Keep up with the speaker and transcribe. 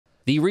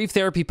The Reef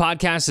Therapy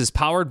Podcast is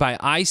powered by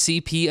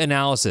ICP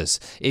Analysis.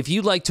 If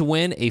you'd like to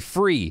win a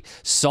free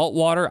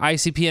saltwater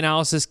ICP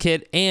analysis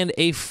kit and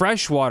a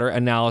freshwater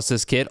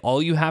analysis kit,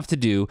 all you have to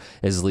do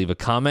is leave a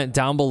comment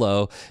down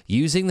below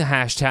using the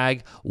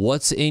hashtag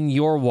What's in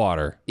Your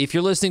Water. If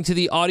you're listening to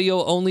the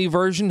audio-only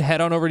version,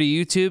 head on over to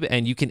YouTube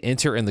and you can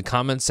enter in the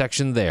comment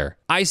section there.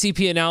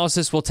 ICP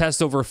Analysis will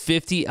test over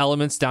 50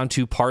 elements down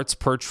to parts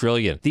per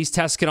trillion. These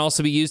tests can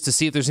also be used to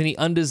see if there's any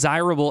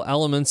undesirable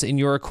elements in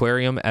your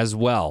aquarium as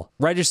well.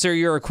 Register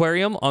your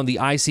aquarium on the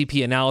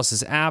ICP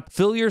Analysis app,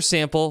 fill your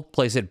sample,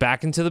 place it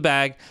back into the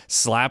bag,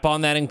 slap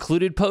on that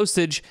included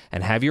postage,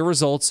 and have your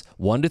results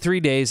 1 to 3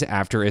 days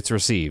after it's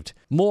received.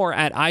 More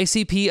at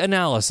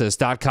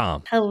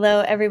icpanalysis.com.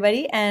 Hello,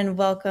 everybody, and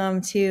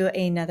welcome to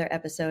another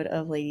episode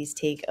of Ladies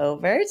Take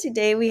Over.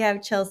 Today we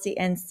have Chelsea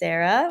and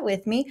Sarah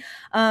with me.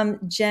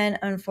 Jen,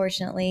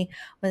 unfortunately,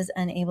 was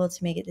unable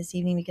to make it this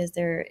evening because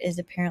there is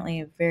apparently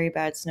a very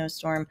bad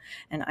snowstorm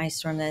and ice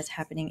storm that is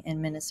happening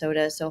in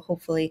Minnesota. So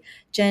hopefully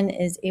Jen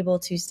is able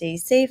to stay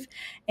safe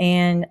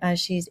and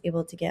she's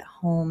able to get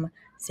home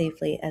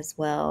safely as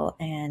well,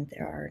 and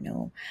there are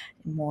no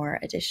more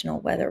additional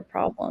weather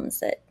problems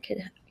that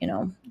could,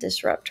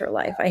 disrupt her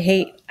life.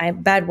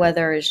 Bad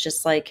weather is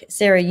just like,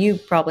 Sarah, you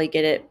probably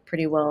get it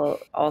pretty well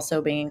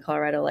also being in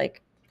Colorado,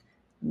 like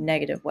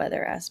negative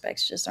weather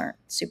aspects just aren't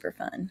super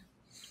fun.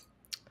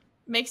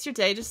 Makes your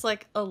day just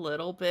like a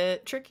little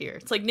bit trickier.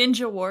 It's like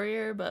Ninja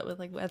Warrior, but with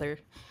like weather.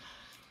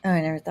 Oh,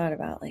 I never thought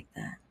about it like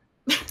that.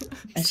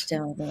 I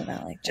still don't think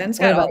about it like that. Jen's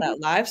got all that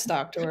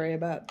livestock to worry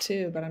about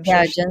too, but I'm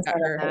sure she's got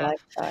her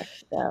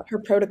livestock, her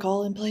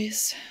protocol in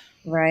place.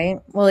 Right.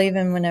 Well,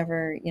 even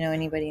whenever,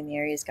 anybody in the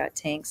area's got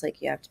tanks,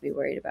 like you have to be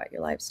worried about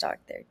your livestock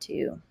there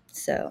too.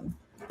 So,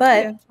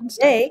 but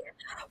today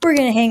we're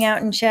going to hang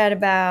out and chat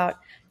about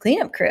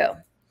cleanup crew.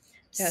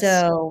 Yes.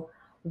 So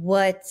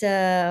what's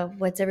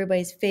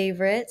everybody's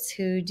favorites?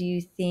 Who do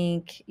you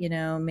think,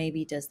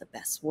 maybe does the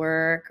best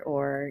work,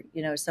 or,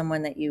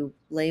 someone that you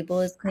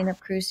label as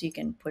cleanup crew so you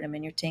can put them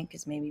in your tank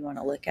because maybe you want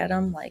to look at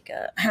them, like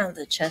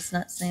the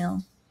chestnut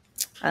snail.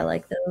 I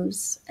like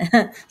those.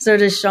 So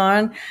does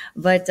Sean,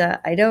 but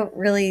I don't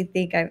really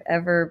think I've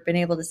ever been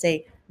able to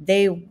say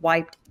they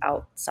wiped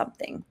out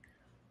something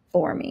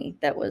for me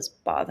that was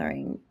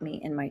bothering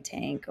me in my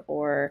tank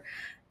or,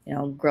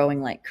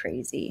 growing like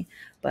crazy.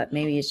 But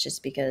maybe it's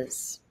just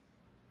because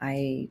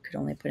I could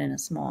only put in a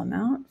small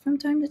amount from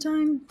time to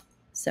time.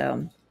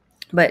 So,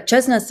 but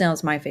chestnut snail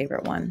is my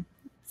favorite one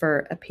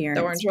for appearance.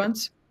 The orange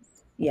ones?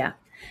 Yeah.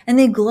 And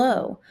they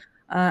glow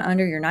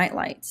under your night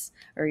lights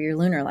or your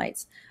lunar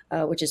lights.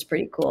 Which is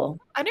pretty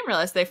cool. I didn't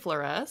realize they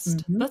fluoresced.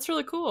 Mm-hmm. That's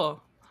really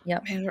cool.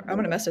 Yep. Man, I'm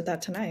going to mess with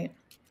that tonight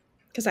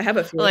because I have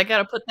a few. Well, I got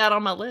to put that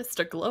on my list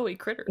of glowy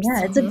critters.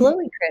 Yeah, it's a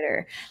glowy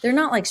critter. They're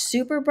not like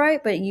super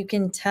bright, but you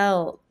can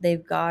tell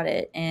they've got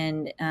it.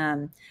 And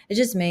it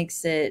just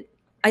makes it,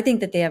 I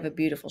think that they have a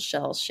beautiful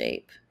shell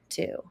shape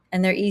too.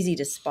 And they're easy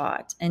to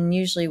spot. And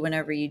usually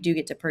whenever you do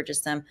get to purchase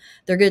them,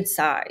 they're good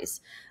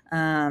size,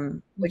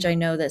 which I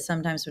know that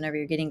sometimes whenever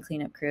you're getting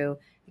cleanup crew,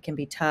 it can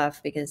be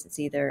tough because it's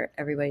either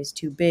everybody's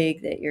too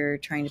big that you're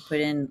trying to put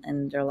in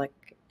and they're like,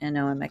 a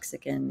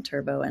Mexican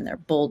turbo and they're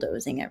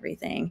bulldozing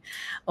everything,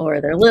 or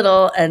they're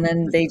little and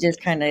then they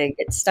just kind of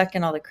get stuck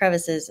in all the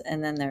crevices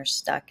and then they're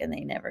stuck and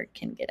they never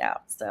can get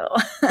out. So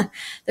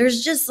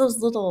there's just those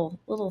little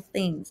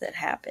things that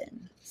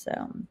happen. So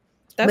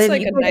that's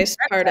like a nice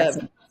part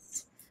of,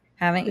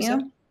 haven't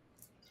you?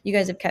 You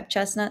guys have kept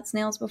chestnut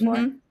snails before?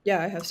 Mm-hmm.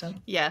 Yeah, I have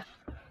some. Yeah.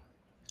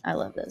 I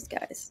love those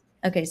guys.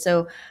 Okay.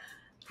 So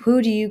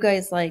who do you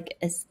guys like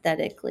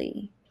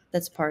aesthetically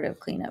that's part of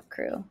cleanup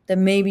crew that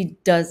maybe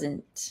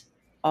doesn't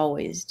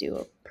always do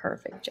a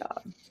perfect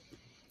job?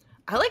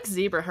 I like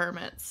zebra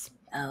hermits.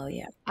 Oh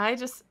yeah. I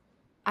just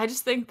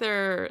think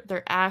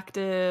they're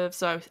active.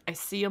 So I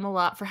see them a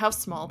lot for how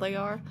small they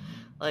are.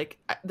 Like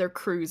they're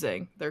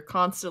cruising. They're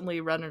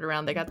constantly running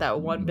around. They got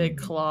that one big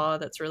claw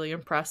that's really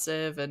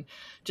impressive and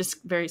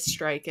just very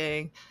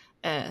striking.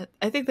 And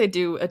I think they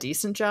do a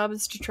decent job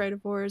as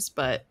detritivores,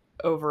 but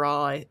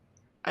overall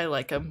I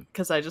like them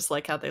because I just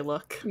like how they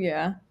look.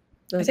 Yeah.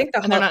 I think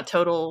they're not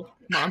total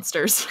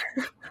monsters.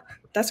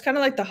 That's kind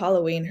of like the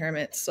Halloween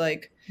hermits.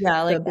 Like, yeah,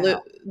 I like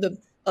the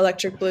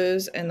electric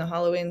blues and the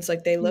Halloweens,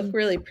 like they look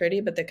really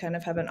pretty, but they kind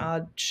of have an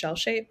odd shell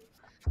shape.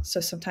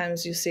 So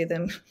sometimes you see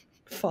them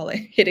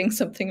hitting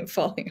something and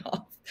falling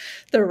off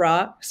the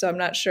rock. So I'm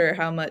not sure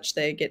how much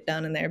they get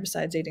down in there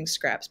besides eating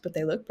scraps, but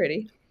they look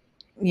pretty.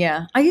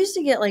 Yeah. I used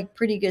to get like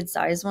pretty good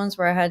sized ones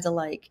where I had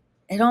to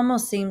it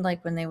almost seemed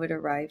like when they would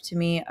arrive to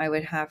me, I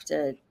would have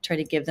to try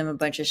to give them a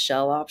bunch of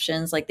shell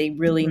options. Like they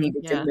really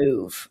needed to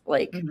move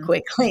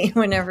quickly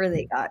whenever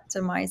they got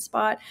to my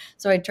spot.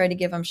 So I'd try to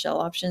give them shell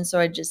options. So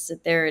I'd just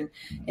sit there and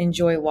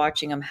enjoy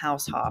watching them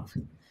house hop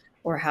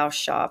or house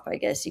shop, I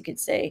guess you could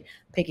say,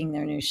 picking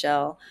their new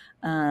shell,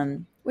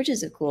 which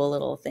is a cool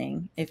little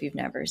thing if you've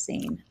never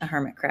seen a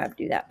hermit crab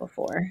do that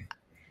before.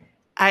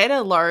 I had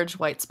a large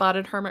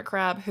white-spotted hermit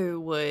crab who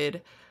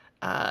would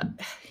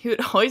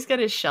always get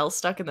his shell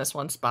stuck in this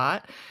one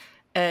spot.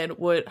 and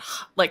would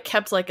like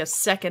kept like a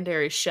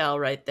secondary shell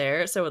right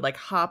there. So it would like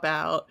hop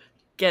out,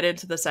 get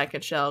into the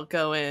second shell,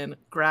 go in,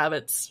 grab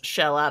its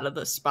shell out of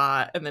the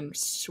spot, and then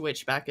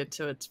switch back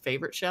into its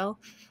favorite shell.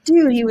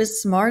 Dude, he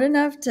was smart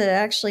enough to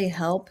actually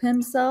help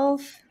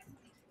himself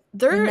in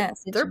that They're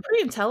situation.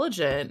 pretty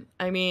intelligent.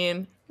 I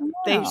mean,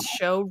 they Wow.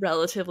 show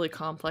relatively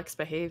complex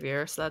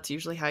behavior, so that's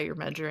usually how you're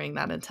measuring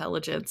that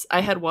intelligence.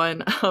 I had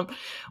one.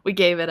 We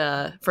gave it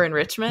for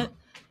enrichment.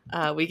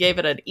 We gave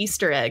it an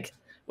Easter egg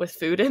with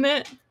food in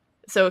it,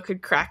 so it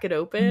could crack it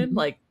open, Mhm.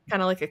 like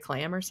kind of like a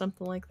clam or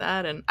something like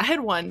that. And I had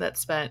one that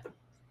spent,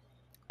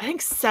 I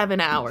think, 7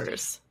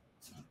 hours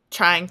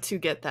trying to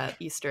get that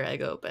Easter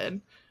egg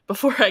open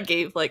before I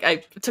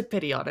took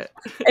pity on it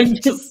And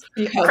and just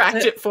You helped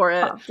cracked it for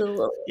it. popped a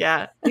little.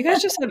 Yeah. You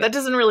guys just That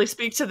doesn't really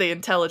speak to the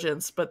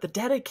intelligence, but the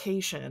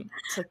dedication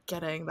to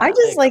getting that I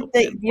just egg like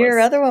that open your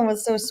was- other one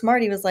was so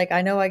smart. He was like,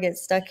 I know I get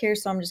stuck here,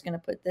 so I'm just going to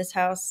put this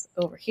house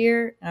over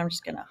here and I'm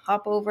just going to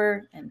hop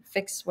over and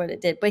fix what it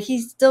did. But he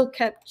still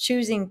kept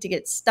choosing to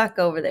get stuck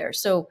over there.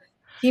 So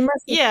he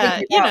must have Yeah,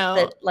 figured you out know.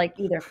 that like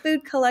either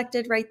food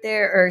collected right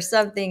there or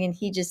something. And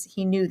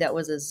he knew that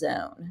was a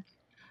zone.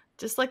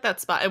 Just like that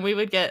spot. And we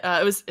would get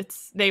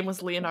its name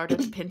was Leonardo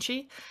da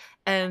Vinci.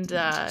 And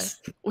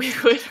we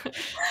would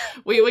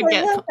I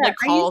get love that. like I used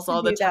calls to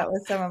all the do that time.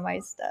 with some of my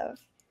stuff.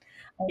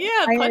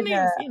 Yeah, pun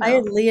names, you know. I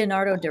had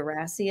Leonardo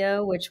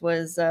Duraccio, which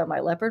was my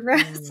leopard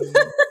rats.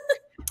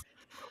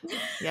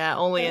 Yeah,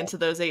 only into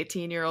those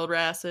 18-year-old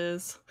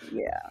rasses.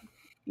 Yeah.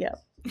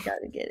 Yep.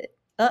 Gotta get it.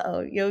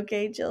 Uh-oh. You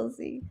okay,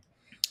 Chelsea?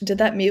 Did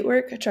that mute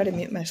work? I tried to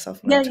mute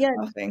myself when I was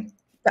coughing.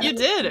 You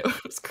did. It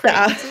was The,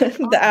 crazy.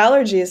 the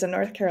allergies in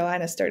North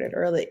Carolina started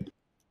early.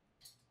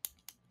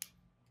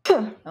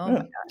 Oh my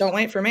gosh. Don't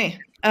wait for me.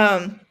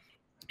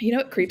 You know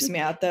what creeps me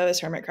out though is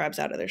hermit crabs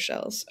out of their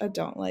shells. I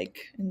don't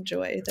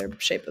enjoy their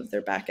shape of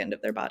their back end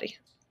of their body.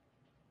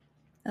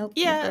 Oh,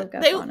 you Yeah, broke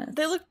up on us.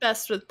 they look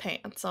best with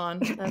pants on.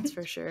 That's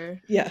for sure.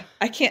 Yeah,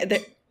 I can't.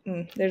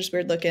 They're just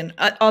weird looking.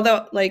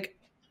 Although, like,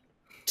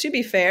 to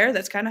be fair,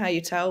 that's kind of how you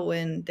tell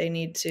when they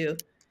need to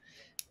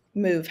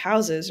move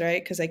houses,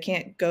 right? Because they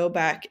can't go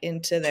back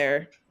into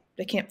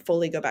they can't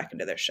fully go back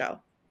into their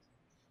shell.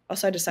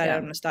 Also, I decided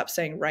I'm going to stop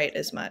saying right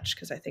as much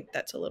because I think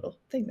that's a little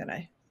thing that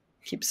I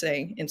keep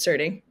saying,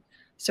 inserting.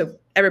 So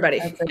everybody,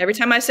 every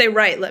time I say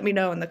right, let me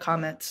know in the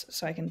comments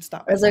so I can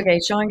stop. It's okay.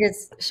 Sean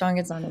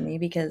gets on to me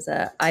because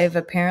I've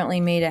apparently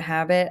made a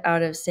habit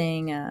out of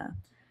saying,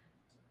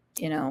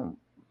 you know,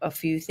 a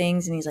few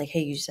things, and he's like,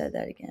 "Hey, you said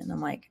that again." I'm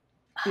like,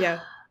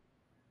 yeah,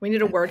 we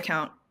need a word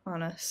count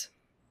on us.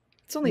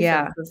 It's only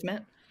for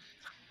improvement.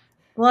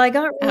 Well, I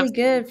got really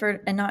good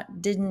for and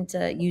didn't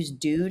use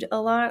dude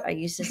a lot. I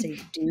used to say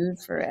dude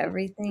for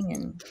everything,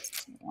 and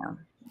yeah,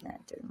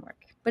 that didn't work.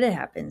 But it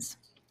happens.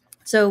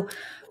 So,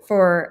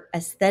 for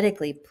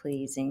aesthetically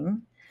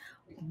pleasing,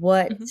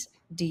 what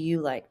do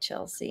you like,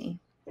 Chelsea?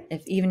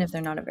 Even if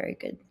they're not a very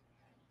good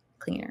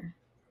cleaner.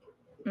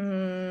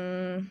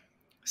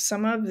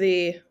 Some of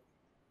the,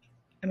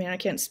 I mean, I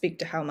can't speak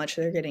to how much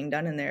they're getting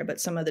done in there,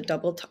 but some of the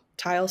double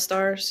tile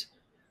stars.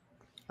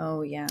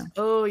 Oh yeah.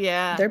 Oh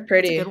yeah. They're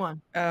pretty. That's a good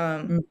one.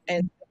 And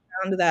I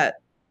found that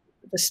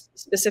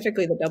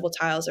specifically the double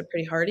tiles are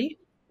pretty hardy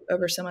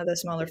over some of the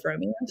smaller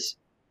phromias.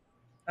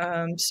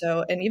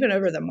 So, and even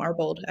over the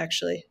marbled,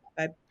 actually,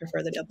 I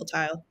prefer the double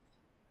tile.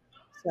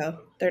 So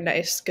they're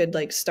nice, good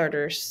like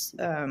starters,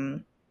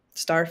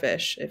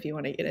 starfish if you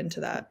want to get into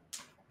that.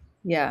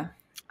 Yeah,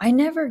 I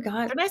never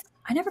got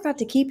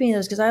to keep any of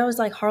those because I always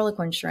like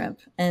Harlequin shrimp,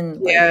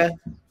 and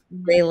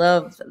they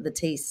love the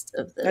taste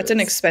of those. That's an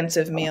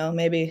expensive meal.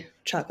 Maybe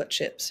chocolate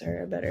chips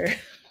are better.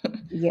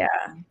 Yeah,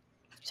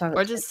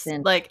 or just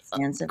like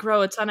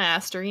grow a ton of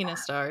Asterina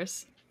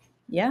stars.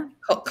 Yeah,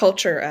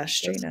 culture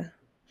Asterina.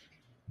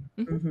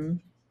 Mm-hmm.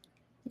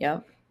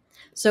 Yep.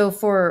 So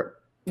for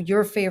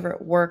your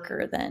favorite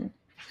worker, then,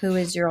 who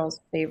is your all's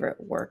favorite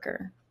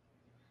worker?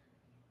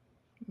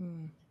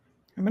 I'm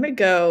gonna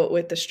go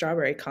with the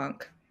strawberry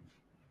conch.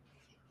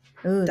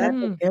 Ooh, that's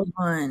a good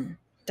one.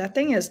 That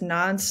thing is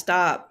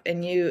nonstop,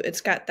 and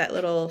it's got that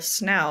little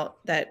snout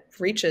that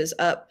reaches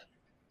up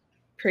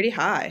pretty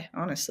high.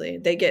 Honestly,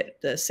 they get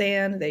the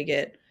sand, they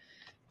get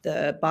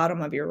the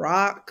bottom of your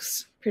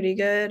rocks pretty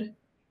good.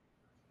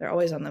 They're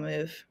always on the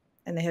move,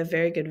 and they have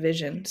very good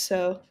vision.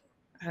 So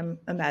I'm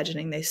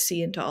imagining they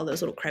see into all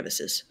those little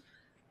crevices.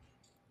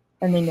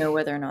 And they know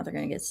whether or not they're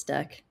going to get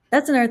stuck.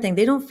 That's another thing.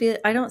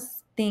 I don't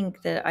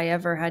think that I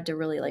ever had to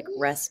really like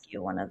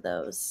rescue one of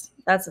those.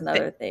 That's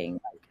another thing.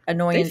 Like,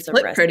 annoyance they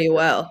flip pretty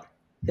well.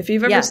 If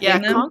you've ever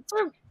seen them. Conchs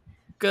are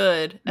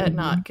good at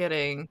not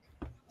getting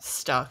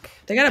stuck.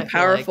 They got a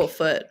powerful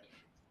foot.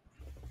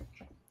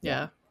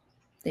 Yeah.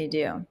 They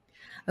do.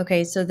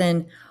 Okay, so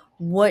then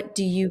what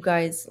do you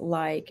guys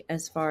like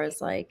as far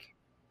as like,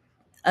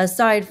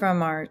 aside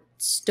from our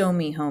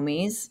Stomy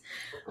homies,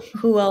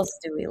 who else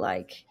do we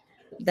like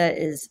that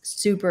is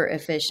super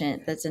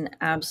efficient, that's an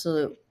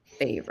absolute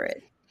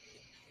favorite?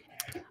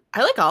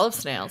 I like olive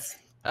snails.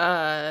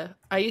 I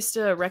used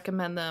to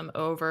recommend them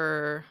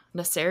over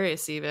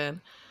Nacerius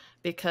even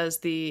because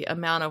the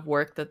amount of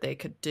work that they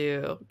could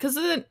do. Because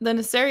the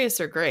Necarius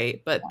are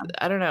great, but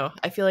I don't know.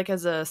 I feel like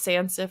as a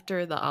sand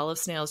sifter, the olive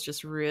snails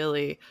just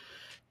really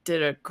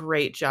did a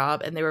great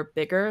job, and they were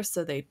bigger,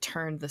 so they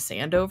turned the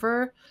sand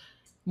over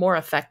more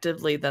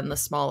effectively than the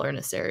smaller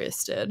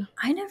Necarius did.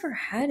 I never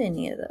had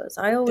any of those.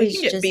 I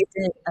always just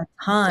did a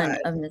ton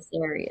of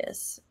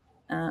Necarius.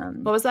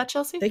 What was that,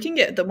 Chelsea? They can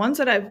get, the ones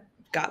that I've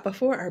got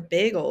before are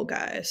big old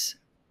guys.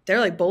 They're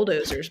like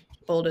bulldozers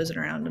bulldozing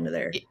around under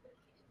there.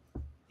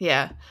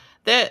 Yeah.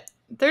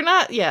 They're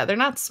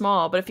not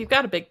small, but if you've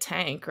got a big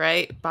tank,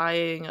 right,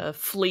 buying a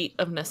fleet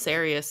of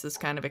Necarius is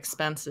kind of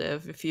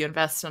expensive. If you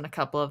invest in a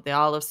couple of the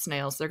olive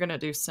snails, they're going to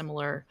do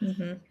similar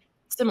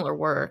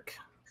work.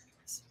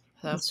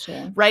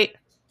 So right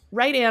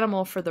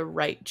animal for the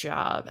right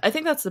job. I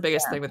think that's the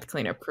biggest thing with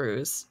cleanup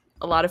crews.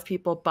 A lot of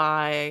people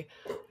buy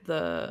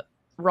the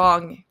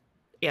wrong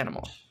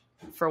animal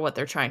for what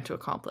they're trying to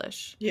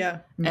accomplish. Yeah.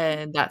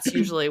 And that's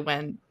usually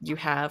when you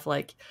have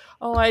like,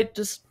 oh, I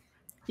just,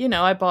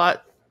 I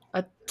bought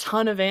a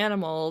ton of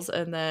animals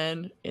and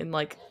then in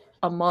like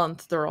a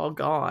month they're all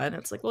gone.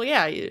 It's like, well,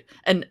 yeah,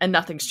 and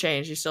nothing's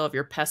changed. You still have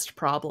your pest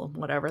problem,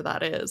 whatever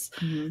that is.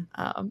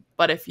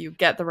 But if you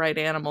get the right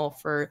animal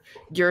for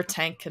your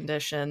tank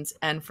conditions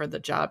and for the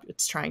job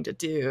it's trying to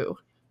do,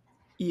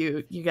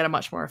 you get a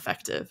much more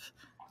effective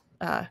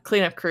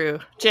cleanup crew,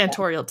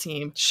 janitorial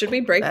team. Should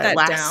we break that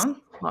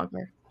down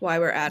longer? Why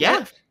we're at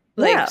it?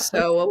 Like,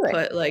 so we'll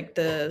put like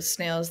the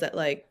snails that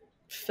like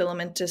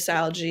filamentous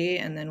algae,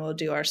 and then we'll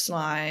do our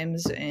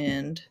slimes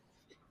and.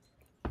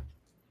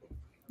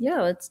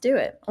 Yeah, let's do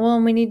it. Well,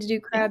 and we need to do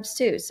crabs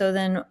too. So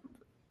then,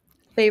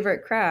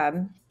 favorite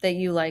crab that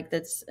you like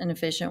that's an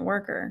efficient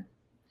worker?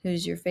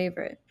 Who's your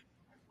favorite?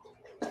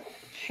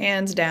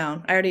 Hands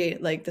down. I already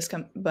like this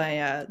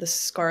by the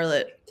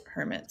scarlet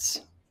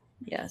hermits.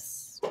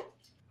 Yes.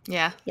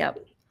 Yeah.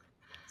 Yep.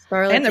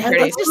 Scarlet. And they're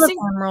pretty. I love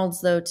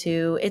emeralds though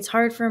too. It's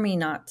hard for me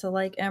not to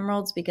like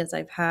emeralds because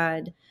I've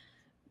had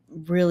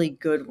really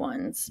good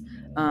ones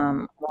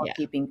while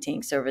keeping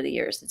tinks over the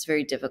years. It's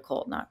very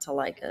difficult not to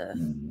like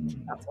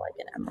an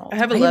emerald. I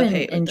have a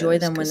love-hate. Enjoy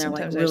them when they're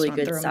like really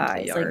good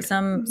size. Like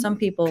some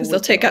people, because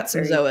they'll take out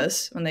some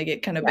zoas when they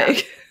get kind of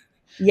big.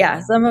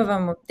 Yeah, some of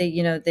them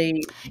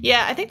they.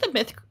 Yeah, I think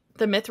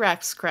the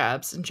Mithrax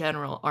crabs in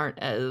general aren't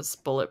as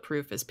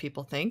bulletproof as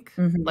people think.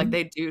 Like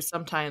they do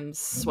sometimes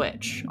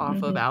switch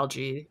off of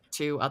algae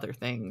to other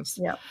things.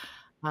 Yeah.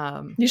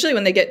 Usually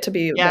when they get to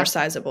be more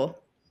sizable.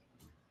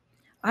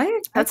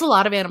 That's a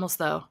lot of animals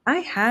though. I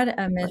had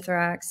a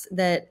Mithrax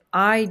that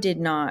I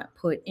did not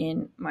put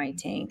in my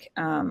tank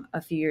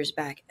a few years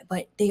back,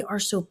 but they are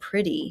so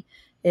pretty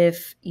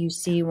if you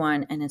see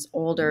one and it's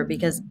older,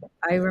 because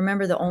I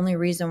remember the only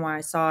reason why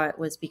I saw it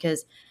was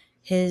because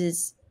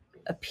his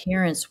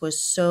appearance was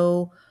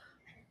so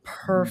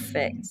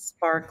perfect,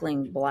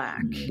 sparkling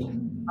black.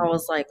 I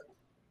was like,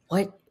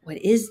 what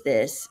is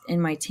this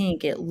in my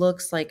tank? It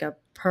looks like a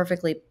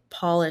perfectly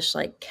polished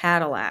like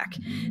Cadillac.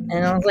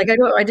 And I was like,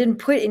 I didn't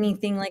put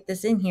anything like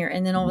this in here.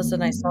 And then all of a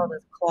sudden I saw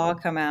this claw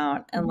come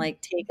out and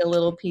like take a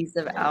little piece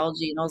of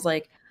algae, and I was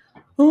like,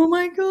 oh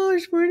my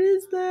gosh, what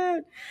is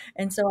that?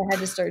 And so I had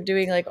to start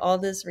doing like all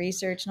this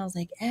research, and I was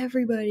like,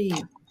 everybody,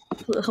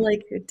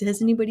 like,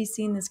 has anybody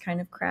seen this kind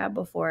of crab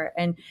before?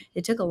 And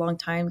it took a long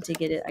time to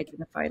get it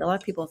identified. A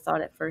lot of people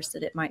thought at first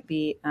that it might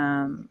be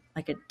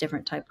like a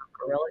different type of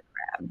gorilla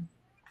crab.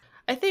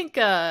 I think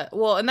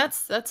and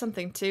that's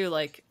something too,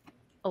 like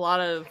a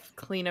lot of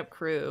cleanup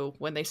crew,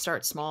 when they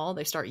start small,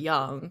 they start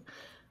young,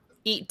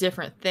 eat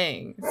different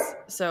things.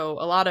 So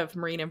a lot of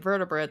marine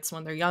invertebrates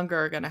when they're younger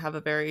are going to have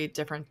a very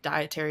different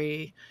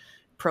dietary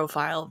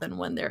profile than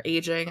when they're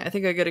aging. I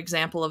think a good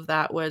example of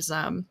that was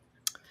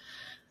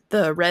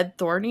the red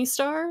thorny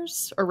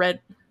stars, or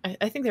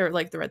I think they were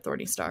like the red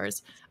thorny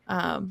stars.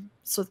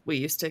 So we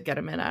used to get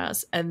them in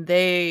and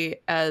they,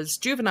 as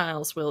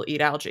juveniles, will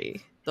eat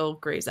algae. They'll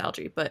graze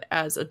algae, but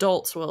as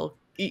adults will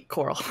eat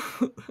coral.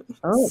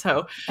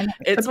 So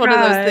it's one of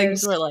those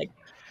things where like,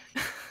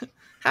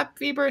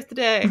 happy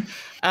birthday.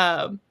 It's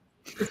kind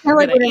of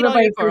like when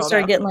everybody first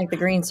started getting like the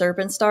green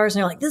serpent stars,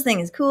 and they're like, this thing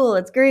is cool,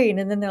 it's green.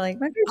 And then they're like,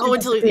 my fish is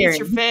until it eats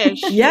your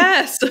fish.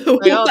 Yes.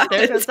 Like,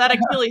 there goes that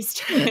Achilles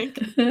tank.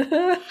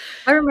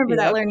 I remember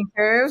that learning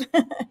curve.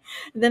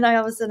 Then all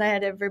of a sudden I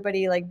had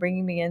everybody like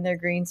bringing me in their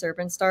green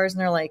serpent stars, and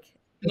they're like,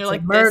 it's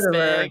a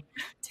murderer.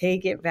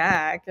 Take it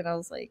back. And I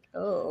was like,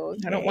 oh,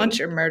 okay. I don't want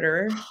your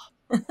murderer.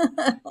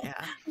 I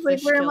was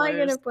like, where am I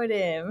going to put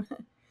him?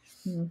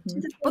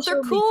 But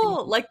they're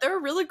cool. Like, they're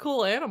a really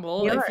cool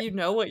animal if you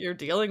know what you're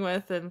dealing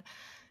with, and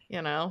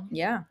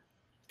Yeah.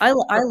 I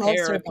love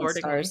serpent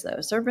stars though.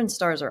 Serpent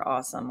stars are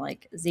awesome.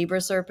 Like zebra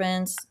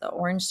serpents, the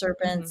orange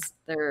serpents,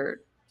 they're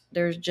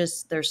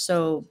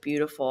so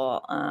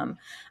beautiful.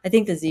 I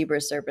think the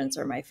zebra serpents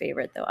are my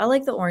favorite though. I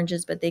like the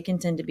oranges, but they can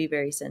tend to be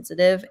very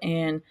sensitive.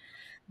 And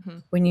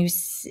when you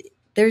see,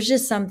 there's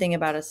just something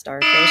about a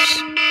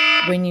starfish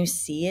when you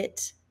see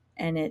it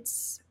and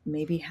it's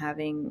maybe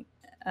having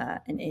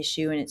an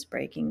issue and it's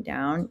breaking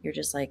down, you're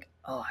just like,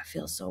 oh, I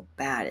feel so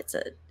bad. It's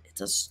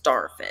it's a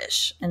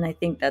starfish. And I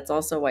think that's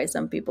also why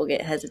some people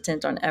get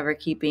hesitant on ever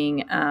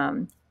keeping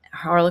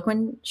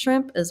harlequin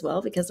shrimp as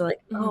well, because they're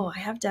like, oh, I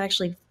have to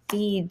actually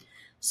feed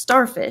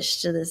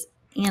starfish to this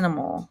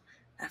animal.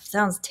 That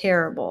sounds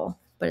terrible,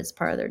 but it's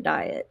part of their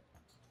diet.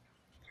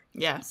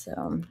 Yeah.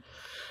 So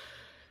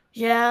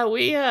yeah,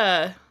 we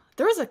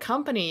there was a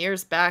company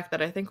years back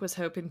that I think was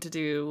hoping to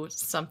do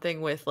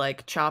something with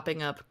like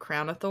chopping up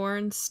crown of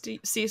thorns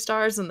sea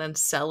stars and then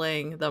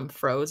selling them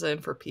frozen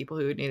for people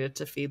who needed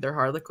to feed their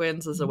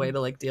harlequins as a way to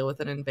like deal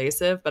with an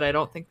invasive, but I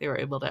don't think they were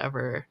able to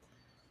ever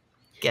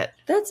get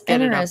that's it up off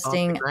the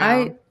interesting.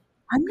 ground.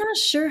 I'm not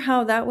sure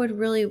how that would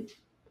really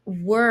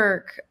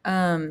work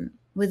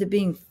with it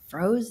being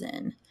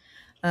frozen,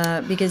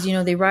 because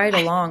they ride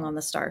along on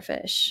the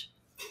starfish.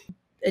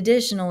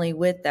 Additionally,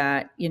 with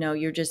that,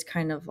 you're just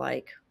kind of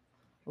like,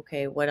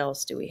 okay, what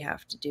else do we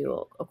have to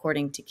do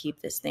according to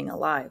keep this thing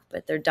alive?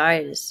 But their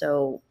diet is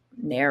so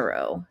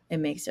narrow, it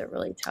makes it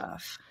really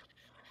tough.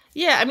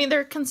 Yeah, I mean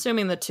they're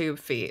consuming the tube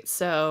feed,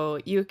 so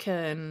you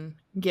can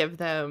give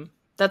them,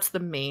 that's the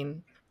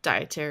main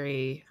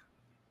dietary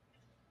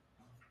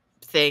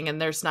thing,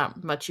 and there's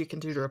not much you can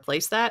do to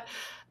replace that.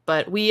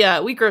 But we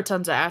grow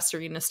tons of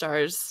Asterina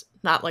stars,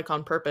 not like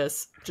on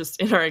purpose, just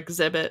in our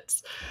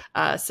exhibits.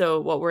 So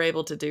what we're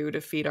able to do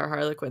to feed our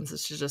harlequins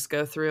is to just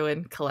go through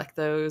and collect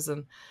those.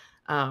 And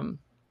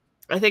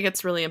I think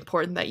it's really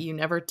important that you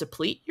never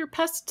deplete your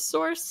pest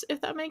source,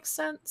 if that makes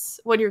sense,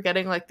 when you're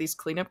getting like these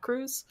cleanup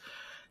crews.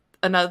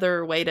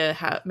 Another way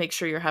to make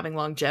sure you're having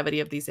longevity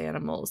of these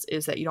animals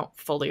is that you don't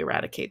fully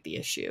eradicate the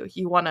issue.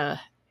 You want to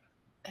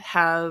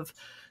have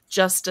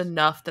just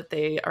enough that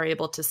they are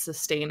able to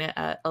sustain it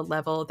at a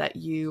level that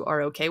you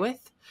are okay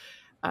with,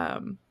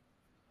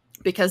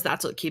 because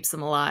that's what keeps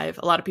them alive.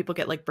 A lot of people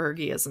get like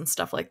Bergias and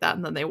stuff like that,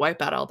 and then they wipe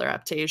out all their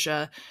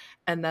Aptasia,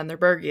 and then their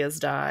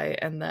Bergias die,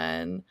 and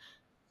then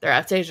their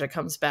Aptasia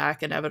comes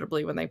back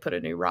inevitably when they put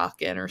a new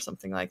rock in or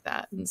something like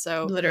that. And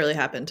so literally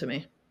happened to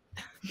me.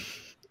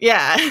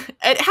 Yeah,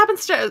 it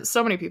happens to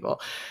so many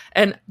people.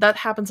 And that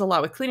happens a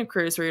lot with cleanup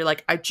crews where you're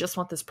like, I just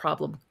want this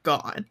problem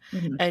gone.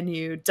 Mm-hmm. And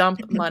you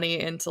dump money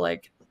into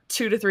like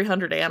 200 to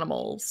 300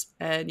 animals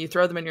and you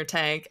throw them in your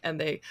tank and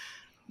they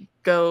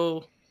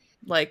go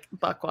like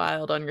buck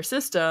wild on your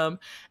system.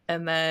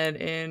 And then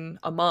in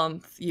a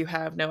month, you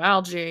have no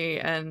algae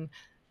and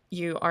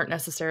you aren't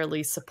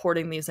necessarily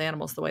supporting these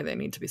animals the way they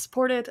need to be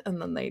supported. And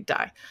then they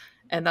die.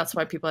 And that's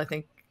why people, I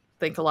think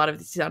a lot of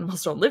these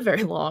animals don't live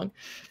very long.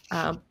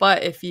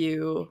 But if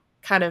you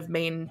kind of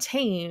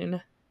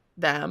maintain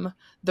them,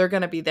 they're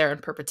going to be there in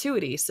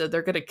perpetuity. So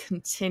they're going to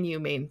continue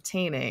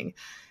maintaining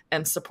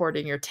and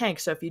supporting your tank.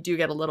 So if you do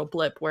get a little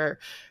blip where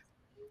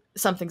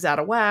something's out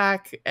of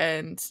whack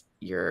and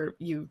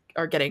you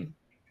are getting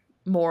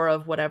more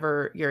of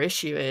whatever your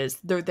issue is,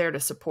 they're there to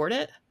support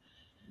it.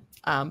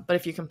 But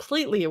if you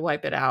completely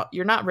wipe it out,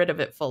 you're not rid of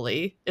it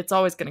fully. It's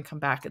always going to come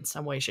back in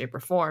some way, shape,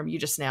 or form. You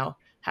just now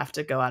have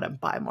to go out and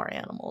buy more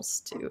animals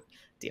to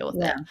deal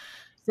with it.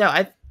 So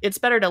it's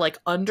better to like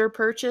under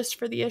purchase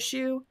for the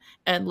issue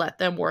and let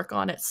them work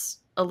on it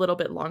a little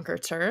bit longer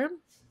term,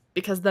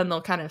 because then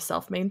they'll kind of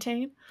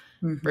self-maintain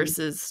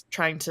versus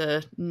trying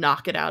to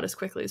knock it out as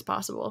quickly as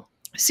possible.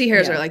 Sea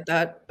hares are like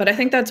that, but I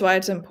think that's why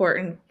it's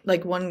important.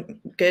 Like one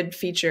good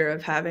feature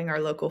of having our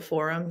local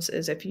forums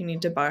is if you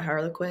need to buy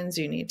harlequins,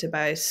 you need to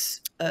buy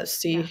a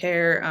sea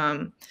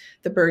hare,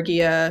 the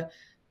Bergia,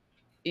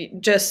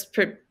 just,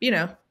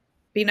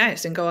 be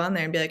nice and go on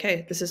there and be like,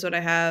 hey, this is what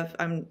I have.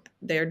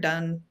 They're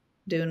done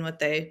doing what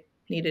they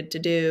needed to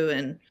do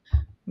and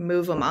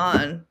move them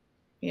on,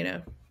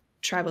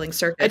 traveling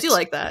circuits. I do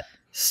like that.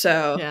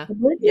 So the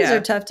Bergias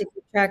are tough to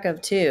keep track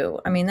of too.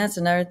 I mean, that's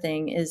another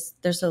thing is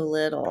they're so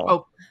little.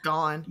 Oh,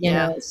 gone. You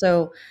know,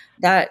 so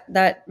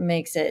that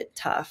makes it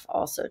tough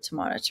also to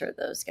monitor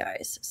those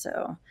guys.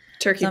 So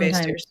turkey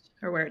basters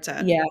are where it's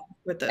at. Yeah.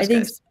 With those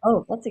guys.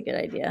 Oh, that's a good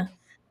idea.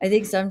 I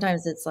think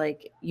sometimes it's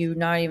like you're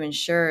not even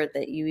sure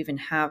that you even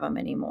have them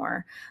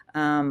anymore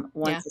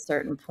once a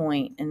certain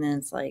point, and then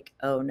it's like,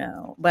 oh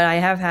no. But I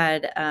have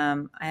had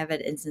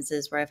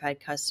instances where I've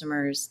had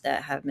customers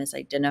that have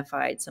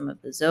misidentified some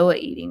of the Zoa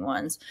eating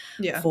ones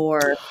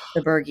for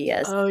the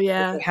Bergias. Oh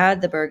yeah, they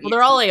had the Bergias. Well,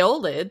 they're all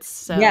aolids.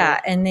 So.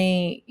 Yeah, and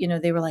they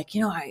were like,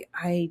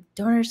 I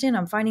don't understand.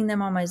 I'm finding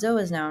them on my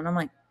Zoas now, and I'm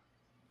like,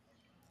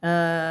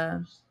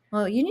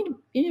 well, you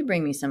need to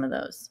bring me some of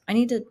those. I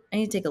need to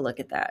take a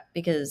look at that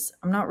because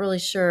I'm not really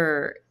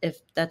sure if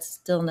that's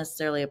still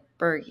necessarily a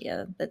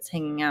Bergia that's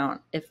hanging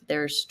out. If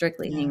they're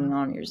strictly hanging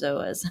on your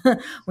Zoas,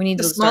 we need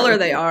the to. The smaller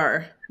they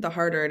are, the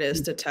harder it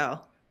is to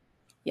tell.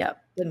 Yep,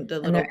 the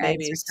little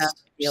babies are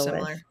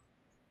similar.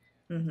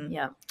 Mm-hmm.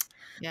 Yeah.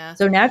 Yeah.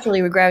 So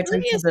naturally, we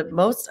gravitate to the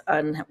most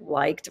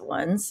unliked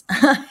ones.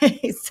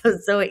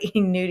 So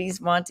eating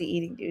nudies, Monty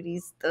eating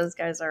nudies, those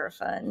guys are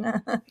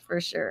fun for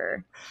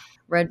sure.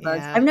 Red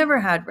bugs. I've never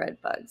had red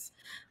bugs.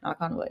 Knock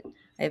on wood.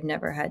 I have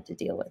never had to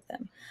deal with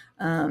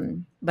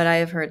them. But I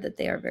have heard that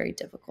they are very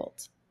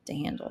difficult to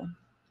handle.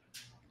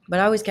 But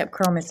I always kept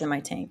chromis in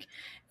my tank.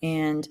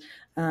 And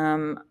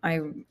I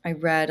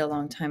read a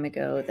long time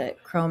ago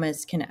that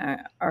chromis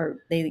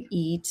they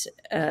eat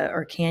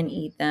or can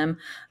eat them.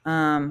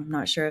 I'm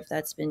not sure if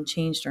that's been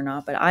changed or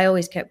not, but I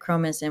always kept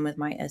chromis in with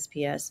my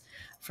SPS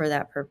for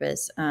that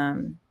purpose,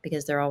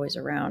 because they're always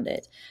around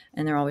it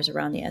and they're always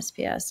around the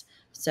SPS.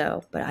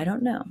 So, but I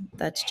don't know.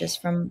 That's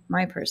just from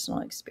my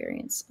personal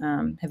experience.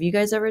 Have you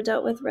guys ever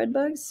dealt with red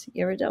bugs?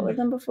 You ever dealt with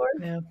them before?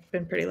 Yeah,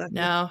 been pretty lucky.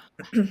 No.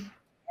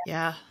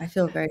 Yeah. I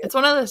feel very. It's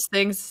one of those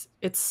things,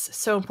 it's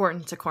so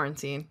important to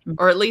quarantine,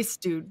 or at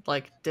least do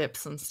like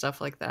dips and stuff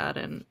like that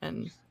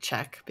and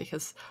check,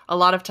 because a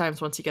lot of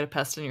times once you get a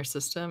pest in your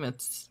system,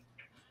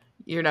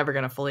 you're never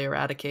going to fully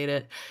eradicate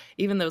it.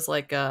 Even those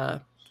like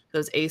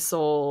those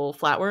acyl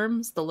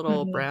flatworms, the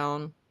little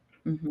brown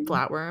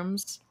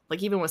flatworms,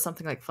 like even with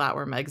something like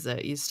flatworm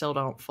exit, you still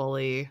don't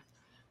fully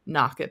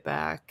knock it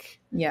back.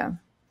 Yeah,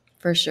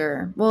 for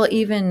sure. Well,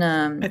 even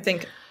I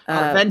think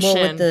prevention.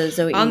 with the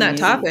Zoe on that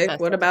topic,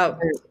 what about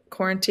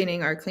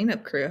quarantining our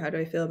cleanup crew? How do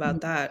I feel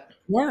about that?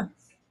 Yeah.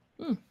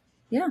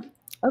 Yeah.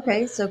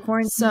 Okay, so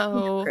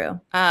quarantine crew.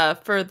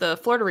 For the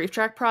Florida Reef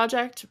Track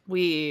project,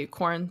 we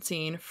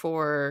quarantine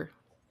for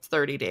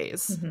 30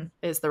 days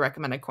is the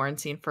recommended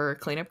quarantine for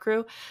cleanup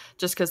crew,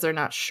 just because they're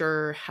not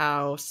sure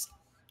how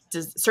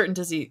certain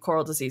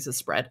coral diseases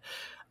spread.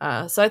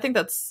 So I think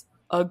that's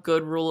a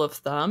good rule of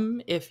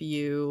thumb if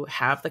you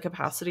have the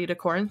capacity to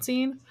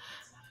quarantine.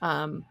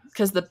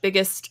 Because the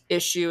biggest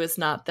issue is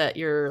not that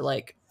your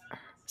like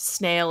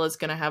snail is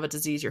going to have a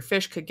disease your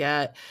fish could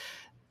get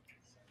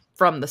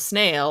from the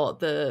snail.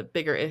 The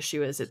bigger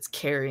issue is it's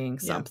carrying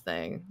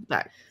something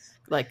that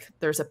like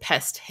there's a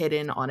pest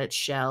hidden on its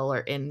shell or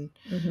in,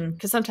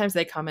 because sometimes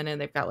they come in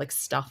and they've got like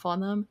stuff on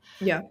them.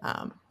 Yeah.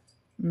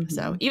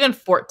 So even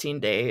 14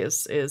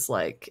 days is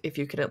like, if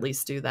you could at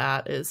least do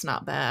that, is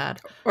not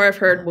bad. Or I've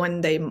heard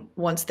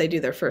once they do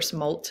their first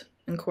molt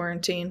in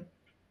quarantine,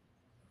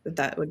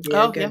 that would be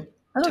a good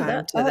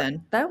time to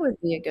then. That would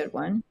be a good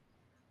one.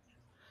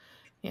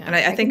 Yeah. And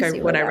I think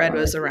what I read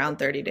was around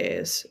 30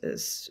 days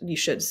is you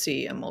should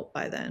see a molt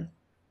by then.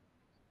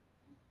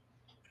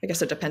 I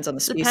guess it depends on the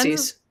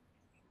species.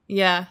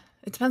 Yeah,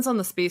 it depends on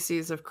the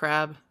species of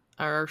crab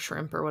or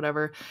shrimp or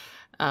whatever.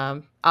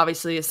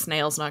 Obviously, a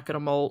snail's not going to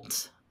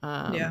molt.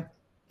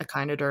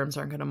 Echinoderms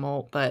aren't going to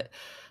molt. But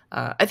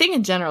I think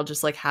in general,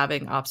 just like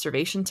having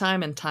observation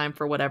time and time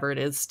for whatever it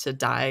is to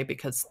die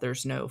because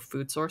there's no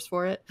food source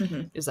for it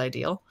is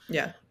ideal.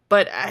 Yeah.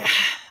 But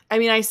I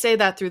mean, I say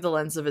that through the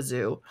lens of a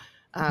zoo.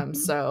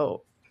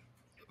 So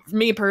for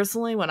me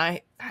personally, when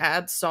I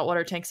had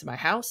saltwater tanks in my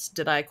house,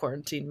 did I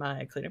quarantine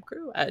my cleanup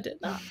crew? I did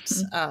not.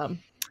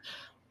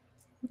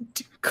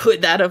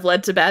 Could that have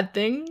led to bad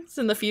things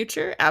in the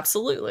future?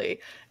 Absolutely.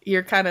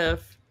 You're kind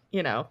of,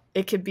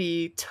 it could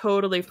be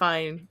totally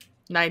fine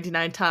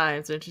 99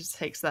 times, and it just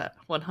takes that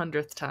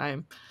 100th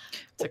time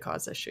to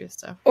cause issues.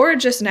 So, or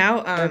just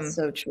now, that's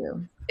so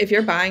true. If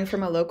you're buying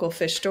from a local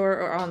fish store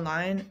or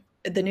online,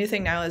 the new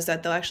thing now is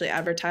that they'll actually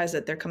advertise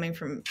that they're coming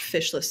from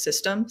fishless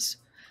systems.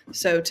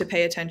 So to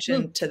pay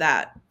attention to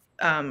that,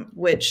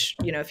 which,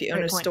 if you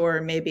own a store,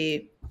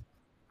 maybe,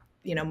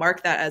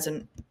 mark that as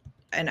an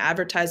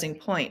advertising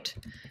point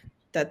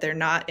that they're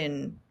not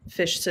in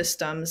fish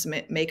systems,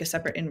 make a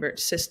separate invert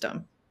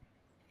system.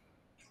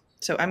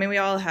 So, I mean, we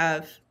all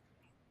have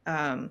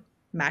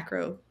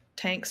macro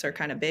tanks are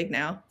kind of big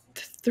now.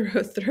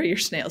 Throw your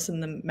snails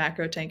in the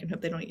macro tank and hope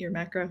they don't eat your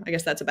macro. I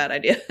guess that's a bad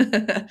idea.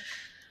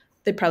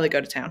 They'd probably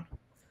go to town.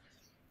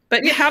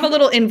 But you have a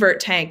little invert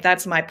tank.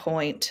 That's my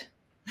point.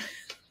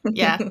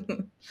 Yeah.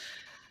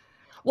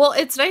 Well,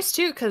 it's nice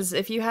too, because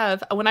if you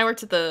have, when I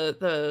worked at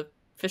the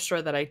fish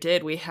store that I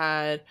did, we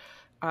had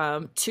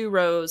 2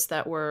 rows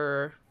that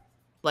were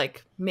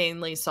like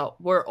mainly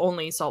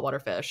only saltwater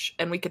fish,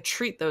 and we could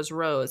treat those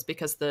rows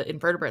because the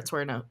invertebrates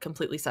were in a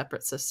completely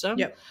separate system.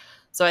 Yep.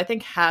 So I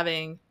think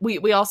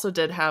we also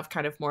did have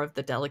kind of more of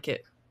the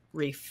delicate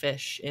reef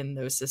fish in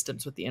those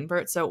systems with the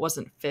invert, so it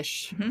wasn't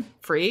fish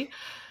free,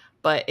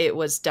 but it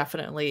was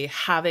definitely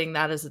having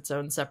that as its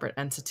own separate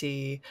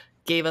entity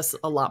gave us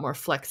a lot more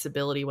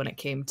flexibility when it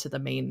came to the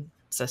main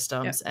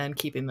systems and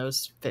keeping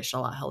those fish a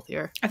lot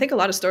healthier. I think a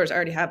lot of stores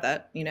already have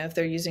that. If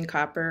they're using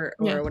copper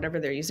or whatever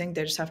they're using,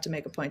 they just have to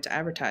make a point to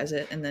advertise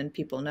it, and then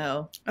people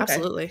know, okay,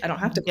 absolutely, I don't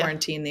have to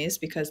quarantine these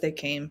because they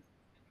came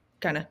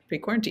kind of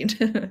pre-quarantined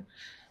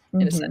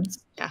in a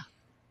sense. Yeah.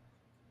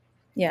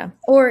 Yeah.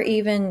 Or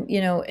even,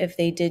 if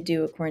they did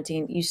do a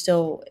quarantine, you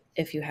still,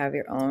 if you have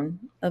your own,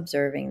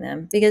 observing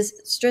them, because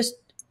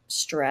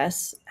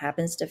stress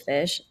happens to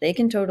fish. They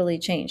can totally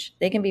change.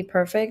 They can be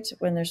perfect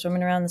when they're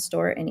swimming around the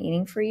store and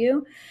eating for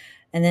you.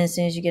 And then as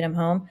soon as you get them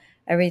home,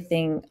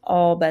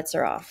 all bets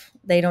are off.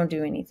 They don't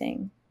do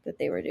anything that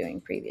they were doing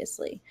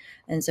previously.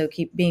 And so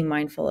keep being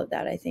mindful of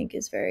that, I think,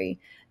 is very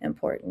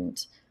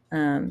important.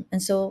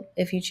 And so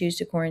if you choose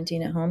to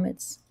quarantine at home,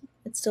 it's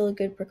still a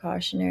good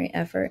precautionary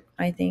effort,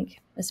 I think,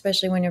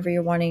 especially whenever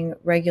you're wanting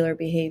regular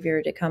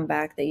behavior to come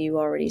back that you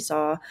already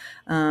saw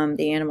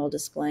the animal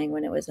displaying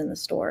when it was in the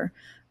store.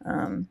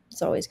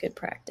 It's always good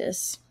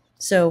practice.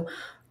 So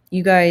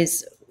you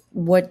guys,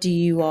 what do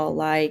you all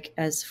like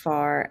as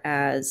far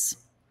as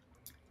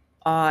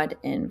odd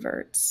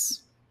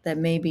inverts that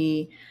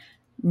maybe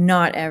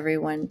not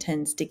everyone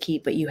tends to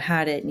keep, but you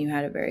had it and you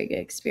had a very good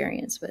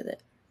experience with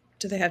it?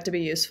 Do they have to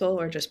be useful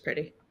or just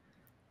pretty?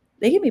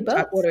 They can be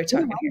both. What are we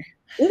talking here?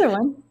 Either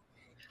one.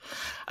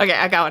 Okay,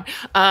 I got one.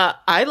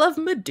 I love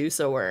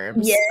Medusa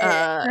worms.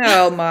 Yeah.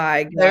 Oh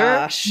my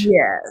gosh.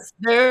 Yes.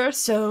 They're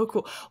so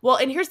cool. Well,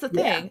 and here's the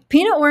thing. Yeah.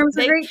 Peanut worms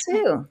are great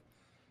too.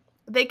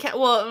 They can't,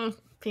 well,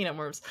 peanut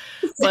worms,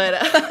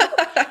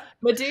 but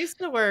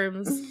Medusa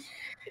worms,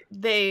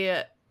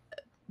 they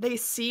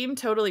seem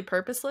totally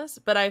purposeless,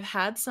 but I've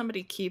had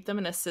somebody keep them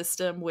in a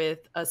system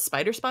with a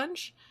spider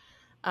sponge,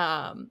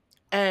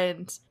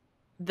 and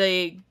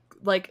they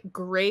like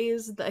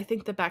graze, I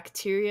think, the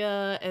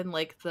bacteria and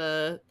like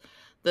the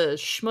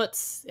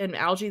schmutz and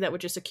algae that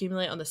would just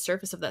accumulate on the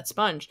surface of that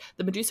sponge.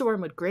 The Medusa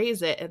worm would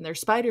graze it, and their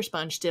spider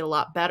sponge did a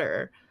lot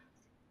better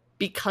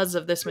because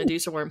of this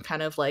Medusa worm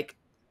kind of like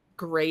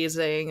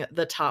grazing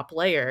the top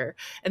layer.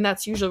 And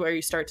that's usually where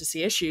you start to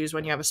see issues,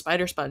 when you have a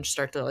spider sponge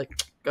start to like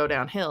go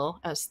downhill,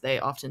 as they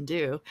often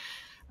do.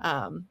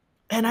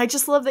 And I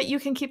just love that you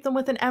can keep them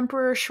with an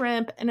emperor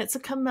shrimp, and it's a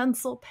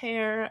commensal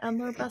pair,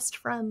 and they're best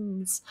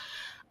friends,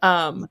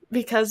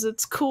 because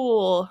it's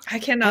cool. I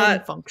cannot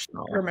and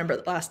functional. remember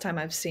the last time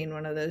I've seen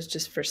one of those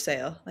just for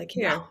sale. Like,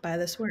 here, buy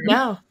this worm.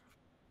 No.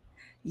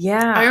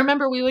 Yeah. I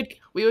remember we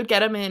would get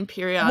them in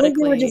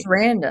periodically. They were just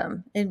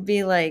random. It'd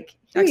be like,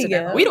 here you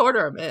go. We'd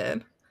order them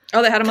in.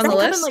 Oh, they had them on the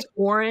list? They come in like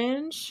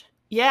orange.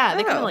 Yeah,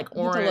 they come in like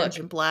I'll have to orange look.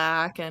 and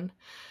black, and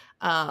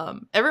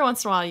every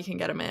once in a while you can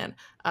get them in.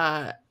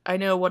 I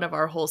know one of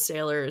our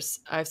wholesalers,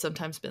 I've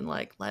sometimes been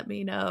like, let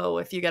me know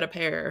if you get a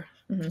pair,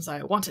 because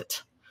I want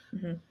it.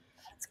 Mm-hmm.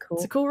 That's cool.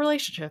 It's a cool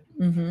relationship.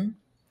 Mm-hmm.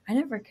 I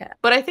never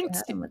kept But I think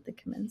them with the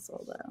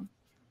commensal though.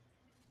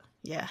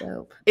 Yeah.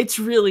 Dope. It's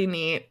really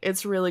neat.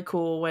 It's really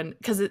cool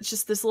because it's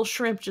just this little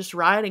shrimp just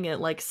riding it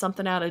like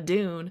something out of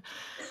Dune.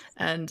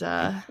 And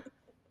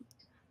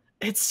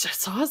it's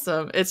just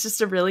awesome. It's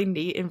just a really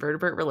neat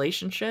invertebrate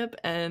relationship,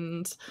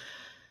 and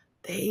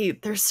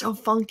they're so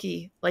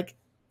funky. Like,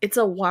 it's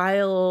a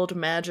wild,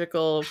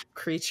 magical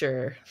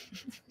creature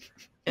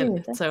in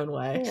its own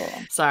way.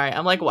 Cool. Sorry,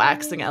 I'm like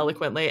waxing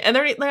eloquently. And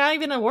they're not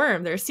even a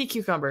worm, they're a sea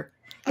cucucber.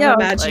 I'm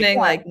imagining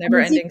like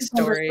never-ending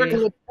story.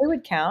 They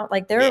would count.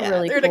 Like they're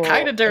really they're cool. The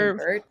kind of derm.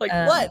 Invert. Like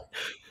what?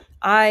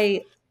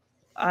 I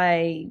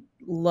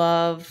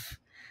love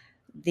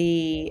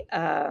the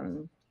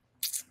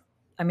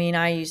I mean,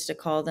 I used to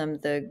call them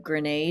the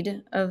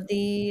grenade of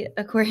the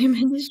aquarium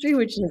industry,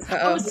 which is sea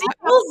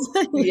apples.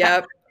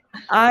 Yep.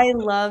 I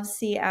love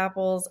sea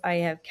apples. I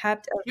have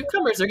kept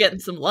cucumbers are getting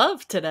some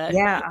love today.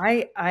 Yeah,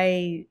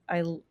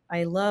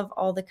 I love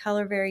all the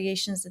color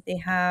variations that they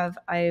have.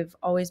 I've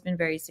always been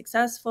very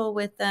successful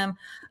with them.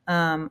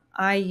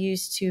 I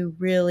used to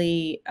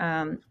really,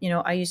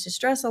 I used to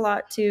stress a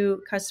lot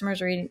to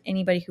customers or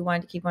anybody who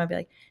wanted to keep one. I'd be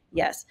like,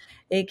 yes,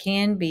 it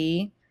can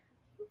be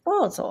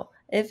volatile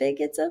if it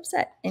gets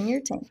upset in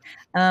your tank.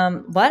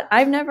 But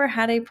I've never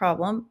had a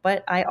problem,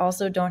 but I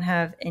also don't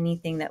have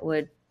anything that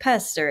would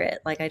pester it.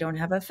 Like I don't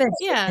have a fish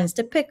that tends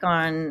to pick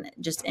on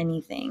just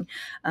anything.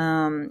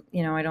 I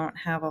don't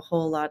have a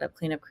whole lot of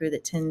cleanup crew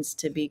that tends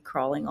to be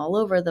crawling all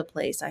over the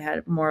place. I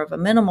had more of a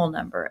minimal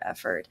number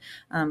effort,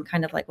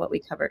 kind of like what we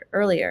covered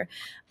earlier.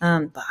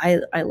 But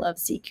I love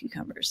sea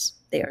cucumbers.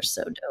 They are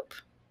so dope.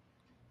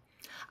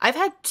 I've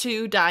had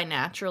 2 die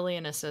naturally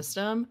in a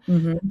system.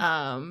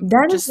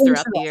 That just is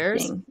throughout the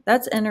years.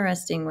 That's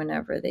interesting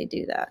whenever they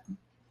do that.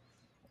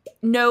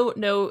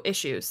 No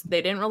issues.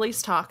 They didn't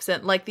release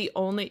toxin. Like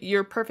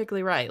you're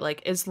perfectly right.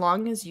 Like as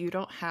long as you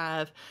don't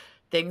have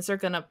things that are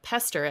gonna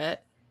pester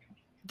it,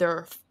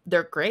 they're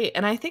great.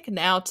 And I think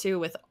now too,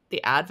 with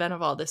the advent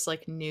of all this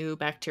like new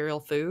bacterial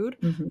food,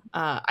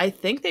 I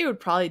think they would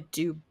probably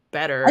do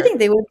better. I think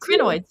they would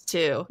crinoids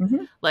too.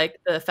 Like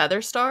the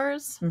feather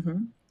stars.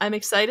 I'm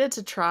excited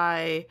to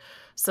try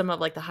some of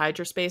like the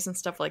hydrospace and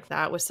stuff like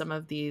that with some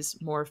of these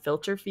more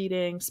filter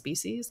feeding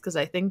species, because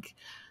I think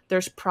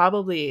there's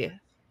probably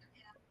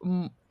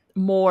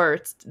more.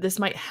 This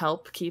might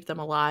help keep them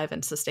alive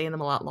and sustain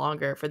them a lot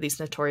longer for these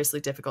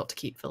notoriously difficult to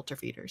keep filter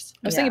feeders.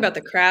 I was thinking about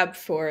the crab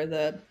for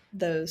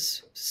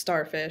those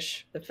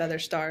starfish, the feather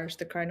stars,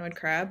 the crinoid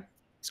crab,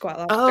 squat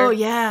lobster. Oh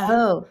yeah,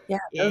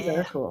 those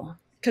are cool.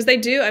 Because they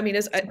do. I mean,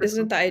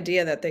 isn't the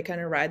idea that they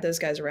kind of ride those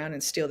guys around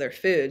and steal their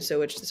food?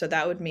 So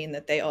that would mean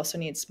that they also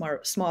need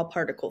small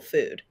particle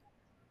food.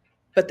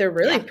 But they're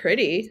really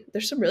pretty.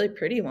 There's some really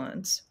pretty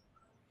ones.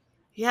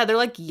 Yeah, they're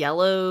like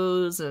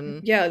yellows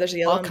and there's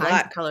yellow all and kinds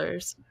black of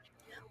colors.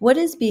 What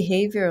is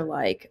behavior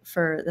like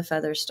for the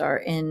feather star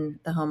in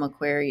the home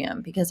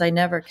aquarium? Because I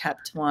never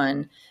kept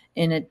one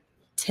in a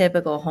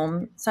typical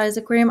home size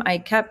aquarium. I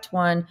kept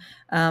one,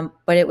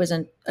 but it was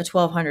a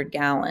 1,200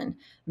 gallon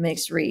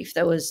mixed reef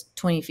that was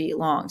 20 feet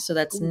long. So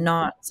that's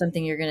not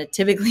something you're going to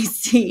typically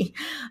see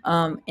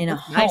in a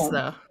home. Nice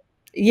though.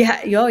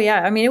 Yeah. Oh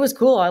yeah. I mean, it was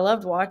cool. I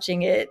loved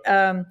watching it.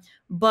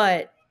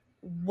 But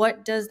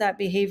what does that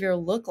behavior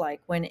look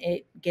like when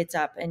it gets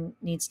up and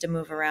needs to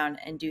move around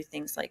and do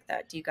things like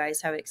that? Do you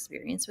guys have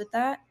experience with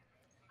that?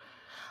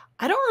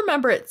 I don't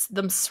remember it's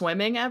them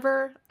swimming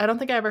ever. I don't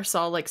think I ever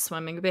saw like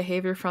swimming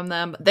behavior from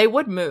them. They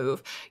would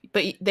move,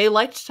 but they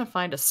liked to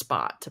find a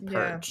spot to Yeah.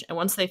 perch. And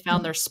once they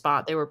found their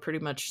spot, they were pretty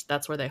much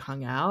that's where they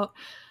hung out.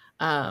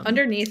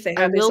 Underneath, they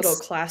I have these will little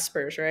s-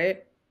 claspers,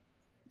 right?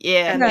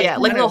 yeah, And they yeah,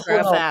 like kind of little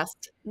hold grab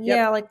fast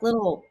Yeah, like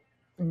little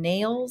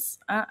nails.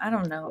 I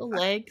don't know. little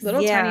legs,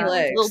 little tiny Yeah.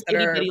 legs little that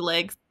itty are bitty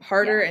legs.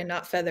 harder Yeah. and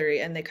not feathery,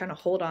 and they kind of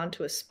hold on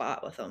to a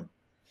spot with them.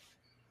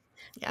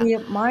 Yeah. Yeah,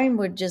 mine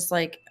would just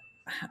like,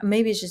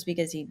 maybe it's just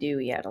because he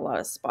had a lot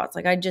of spots.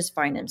 Like I'd just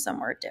find him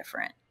somewhere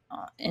different.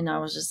 And I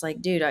was just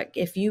like, dude,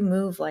 if you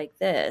move like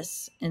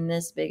this in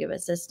this big of a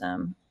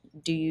system,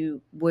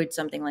 would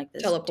something like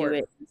this Teleport. do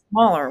it in a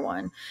smaller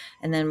one?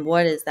 And then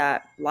what is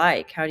that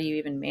like? How do you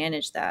even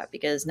manage that?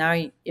 Because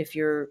now if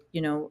you're,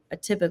 a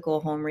typical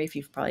home reef,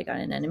 you've probably got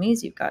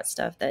anemones, you've got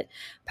stuff that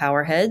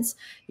power heads,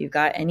 you've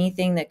got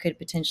anything that could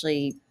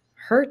potentially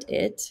hurt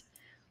it.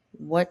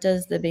 What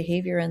does the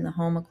behavior in the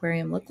home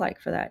aquarium look like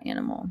for that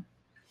animal?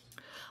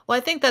 Well,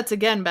 I think that's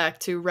again back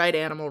to right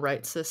animal,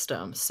 right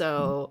system.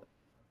 So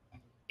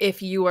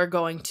if you are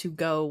going to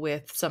go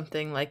with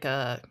something like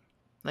a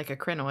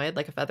crinoid,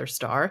 like a feather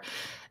star,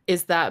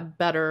 is that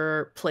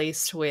better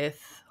placed with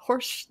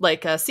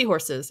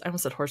seahorses? I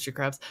almost said horseshoe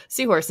crabs.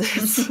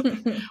 Seahorses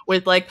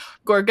with like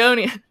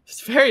gorgonia.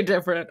 It's very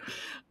different.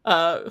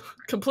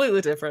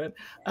 Completely different.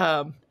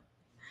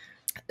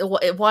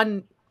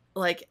 One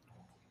like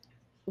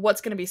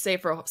what's going to be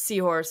safe for a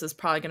seahorse is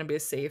probably going to be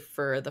safe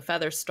for the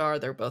feather star.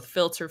 They're both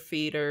filter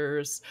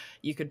feeders.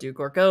 You could do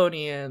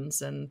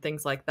gorgonians and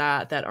things like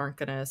that aren't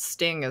going to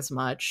sting as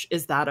much.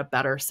 Is that a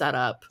better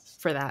setup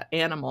for that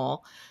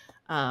animal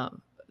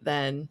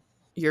than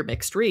your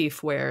mixed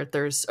reef, where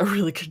there's a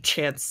really good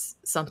chance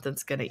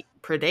something's going to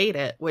predate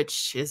it,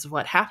 which is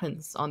what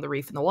happens on the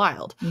reef in the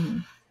wild. Mm-hmm.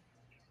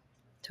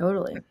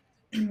 Totally.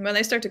 When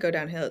they start to go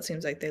downhill, it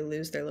seems like they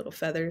lose their little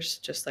feathers,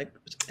 just like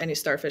any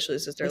starfish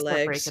loses their They start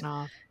legs. breaking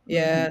off.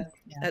 Yeah, Mhm.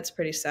 Yeah. that's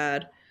pretty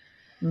sad.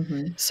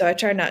 Mm-hmm. So I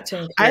try not to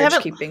I encourage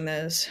haven't- keeping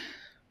those.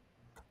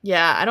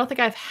 Yeah, I don't think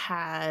I've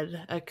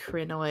had a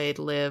crinoid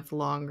live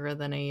longer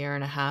than a year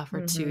and a half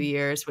or 2 Mhm.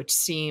 years, which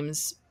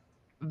seems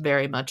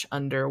very much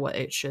under what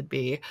it should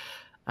be.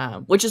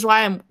 Which is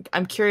why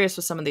I'm curious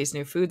with some of these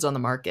new foods on the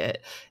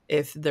market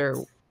if there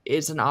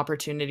is an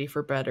opportunity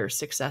for better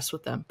success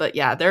with them. But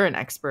yeah, they're an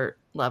expert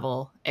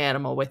level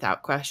animal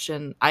without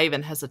question. I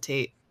even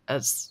hesitate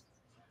as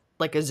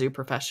like a zoo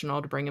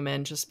professional to bring them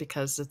in just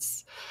because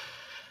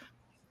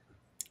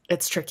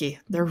it's tricky.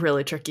 They're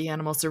really tricky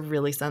animals. They're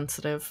really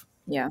sensitive.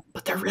 Yeah.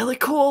 But they're really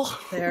cool.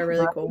 They are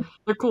really cool.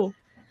 They're cool.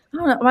 I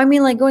don't know. I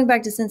mean, like going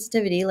back to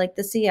sensitivity, like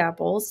the sea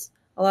apples,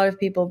 a lot of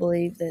people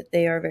believe that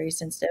they are very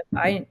sensitive.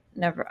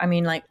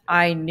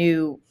 I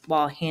knew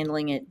while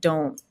handling it,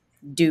 don't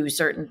do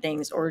certain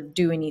things or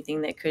do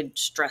anything that could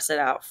stress it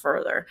out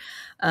further.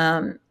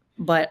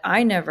 But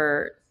I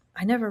never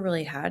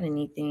really had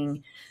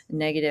anything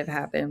negative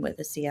happen with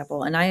the sea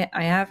apple. And I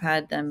have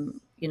had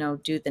them,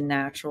 do the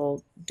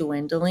natural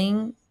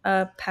dwindling,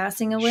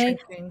 passing away.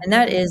 Shrinking. And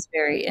that is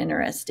very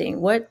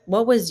interesting. What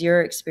was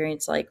your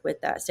experience like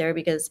with that, Sarah?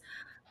 Because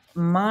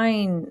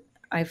mine,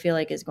 I feel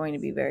like, is going to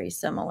be very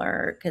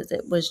similar because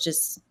it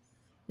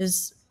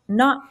was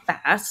not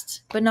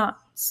fast, but not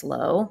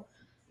slow.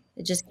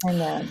 It just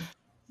kind of,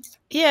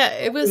 Yeah,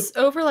 it was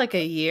over like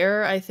a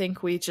year. I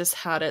think we just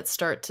had it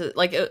start to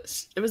like it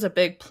was a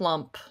big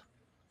plump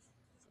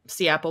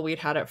sea apple. We'd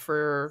had it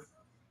for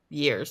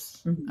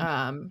years.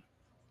 Mhm.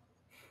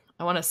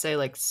 I want to say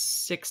like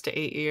 6 to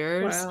 8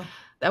 years Wow.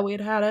 that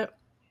we'd had it.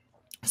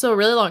 So a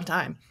really long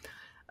time.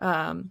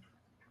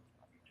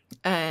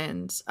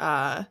 And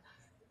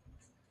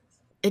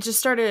it just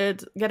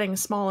started getting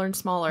smaller and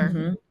smaller.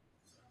 Mhm.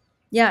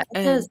 Yeah, it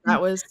And does.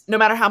 that was no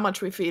matter how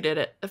much we fed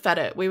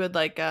it, we would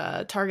like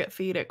target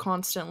feed it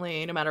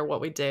constantly, no matter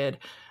what we did.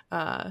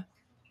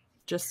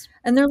 Just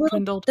And their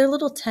dwindled.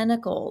 little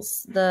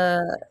tentacles,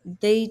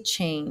 they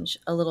change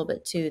a little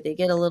bit too. They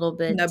get a little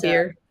bit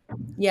Nubbier.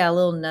 a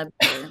little nubbier,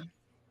 a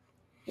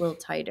little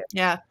tighter.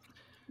 Yeah.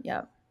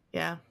 Yeah.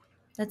 Yeah.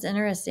 That's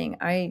interesting.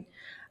 I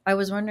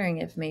was wondering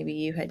if maybe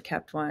you had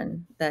kept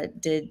one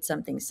that did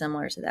something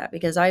similar to that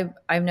because I've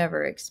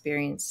never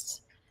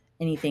experienced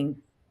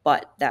anything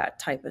but that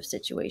type of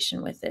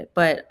situation with it.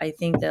 But I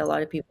think that a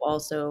lot of people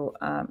also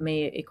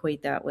may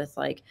equate that with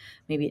like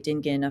maybe it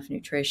didn't get enough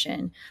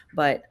nutrition.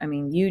 But I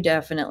mean, you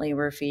definitely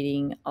were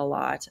feeding a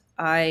lot.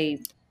 I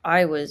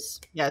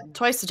was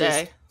Twice a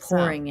just day.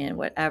 pouring in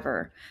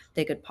whatever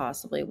they could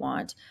possibly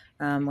want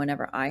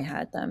whenever I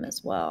had them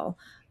as well.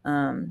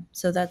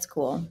 So that's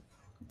cool.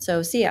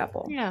 So sea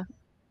apple. Yeah.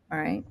 All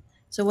right.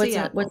 So what's Sea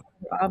apple.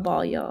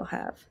 oddball y'all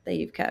have that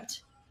you've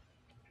kept?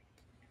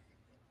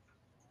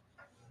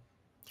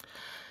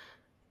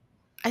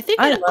 I think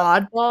I an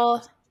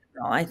oddball.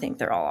 Oh, I think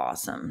they're all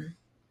awesome.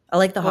 I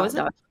like the What hot was it?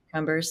 dog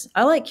cucumbers.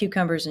 I like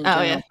cucumbers in Oh,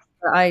 general. yeah.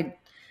 But I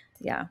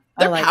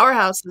They're like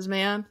powerhouses,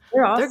 man.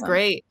 they're awesome. They're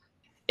great.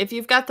 if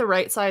you've got the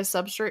right size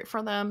substrate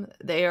for them,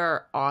 they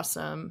are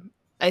awesome.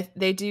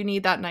 They do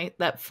need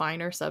that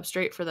finer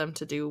substrate for them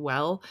to do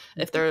well.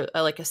 If they're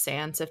like a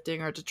sand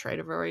sifting or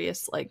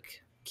detritivorious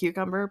like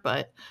cucumber,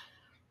 but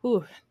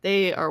ooh,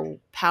 they are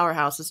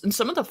powerhouses. And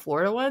some of the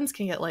Florida ones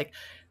can get like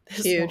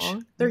this Huge.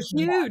 long. They're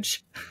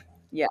huge.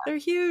 Yeah. They're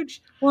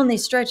huge. Well, and they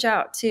stretch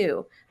out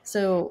too.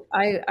 So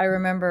I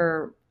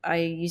remember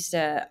I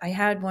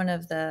had one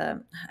of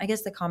the, I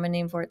guess the common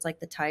name for it's like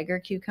the tiger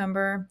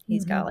cucumber.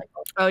 He's got like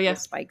all the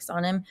spikes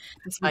on him.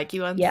 The spiky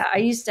ones. Yeah, I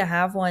used to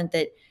have one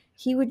that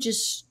he would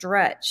just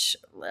stretch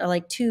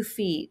like 2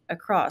 feet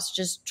across,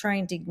 just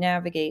trying to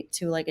navigate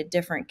to like a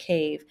different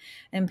cave.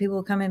 And people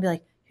would come in and be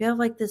like, you have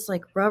like this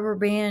like rubber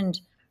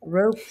band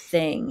rope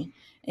thing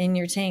in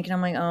your tank. And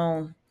I'm like,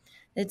 oh,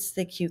 it's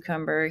the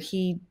cucumber.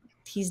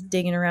 He's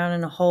digging around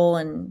in a hole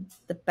and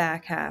the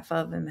back half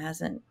of him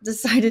hasn't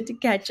decided to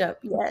catch up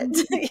yet.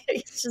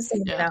 He's just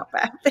hanging out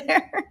back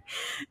there.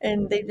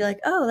 And they'd be like,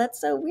 oh, that's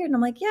so weird. And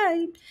I'm like,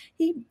 yeah,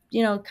 he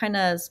kind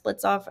of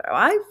splits off.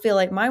 I feel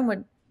like mine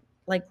would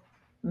like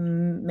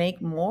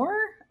make more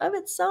of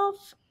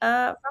itself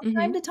from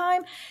time to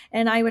time.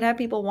 And I would have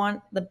people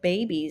want the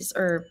babies,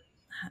 or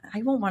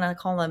I won't want to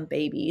call them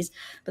babies,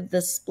 but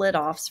the split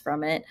offs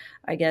from it,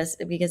 I guess,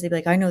 because they'd be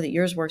like, I know that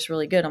yours works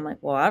really good. I'm like,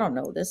 well, I don't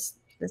know. This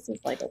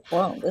is like a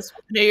clone.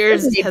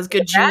 Yours has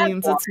good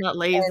genes. It's not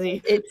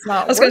lazy. It's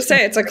not. I was going to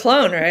say it's a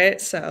clone, right?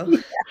 So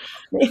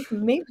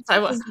maybe I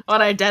want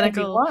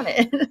identical. Want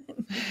it.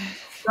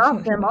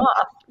 Drop them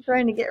off.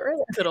 Trying to get rid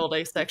of. Good old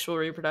asexual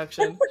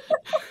reproduction.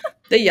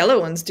 The yellow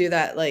ones do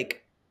that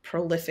like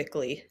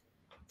prolifically.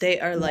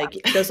 They are like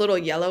those little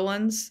yellow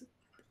ones.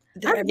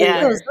 Those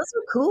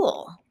are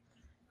cool.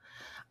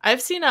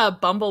 I've seen a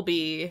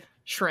bumblebee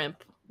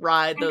shrimp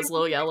ride those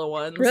little yellow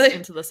ones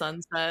into the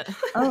sunset.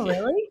 Oh,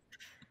 really?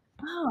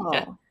 Oh,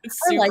 yeah, it's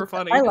super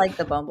funny. I like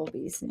the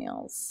bumblebee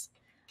snails,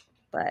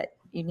 but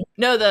you need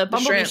the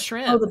bumblebee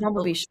shrimp. Oh, the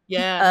bumblebee shrimp.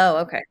 Yeah.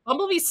 Oh, okay.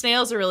 Bumblebee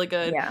snails are really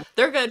good. Yeah,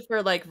 they're good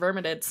for like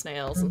vermintid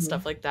snails and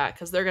stuff like that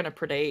because they're gonna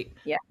predate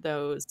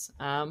those.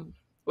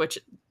 Which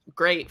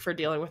great for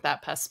dealing with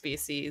that pest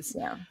species.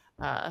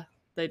 Yeah.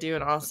 They do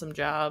an awesome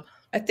job.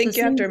 I think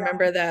you have to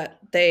remember that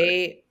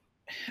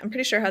I'm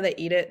pretty sure how they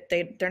eat it.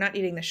 They're not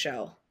eating the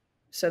shell.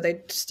 So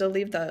they still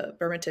leave the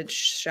vermitid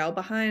shell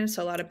behind.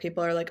 So a lot of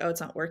people are like, oh,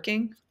 it's not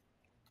working.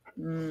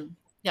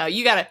 Yeah,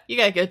 you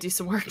gotta go do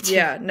some work too.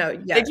 Yeah, no,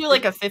 yeah. They do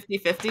like a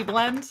 50-50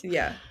 blend.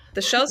 Yeah.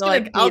 The shell's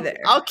gonna be there.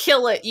 I'll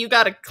kill it. You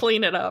gotta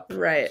clean it up.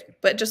 Right.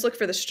 But just look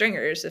for the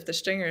stringers. If the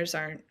stringers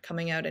aren't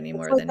coming out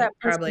anymore, like then that it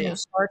probably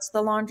starts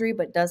the laundry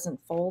but doesn't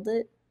fold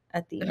it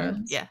at the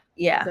end. Yeah.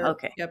 Yeah.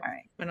 Okay. Yep. All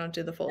right. I don't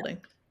do the folding.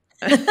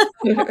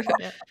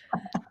 Yeah.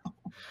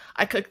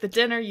 I cook the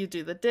dinner, you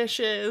do the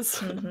dishes.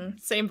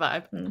 Same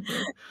vibe.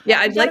 Yeah,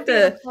 I'd like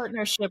the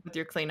partnership with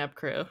your cleanup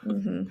crew.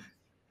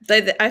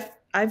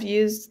 I've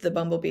used the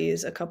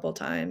bumblebees a couple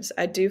times.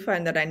 I do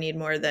find that I need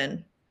more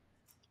than.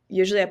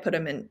 Usually, I put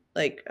them in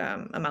like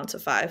amounts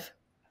of 5.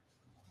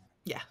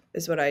 Yeah,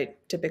 is what I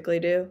typically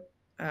do,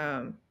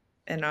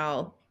 and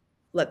I'll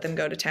let them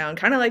go to town,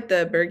 kind of like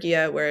the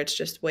Bergia, where it's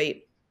just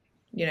wait,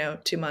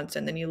 2 months,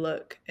 and then you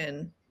look,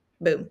 and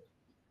boom,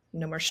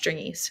 no more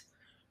stringies.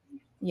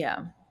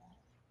 Yeah,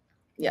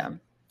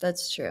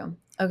 that's true.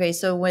 Okay,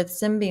 so with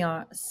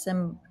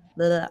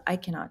I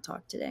cannot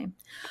talk today.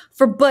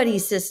 For buddy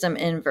system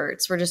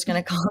inverts, we're just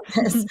going to call it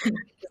this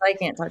because I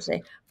can't talk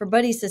today. For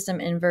buddy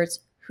system inverts,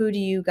 who do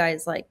you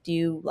guys like? Do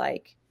you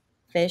like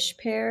fish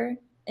pair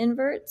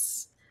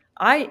inverts?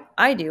 I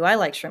do. I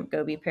like shrimp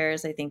goby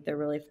pairs. I think they're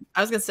really fun.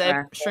 I was going to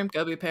say shrimp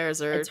goby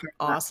pairs are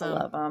awesome. I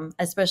love them,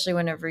 especially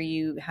whenever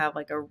you have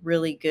like a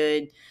really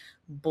good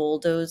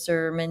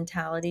bulldozer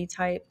mentality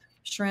type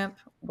shrimp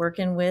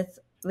working with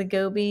the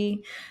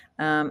goby,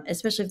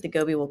 especially if the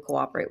goby will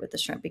cooperate with the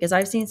shrimp, because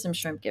I've seen some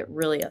shrimp get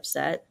really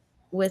upset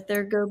with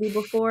their goby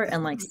before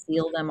and like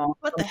seal them off.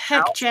 What the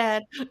heck,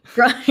 Chad?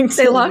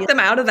 They lock them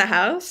out of the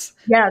house?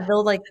 Yeah,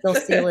 they'll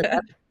seal it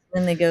up,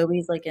 and the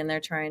goby's like in there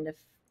trying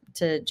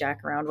to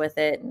jack around with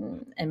it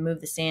and move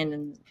the sand,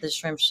 and the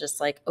shrimp's just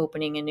like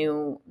opening a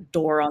new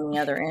door on the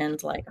other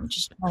end, like, I'm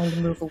just trying to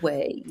move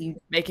away. You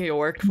making it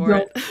work for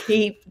it.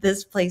 Keep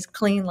this place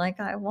clean like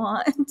I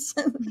want.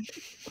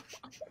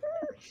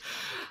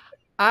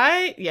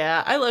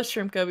 I love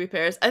shrimp goby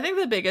pairs. I think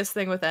the biggest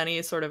thing with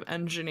any sort of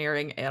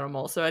engineering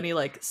animal, so any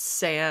like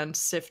sand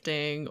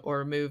sifting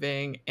or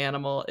moving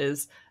animal,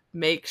 is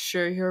make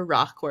sure your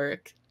rock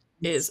work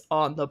is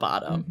on the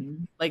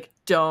bottom. Like,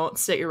 don't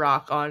sit your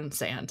rock on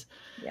sand.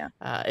 Yeah.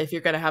 If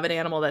you're going to have an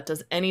animal that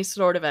does any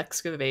sort of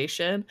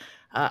excavation,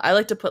 I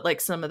like to put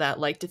like some of that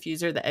light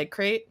diffuser, the egg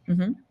crate,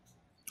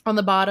 on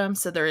the bottom,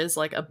 so there is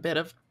like a bit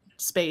of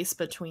space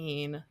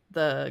between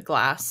the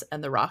glass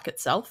and the rock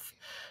itself,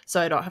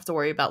 so I don't have to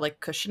worry about like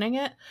cushioning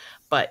it.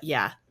 But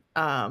yeah,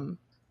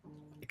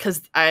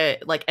 because I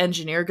like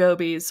engineer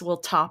gobies will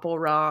topple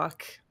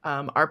rock.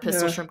 Our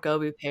pistol shrimp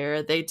goby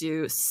pair, they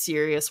do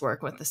serious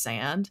work with the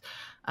sand.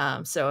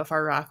 So if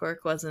our rock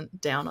work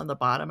wasn't down on the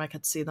bottom, I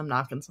could see them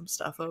knocking some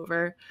stuff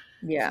over.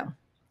 Yeah.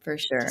 For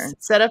sure.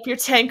 Just set up your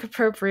tank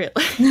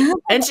appropriately.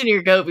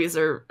 Engineer gobies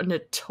are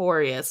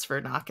notorious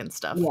for knocking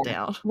stuff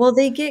down. Well,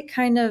 they get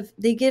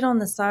on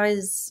the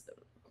size,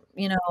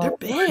 They're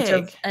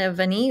big. of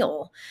an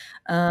eel.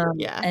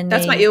 And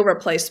that's my eel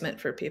replacement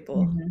for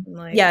people. Mm-hmm.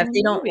 Like, if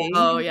they don't,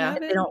 if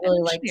they don't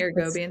really like engineer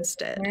goby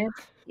instead.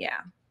 Yeah.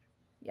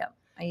 Yep.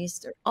 I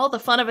used to. All the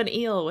fun of an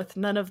eel with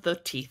none of the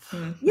teeth.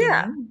 Mm-hmm.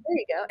 Yeah, there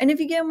you go. And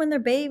if you get them when they're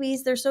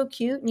babies, they're so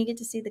cute, and you get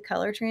to see the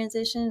color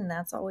transition, and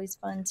that's always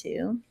fun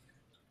too.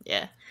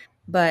 Yeah.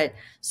 But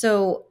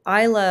so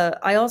I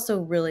also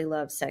really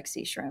love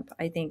sexy shrimp.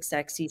 I think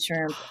sexy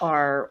shrimp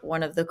are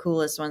one of the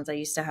coolest ones. I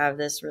used to have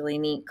this really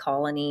neat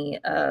colony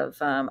of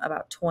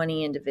about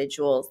 20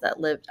 individuals that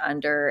lived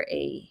under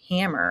a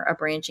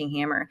branching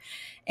hammer,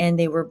 and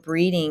they were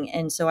breeding.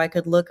 And so I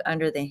could look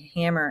under the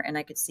hammer and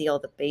I could see all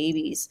the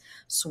babies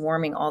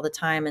swarming all the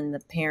time and the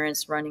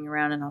parents running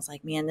around. And I was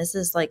like, man, this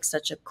is like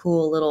such a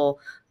cool little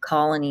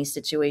colony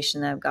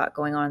situation that I've got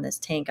going on in this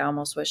tank. I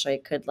almost wish I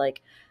could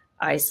like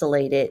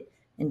isolate it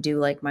and do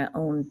like my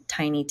own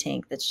tiny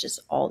tank that's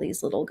just all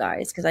these little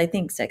guys, because I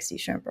think sexy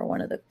shrimp are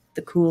one of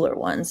the cooler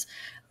ones,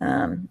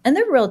 and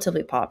they're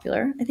relatively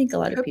popular. I think a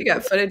lot of people. You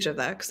got footage of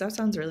that, because that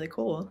sounds really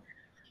cool.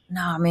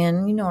 Nah,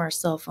 man, our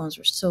cell phones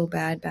were so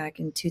bad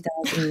back in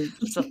 2000.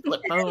 It's a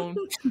flip phone,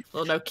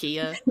 little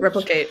Nokia.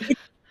 Replicate.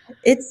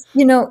 It's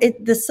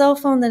the cell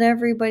phone that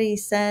everybody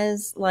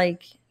says,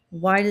 like,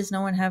 why does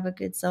no one have a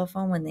good cell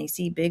phone when they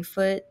see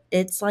Bigfoot?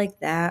 It's like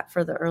that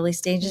for the early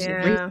stages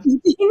of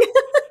breeding.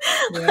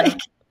 Like,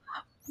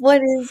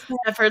 what is that?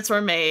 Efforts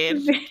were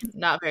made,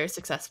 not very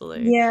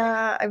successfully.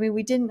 Yeah, I mean,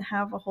 we didn't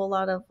have a whole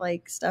lot of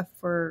like stuff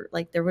for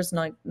like, there was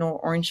no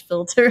orange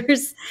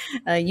filters.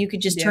 You could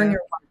just turn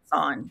your lights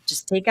on,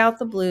 just take out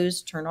the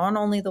blues, turn on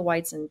only the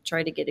whites, and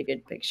try to get a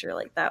good picture.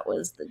 Like, that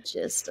was the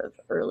gist of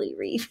early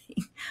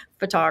reefing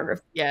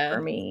photography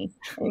for me.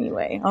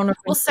 Anyway, I don't know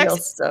if anybody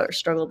else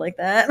struggled like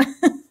that.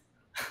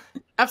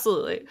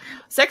 Absolutely.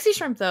 Sexy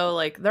shrimp though,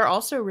 like, they're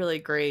also really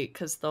great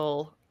because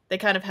they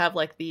kind of have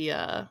like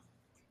the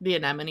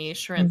anemone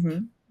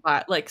shrimp,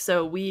 like,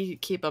 so we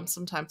keep them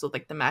sometimes with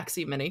like the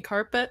maxi mini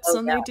carpets,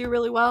 and they do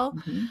really well.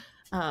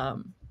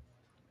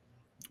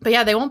 But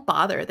yeah, they won't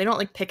bother. They don't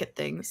like pick at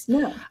things.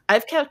 No.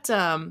 I've kept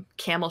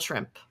camel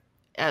shrimp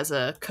as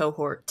a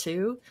cohort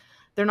too.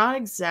 They're not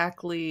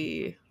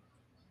exactly.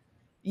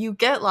 You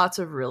get lots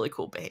of really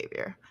cool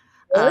behavior.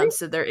 Really?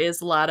 So there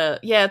is a lot of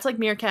it's like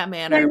meerkat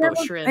manner, but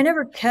shrimp. I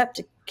never kept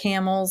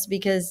camels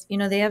because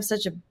they have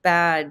such a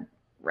bad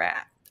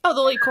rap. Oh,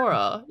 the lake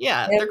coral.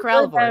 Yeah, they're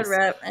corallivores. Bad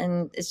rep,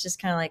 and it's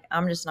just kind of like,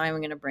 I'm just not even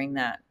going to bring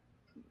that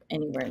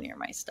anywhere near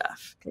my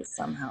stuff because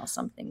somehow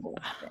something will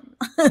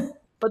happen.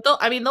 But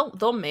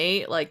they'll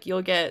mate. Like,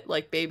 you'll get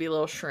like baby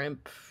little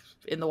shrimp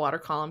in the water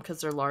column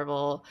because they're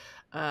larval.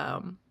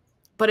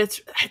 But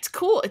it's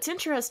cool. It's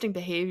interesting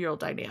behavioral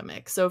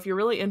dynamic. So if you're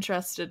really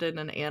interested in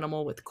an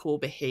animal with cool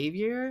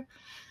behavior,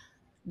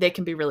 they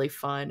can be really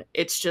fun.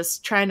 It's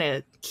just trying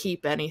to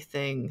keep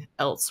anything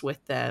else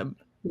with them,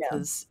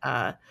 because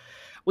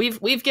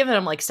we've given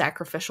them like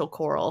sacrificial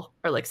coral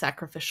or like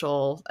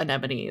sacrificial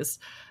anemones.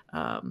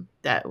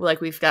 That,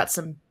 like, we've got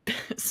some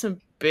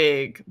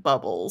big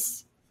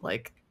bubbles.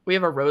 Like, we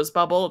have a rose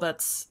bubble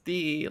that's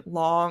the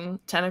long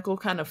tentacle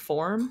kind of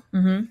form.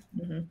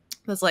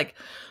 That's like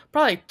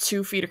probably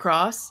 2 feet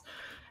across,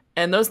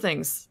 and those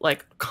things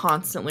like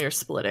constantly are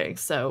splitting.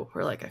 So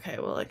we're like, okay,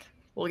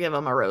 we'll give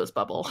them a rose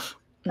bubble.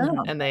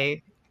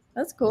 And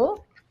that's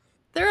cool.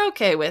 They're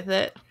okay with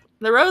it.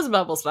 The rose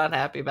bubble's not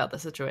happy about the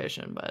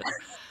situation, but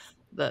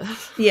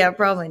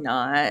probably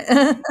not.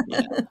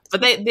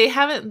 But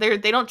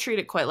they don't treat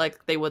it quite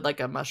like they would like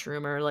a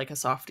mushroom or like a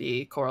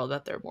softy coral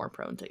that they're more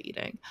prone to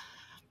eating.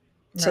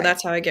 So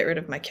that's how I get rid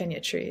of my Kenya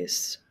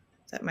trees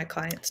that my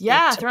clients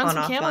throw in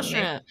some camel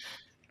shrimp.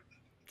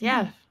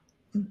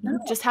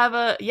 Just have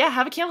a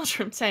camel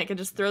shrimp tank and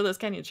just throw those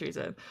Kenya trees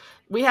in.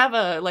 We have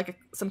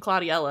some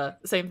Claudiella,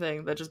 same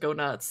thing, that just go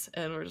nuts,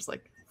 and we're just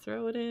like,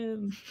 throw it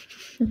in.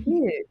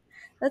 Dude,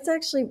 that's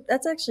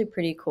actually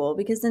pretty cool,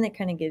 because then it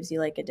kind of gives you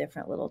like a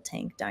different little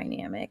tank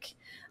dynamic.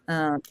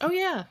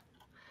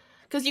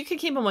 Because you could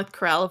keep them with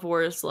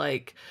corallivores,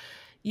 like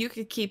you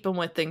could keep them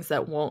with things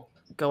that won't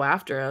go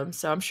after them.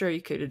 So I'm sure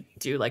you could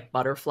do like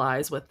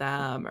butterflies with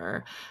them,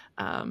 or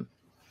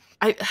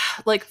I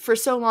like, for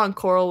so long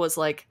coral was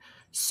like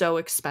so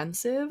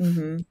expensive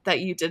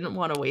that you didn't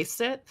want to waste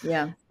it.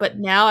 But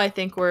now I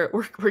think we're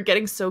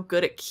getting so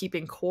good at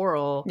keeping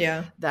coral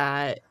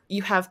that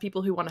you have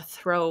people who want to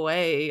throw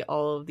away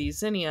all of these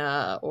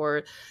zinnia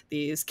or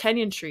these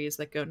Kenyan trees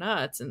that go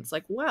nuts, and it's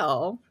like,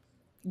 well,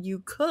 you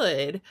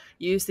could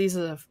use these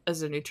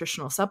as a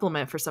nutritional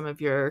supplement for some of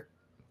your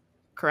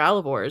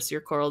corallivores,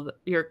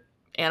 your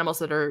animals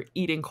that are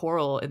eating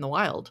coral in the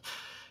wild.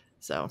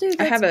 So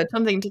I have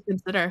something to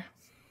consider.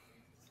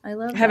 I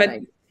love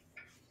I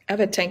have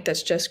a tank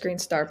that's just green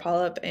star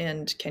polyp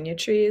and Kenya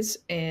trees,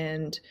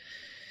 and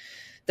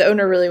the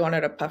owner really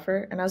wanted a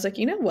puffer, and I was like,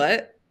 you know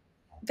what?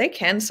 They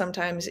can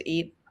sometimes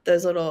eat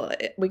those little.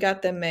 We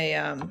got them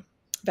a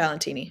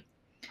Valentini,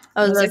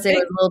 I was was gonna like, say they-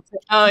 with little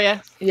Oh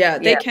yeah. yeah,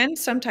 they Yeah. can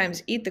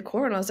sometimes eat the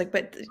coral. And I was like,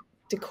 but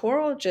the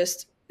coral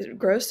just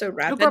grows so grow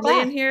rapidly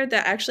in back. here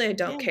that actually I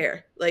don't Yeah.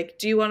 care. Like,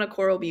 do you want a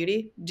coral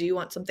beauty? Do you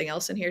want something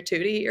else in here too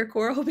to eat your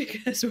coral?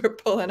 Because we're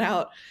pulling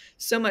out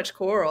so much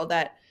coral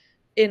that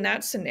in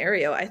that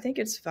scenario, I think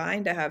it's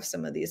fine to have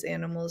some of these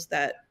animals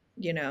that,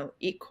 you know,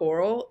 eat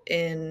coral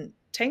in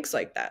tanks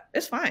like that.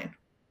 It's fine.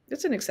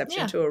 It's an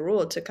exception Yeah. to a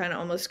rule to kind of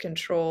almost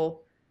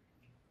control,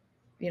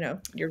 you know,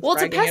 you're Well,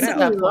 it's a dragging it pest at out.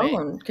 that Control your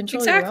point. own.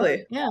 Control your own.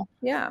 Exactly. Yeah.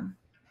 Yeah.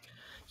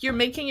 You're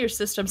making your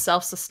system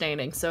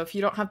self-sustaining. So if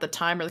you don't have the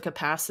time or the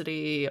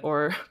capacity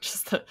or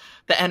just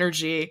the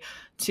energy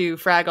to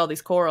frag all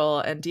these coral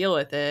and deal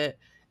with it,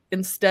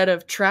 instead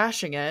of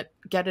trashing it,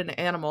 get an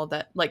animal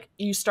that, like,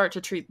 you start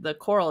to treat the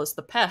coral as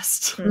the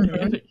pest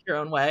Mhm. in your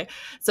own way.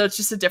 So it's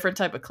just a different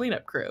type of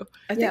cleanup crew.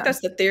 I think Yeah.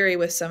 that's the theory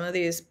with some of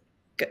these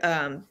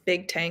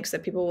big tanks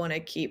that people want to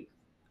keep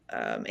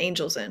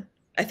angels in.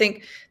 I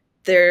think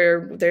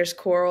there's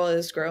coral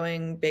is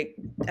growing big.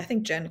 I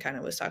think Jen kind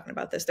of was talking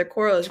about this. Their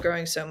coral is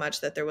growing so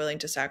much that they're willing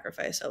to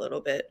sacrifice a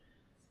little bit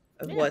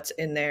of Yeah. what's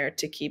in there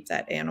to keep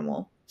that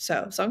animal.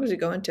 So as long as you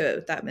go into it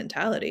with that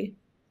mentality.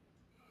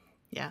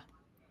 Yeah.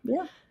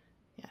 Yeah.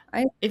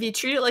 If you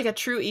treat it like a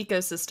true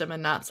ecosystem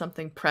and not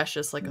something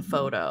precious like a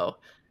photo,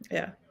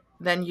 Yeah.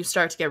 then you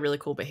start to get really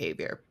cool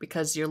behavior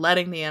because you're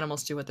letting the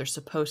animals do what they're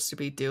supposed to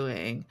be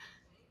doing.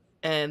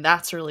 And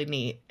that's really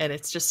neat. And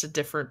it's just a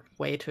different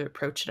way to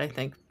approach it, I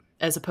think,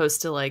 as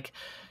opposed to like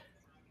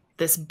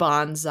this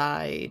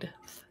bonsai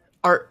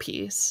art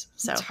piece.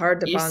 So It's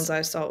hard to you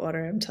bonsai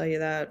saltwater, I'm tell you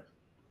that.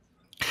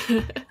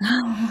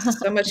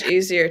 So much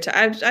easier to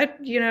I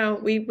you know,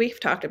 we've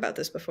talked about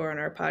this before on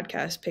our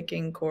podcast,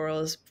 picking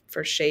corals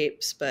for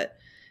shapes, but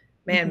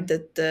man,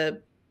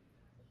 the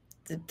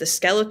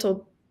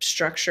skeletal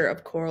structure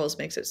of corals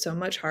makes it so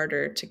much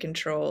harder to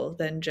control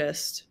than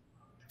just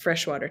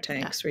freshwater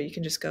tanks where you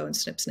can just go and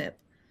snip.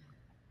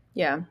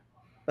 Yeah.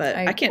 But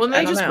I can't. Well, I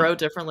they don't just know. grow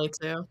differently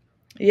too.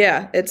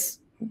 Yeah, it's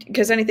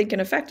because anything can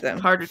affect them.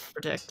 Harder to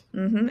predict.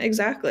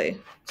 Exactly.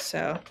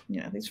 So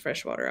you know, these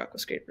freshwater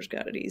aquascapers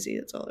got it easy.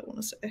 That's all I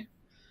want to say.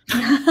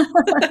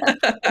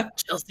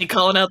 Chelsea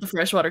calling out the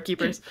freshwater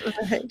keepers.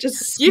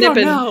 Just You don't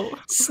know.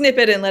 snip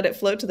it and let it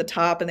float to the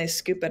top, and they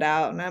scoop it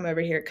out. And I'm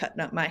over here cutting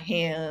up my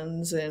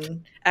hands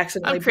and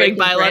accidentally I'm creating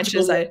breaking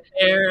biological branches.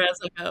 warfare as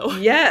I go.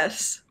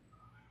 Yes,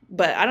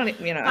 but I don't.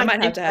 You know, I My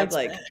might have to have inside's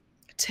like back.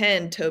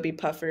 10 Toby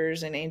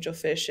puffers and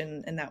angelfish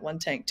in that one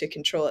tank to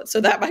control it. So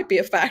that might be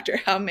a factor.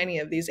 How many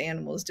of these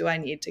animals do I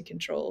need to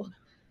control?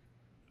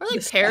 Or like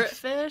this stuff.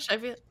 parrotfish. I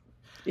feel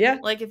Yeah.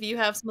 like if you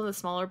have some of the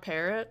smaller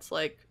parrots,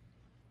 like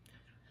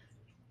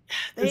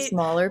The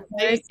smaller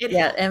parrots. it-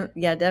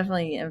 Yeah,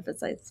 definitely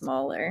emphasize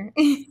smaller.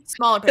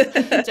 smaller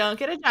parrot. Don't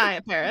get a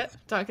giant parrot.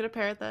 Don't get a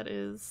parrot that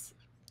is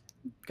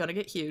gonna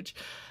get huge.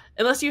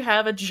 Unless you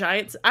have a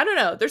giant, I don't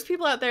know. There's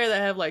people out there that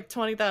have like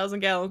 20,000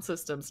 gallon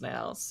systems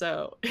now,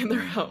 so in their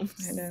homes,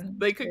 I know.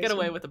 they could get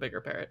away with a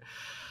bigger parrot.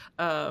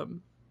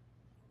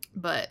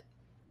 But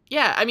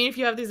yeah, I mean, if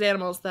you have these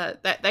animals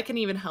that can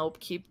even help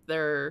keep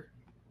their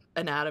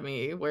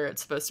anatomy where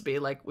it's supposed to be,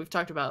 like we've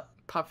talked about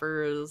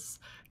puffers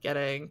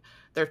getting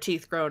their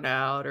teeth grown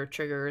out or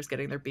triggers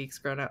getting their beaks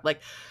grown out.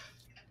 Like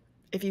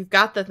if you've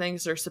got the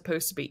things they're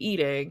supposed to be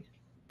eating,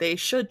 they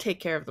should take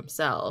care of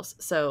themselves.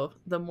 So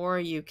the more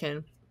you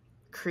can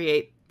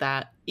create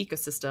that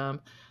ecosystem,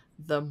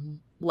 the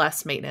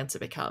less maintenance it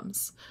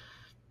becomes.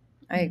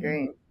 I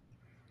agree.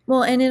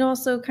 Well, and it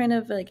also kind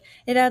of like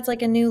it adds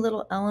like a new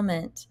little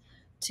element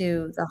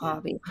to the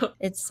hobby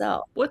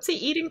itself. What's he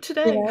eating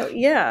today? You know?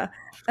 Yeah.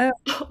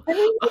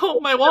 Oh,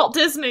 my Walt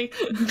Disney.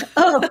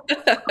 Oh,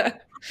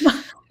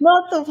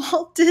 not the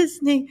Walt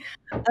Disney.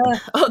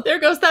 Oh, there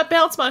goes that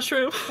bounce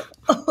mushroom.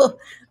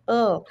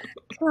 Oh,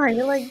 come on,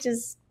 you're like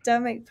just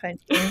stomach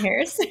punching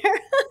here, Sarah.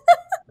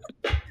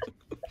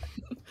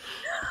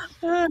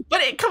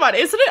 But come on,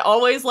 isn't it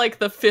always like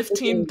the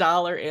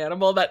 $15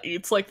 animal that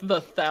eats like the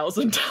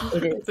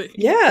 $1,000 thing?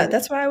 Yeah,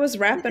 that's why I was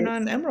rapping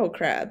on emerald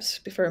crabs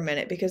for a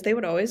minute, because they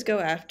would always go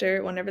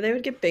after whenever they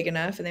would get big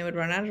enough and they would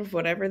run out of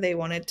whatever they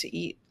wanted to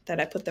eat that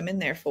I put them in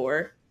there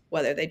for,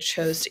 whether they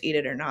chose to eat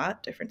it or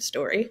not, different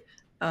story.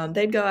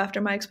 They'd go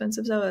after my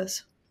expensive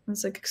zoas. I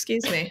was like,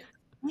 excuse me,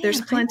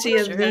 there's plenty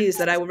of these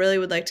that I really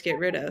would like to get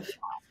rid of.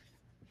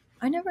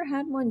 I never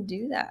had one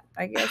do that.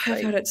 I guess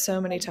I've had it so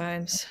many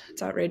times.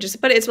 It's outrageous.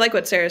 But it's like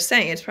what Sarah's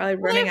saying. It's probably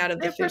running out of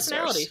the food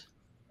source.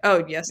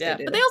 Oh, yes, yeah, they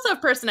do. But they also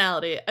have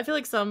personality. I feel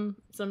like some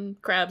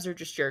crabs are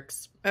just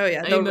jerks. Oh,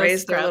 yeah. I They'll mean,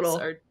 raise their crabs little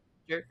are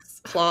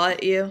jerks. claw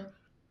at you.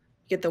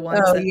 Get the ones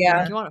that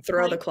You want to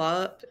throw the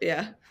claw up.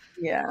 Yeah.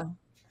 Yeah.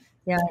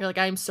 You're like,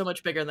 I am so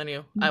much bigger than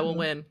you. I will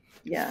win.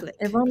 Yeah, Flip.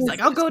 it's like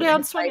I'll go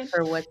down swinging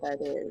for what that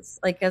is.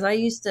 Like, because I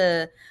used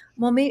to,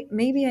 well,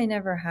 maybe I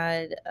never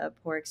had a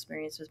poor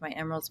experience with my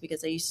emeralds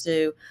because I used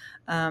to,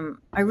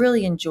 I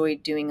really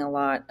enjoyed doing a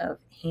lot of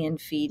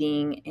hand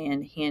feeding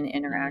and hand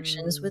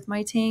interactions with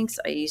my tanks.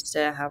 I used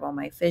to have all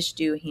my fish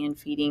do hand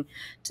feeding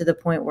to the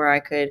point where I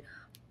could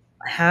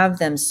have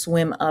them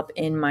swim up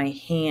in my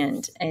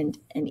hand and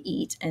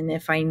eat. And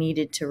if I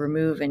needed to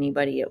remove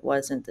anybody, it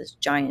wasn't this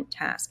giant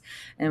task.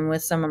 And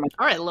with some of my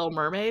All right, Little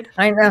Mermaid.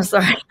 I know,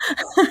 sorry.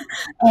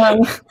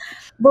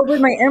 But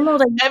with my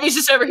emerald, Abby's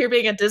just over here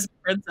being a Disney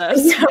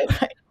princess. yeah,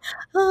 right.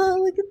 Oh,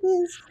 look at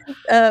this.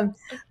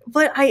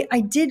 But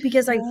I did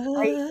because one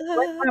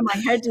time I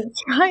had to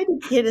try to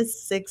get a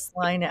 6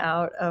 line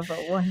out of a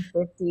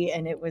 150,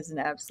 and it was an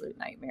absolute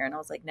nightmare. And I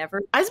was like,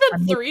 never. I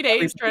spent 3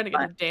 days trying to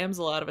get a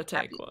damsel out of a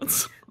tank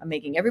once. I'm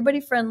making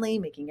everybody friendly,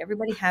 making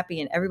everybody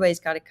happy, and everybody's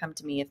got to come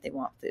to me if they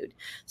want food.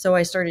 So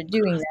I started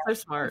doing that So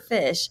smart. with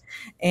fish.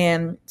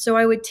 And so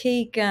I would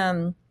take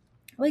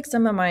like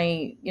some of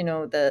my,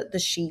 the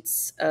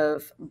sheets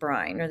of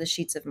brine or the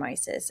sheets of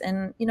mysis.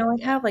 And,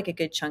 I'd have like a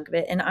good chunk of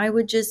it. And I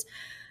would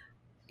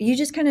you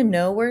just kind of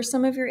know where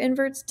some of your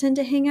inverts tend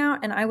to hang out.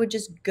 And I would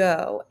just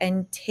go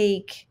and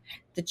take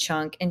the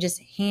chunk and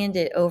just hand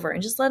it over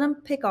and just let them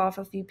pick off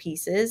a few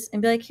pieces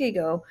and be like, here you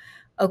go.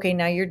 Okay,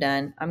 now you're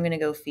done. I'm going to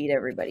go feed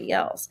everybody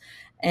else.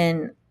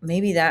 And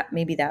maybe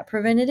that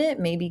prevented it.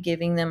 Maybe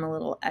giving them a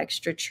little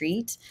extra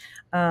treat,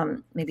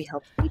 maybe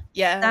help keep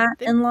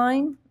that in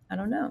line. I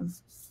don't know.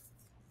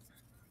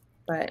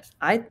 But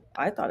I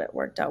thought it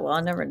worked out well.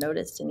 I never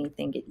noticed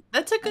anything get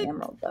That's a good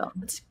emerald though.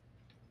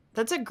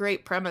 That's a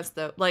great premise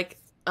though. Like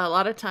a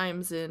lot of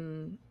times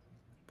in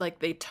like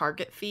they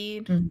target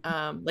feed,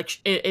 like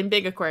in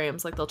big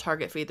aquariums, like they'll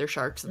target feed their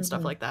sharks and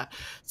stuff like that.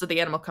 So the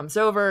animal comes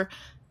over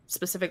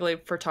specifically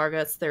for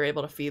targets. They're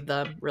able to feed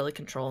them really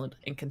controlled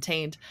and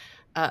contained.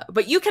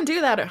 But you can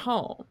do that at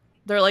home.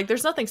 They're like,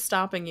 there's nothing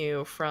stopping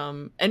you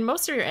from, and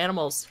most of your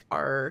animals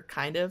are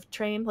kind of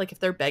trained. Like if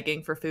they're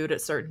begging for food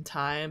at certain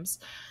times,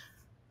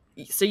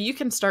 so you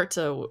can start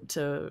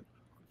to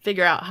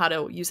figure out how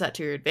to use that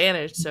to your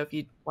advantage. So if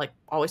you like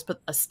always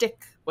put a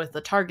stick with a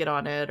target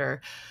on it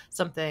or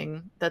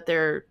something that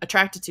they're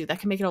attracted to, that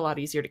can make it a lot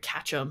easier to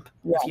catch them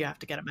if you have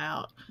to get them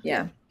out.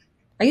 Yeah.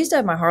 I used to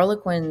have my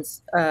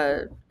Harlequins.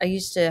 I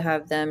used to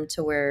have them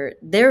to where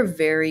they're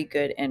very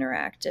good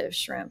interactive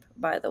shrimp,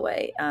 by the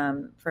way.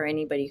 For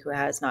anybody who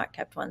has not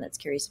kept one that's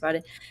curious about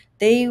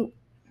it,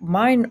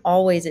 mine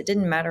always, it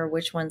didn't matter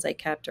which ones I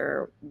kept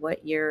or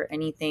what year,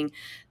 anything,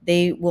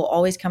 they will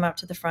always come out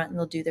to the front and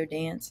they'll do their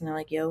dance. And they're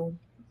like, yo,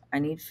 I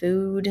need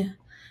food.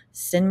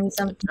 Send me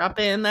something.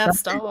 Drop in that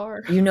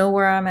star. You know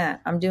where I'm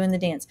at. I'm doing the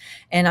dance.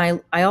 And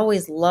I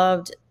always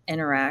loved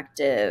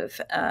interactive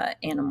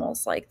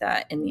animals like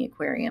that in the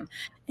aquarium.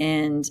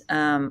 And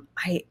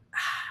I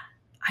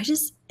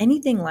just,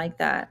 anything like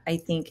that, I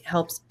think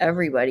helps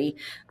everybody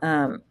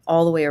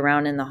all the way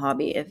around in the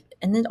hobby.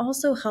 And it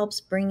also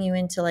helps bring you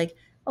into like,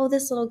 oh,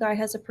 this little guy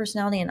has a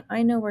personality and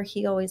I know where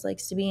he always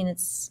likes to be. And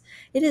it's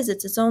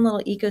its own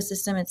little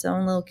ecosystem, its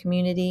own little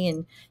community.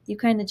 And you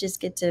kind of just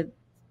get to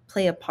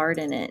play a part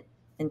in it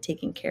and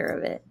taking care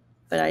of it.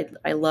 But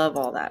I love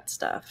all that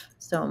stuff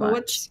so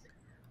much.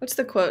 What's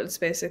the quote? It's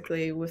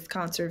basically with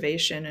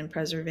conservation and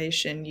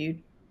preservation,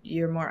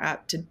 you're more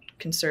apt to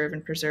conserve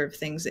and preserve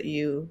things that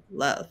you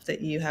love,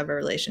 that you have a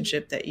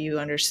relationship, that you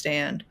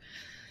understand.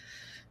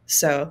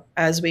 So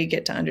as we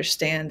get to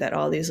understand that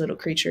all these little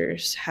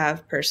creatures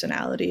have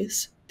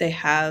personalities, they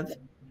have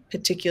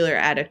particular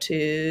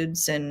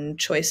attitudes and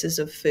choices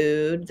of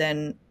food,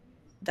 then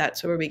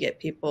that's where we get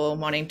people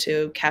wanting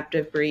to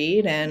captive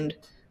breed and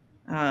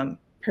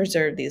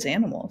preserve these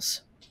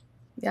animals.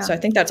 Yeah. So I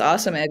think that's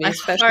awesome, Abby.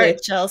 Especially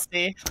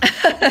Chelsea.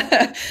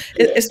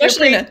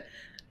 Especially in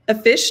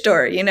a fish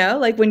store,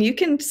 like when you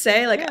can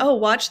say like, oh,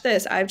 watch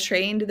this. I've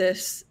trained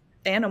this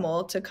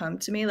animal to come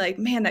to me. Like,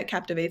 man, that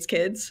captivates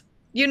kids.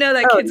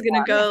 That kid's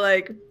going to go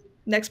like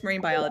next marine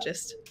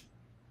biologist.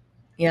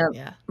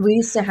 Yeah. We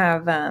used to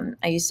have,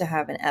 I used to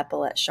have an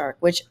epaulet shark,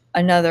 which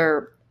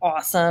another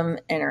awesome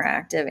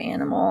interactive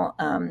animal.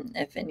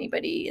 If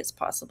anybody has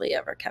possibly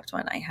ever kept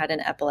one, I had an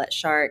epaulet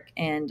shark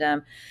and,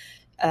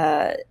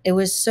 it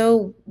was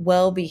so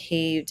well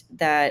behaved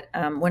that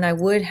when I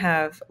would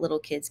have little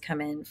kids come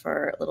in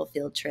for little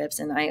field trips,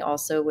 and I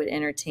also would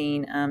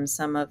entertain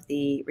some of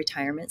the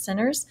retirement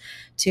centers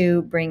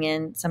to bring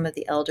in some of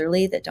the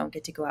elderly that don't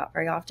get to go out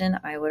very often,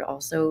 I would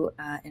also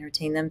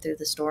entertain them through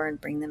the store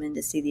and bring them in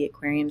to see the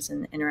aquariums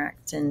and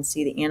interact and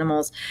see the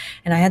animals.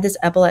 And I had this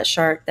epaulet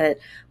shark that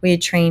we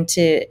had trained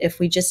to, if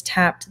we just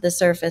tapped the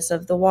surface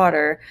of the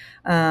water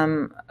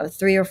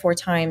 3 or 4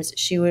 times,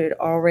 she would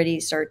already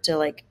start to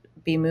like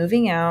be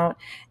moving out,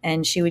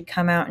 and she would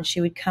come out and she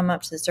would come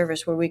up to the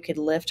surface where we could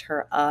lift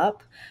her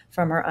up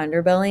from her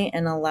underbelly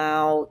and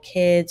allow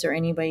kids or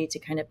anybody to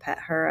kind of pet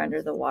her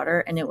under the water.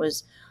 And it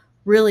was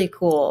really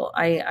cool.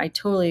 I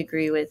totally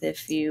agree with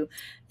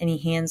any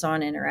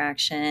hands-on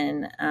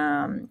interaction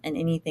and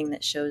anything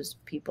that shows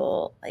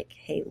people like,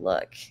 hey,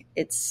 look,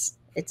 it's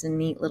a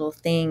neat little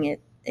thing.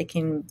 It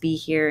can be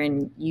here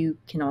and you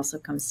can also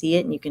come see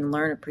it and you can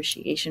learn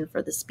appreciation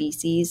for the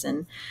species.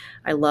 And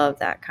I love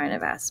that kind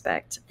of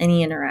aspect.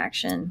 Any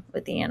interaction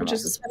with the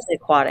animals, especially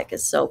aquatic,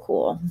 is so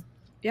cool.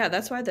 Yeah,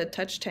 that's why the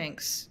touch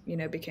tanks,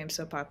 became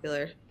so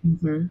popular.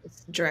 Mm-hmm.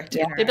 It's direct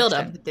interaction. They build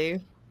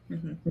empathy.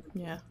 Mm-hmm.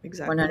 Yeah,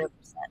 exactly. 100%.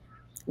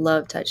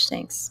 Love touch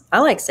tanks. I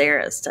like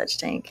Sarah's touch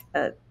tank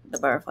at the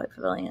Butterfly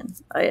Pavilion.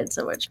 I had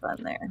so much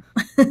fun there.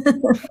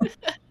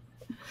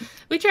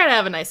 We try to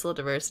have a nice little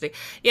diversity.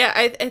 Yeah,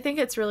 I think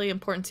it's really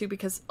important too,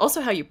 because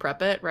also how you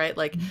prep it, right?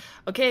 Like,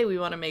 okay, we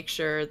want to make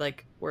sure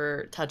like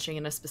we're touching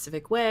in a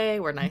specific way,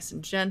 we're nice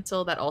and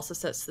gentle. That also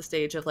sets the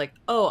stage of like,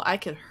 oh, I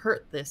could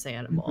hurt this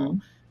animal.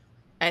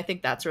 I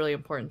think that's really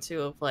important too,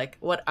 of like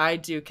what I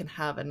do can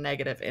have a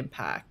negative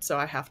impact. So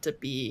I have to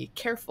be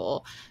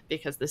careful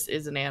because this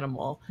is an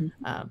animal.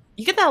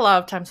 You get that a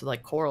lot of times with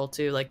like coral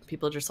too. Like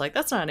people are just like,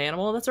 that's not an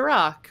animal, that's a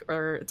rock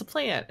or it's a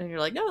plant. And you're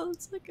like, no,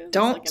 it's like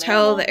Don't like an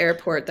tell animal. the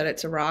airport that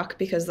it's a rock,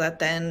 because that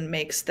then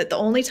makes that the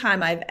only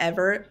time I've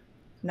ever,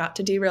 not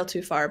to derail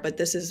too far, but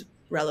this is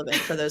relevant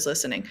for those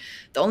listening.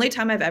 The only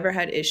time I've ever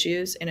had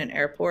issues in an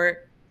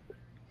airport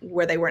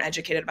where they weren't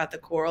educated about the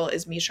coral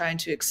is me trying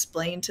to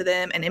explain to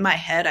them. And in my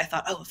head, I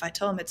thought, oh, if I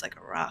tell them it's like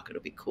a rock,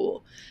 it'll be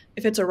cool.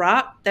 If it's a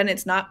rock, then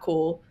it's not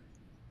cool.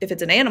 If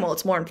it's an animal,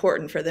 it's more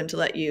important for them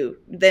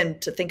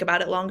to think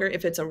about it longer.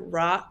 If it's a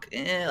rock,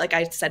 like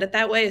I said it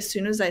that way. As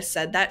soon as I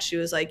said that, she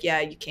was like,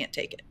 yeah, you can't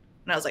take it.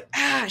 And I was like,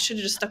 I should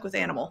have just stuck with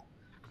animal.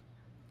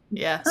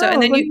 Yeah. So,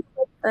 and then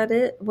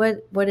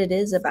what it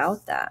is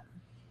about that?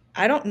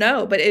 I don't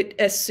know, but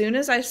as soon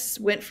as I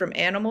went from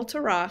animal to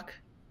rock,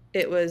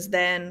 it was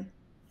then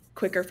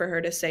quicker for her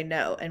to say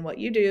no. And what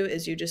you do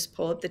is you just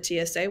pull up the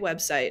TSA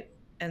website,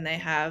 and they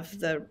have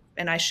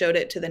and I showed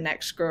it to the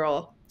next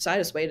girl. So I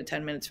just waited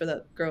 10 minutes for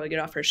the girl to get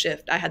off her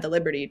shift. I had the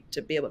liberty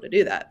to be able to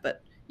do that,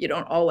 but you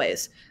don't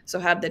always. So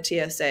have the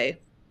TSA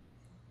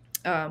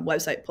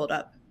website pulled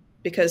up,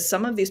 because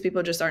some of these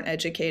people just aren't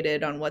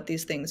educated on what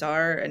these things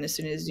are. And as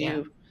soon as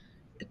you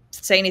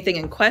say anything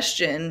in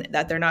question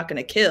that they're not going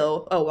to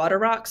kill, oh, water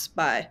rocks,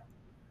 bye.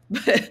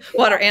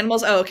 Water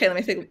animals, oh, okay, let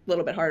me think a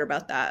little bit harder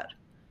about that.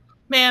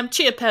 Ma'am,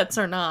 chia pets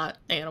are not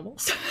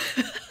animals.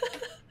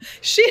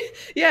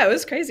 It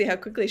was crazy how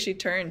quickly she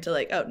turned to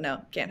like, oh,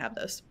 no, can't have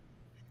those.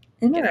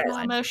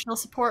 Emotional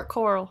support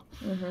coral.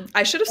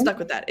 I should have stuck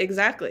with that.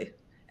 Exactly.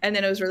 And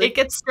then it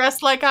gets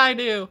stressed like I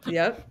do.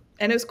 Yep.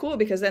 And it was cool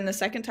because then the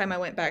second time I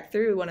went back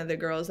through, one of the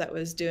girls that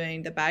was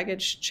doing the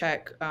baggage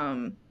check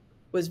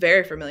was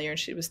very familiar, and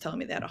she was telling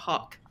me they had a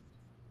hawk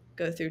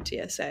go through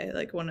TSA,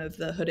 like one of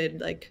the hooded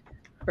like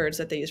birds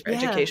that they use for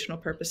educational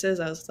purposes.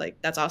 I was like,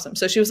 that's awesome.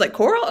 So she was like,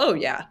 coral? Oh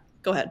yeah,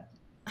 go ahead.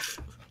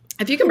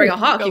 If you can bring a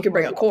hawk, you can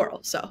bring a coral.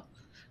 So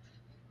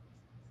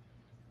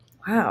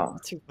wow,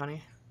 too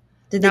funny.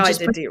 Now I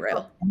did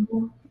derail.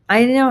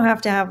 I now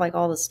have to have like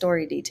all the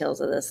story details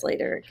of this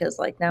later, because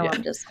like now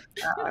I'm just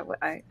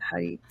like, how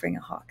do you bring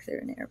a hawk through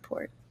an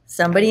airport?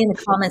 Somebody in the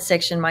comment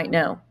section might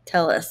know.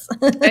 Tell us.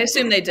 I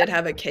assume they did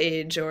have a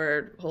cage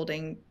or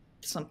holding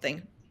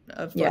something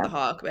for the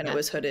hawk, and it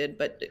was hooded,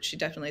 but she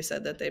definitely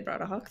said that they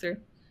brought a hawk through.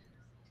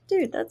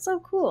 Dude, that's so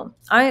cool.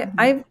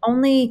 I've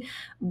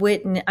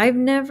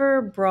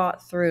never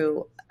brought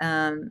through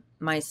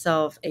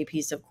myself a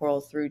piece of coral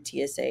through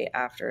TSA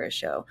after a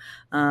show.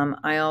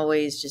 I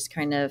always just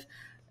kind of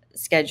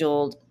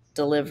scheduled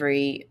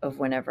delivery of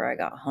whenever I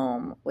got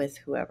home with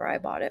whoever I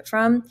bought it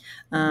from.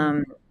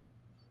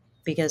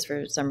 Because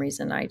for some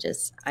reason I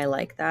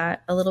like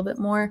that a little bit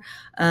more.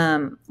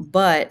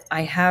 But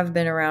I have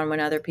been around when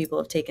other people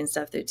have taken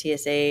stuff through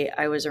TSA.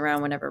 I was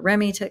around whenever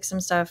Remy took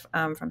some stuff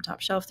from Top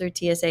Shelf through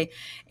TSA,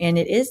 and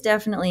it is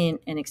definitely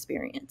an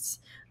experience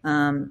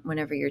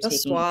whenever you're taking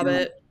swab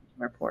it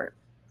airport.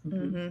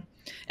 And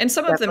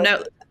some of them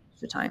know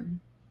the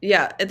time.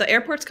 Yeah, the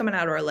airports coming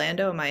out of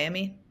Orlando and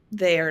Miami,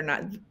 they are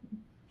not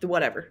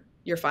whatever.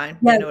 You're fine.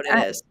 Yeah, I know what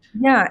it is.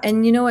 Yeah.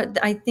 And you know what?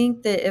 I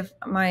think that if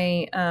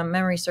my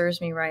memory serves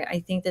me right,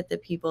 I think that the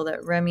people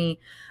that Remy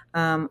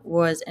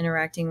was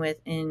interacting with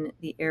in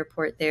the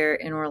airport there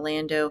in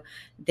Orlando,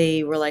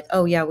 they were like,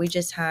 oh, yeah, we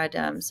just had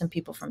some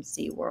people from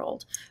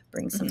SeaWorld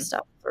bring some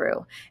stuff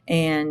through.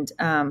 And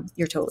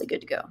you're totally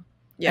good to go.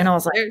 Yeah. And I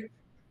was like,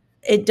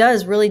 it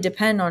does really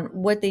depend on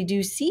what they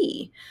do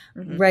see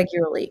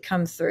regularly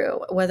come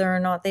through, whether or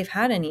not they've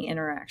had any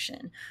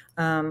interaction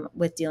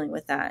with dealing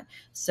with that.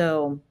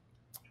 So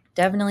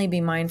definitely be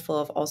mindful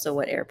of also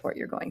what airport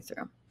you're going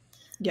through.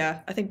 Yeah,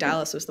 I think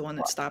Dallas was the one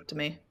that stopped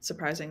me,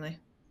 surprisingly,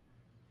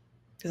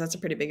 because that's a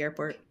pretty big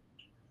airport.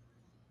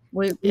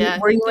 Were you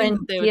in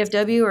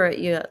DFW or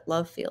you at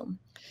Love Field?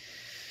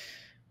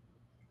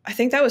 I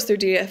think that was through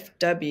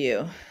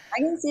DFW. I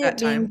can see it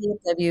being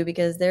DFW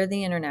because they're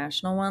the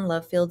international one.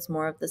 Love Field's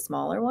more of the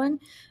smaller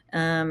one.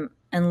 And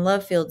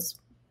Love Field's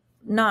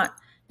not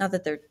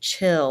that they're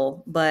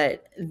chill,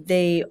 but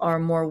they are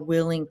more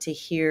willing to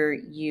hear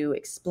you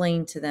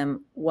explain to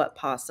them what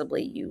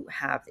possibly you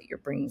have that you're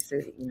bringing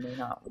through that you may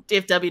not.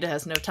 DFW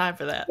has no time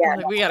for that. Yeah,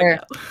 like, we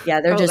gotta go. Yeah,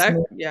 they're just.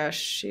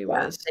 She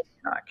was. They do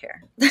not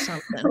care.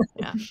 Something.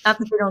 Yeah. Not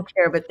that they don't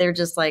care, but they're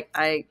just like,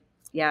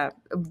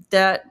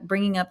 that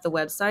bringing up the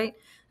website,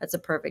 that's a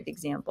perfect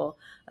example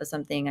of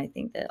something I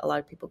think that a lot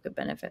of people could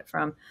benefit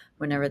from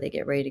whenever they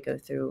get ready to go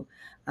through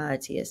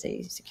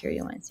TSA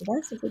security lines. So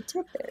that's a good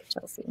tip there,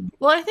 Chelsea.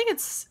 Well, I think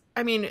it's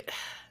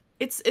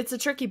a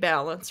tricky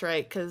balance,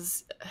 right?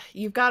 Because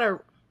you've got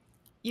to,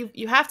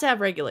 you have to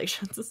have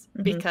regulations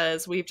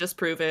because we've just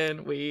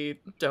proven we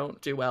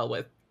don't do well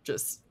with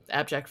just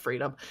abject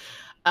freedom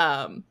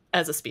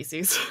as a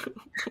species.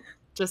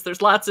 Just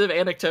there's lots of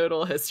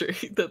anecdotal history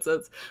that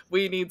says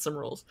we need some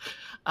rules.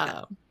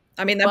 I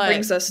mean, that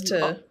brings us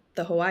to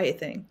the Hawaii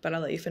thing, but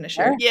I'll let you finish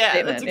your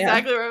statement. That's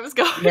exactly where I was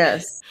going.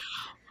 Yes.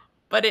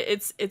 But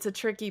it's a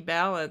tricky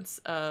balance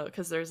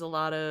because there's a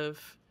lot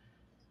of,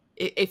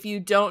 if you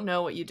don't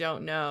know what you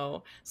don't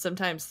know,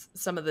 sometimes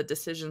some of the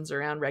decisions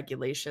around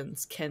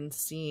regulations can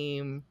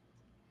seem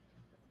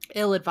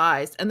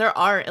ill-advised, and there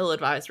are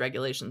ill-advised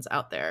regulations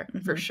out there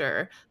for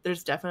sure.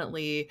 There's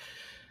definitely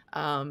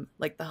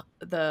like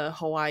the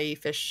Hawaii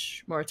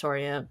fish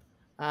moratorium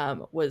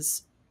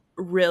was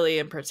really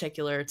in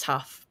particular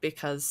tough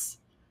because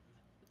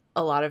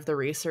a lot of the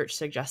research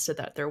suggested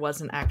that there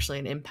wasn't actually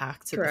an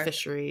impact to the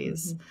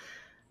fisheries.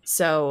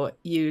 So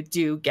you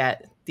do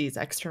get these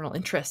external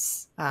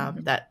interests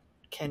that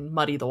can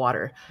muddy the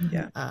water.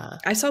 Yeah.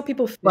 I saw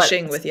people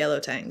fishing with yellow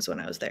tangs when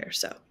I was there,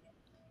 so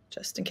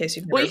just in case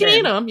you've never you can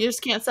eat them, you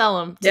just can't sell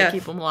them to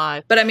keep them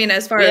alive. But I mean,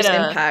 as far as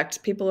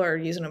impact, people are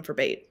using them for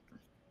bait.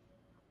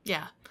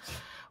 Yeah.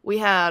 We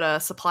had a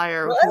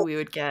supplier who we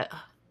would get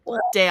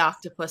day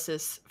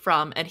octopuses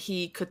from, and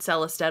he could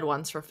sell us dead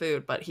ones for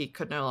food, but he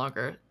could no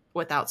longer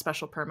without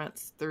special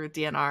permits through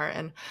DNR.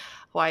 And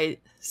Hawaii's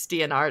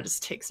DNR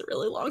just takes a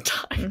really long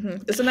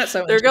time. Isn't that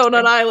so? They're going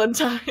on island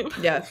time.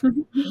 Yeah.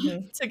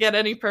 To get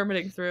any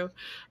permitting through.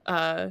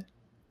 But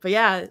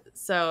yeah,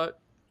 so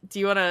do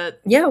you want to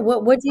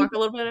what do you talk a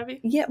little bit,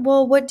 Evie? Yeah,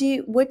 well, what do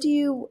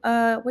you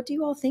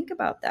all think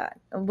about that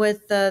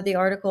with the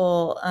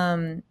article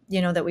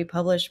that we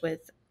published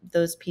with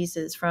those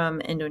pieces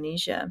from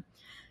Indonesia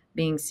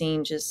being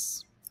seen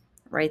just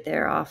right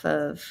there off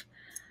of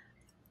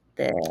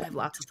the I have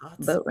lots of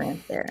thoughts. Boat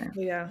ramp there.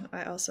 Yeah,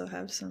 I also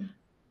have some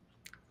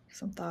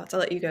thoughts.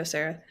 I'll let you go,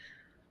 Sarah.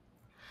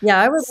 Yeah,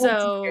 I would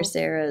love to hear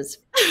Sarah's.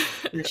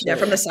 Yeah,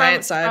 from the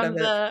science side of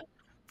it.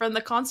 From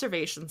the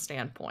conservation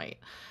standpoint,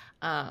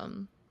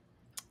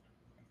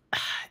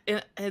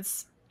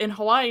 it's in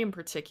Hawaii in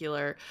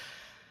particular.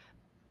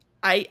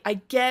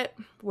 I get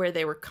where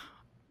they were.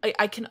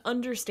 I can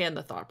understand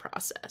the thought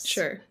process.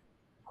 Sure.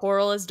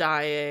 Coral is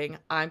dying.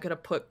 I'm going to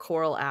put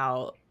coral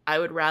out. I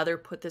would rather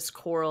put this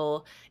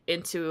coral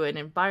into an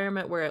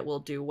environment where it will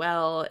do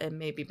well and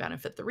maybe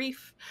benefit the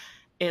reef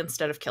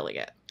instead of killing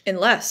it.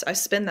 Unless I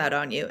spin that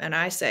on you and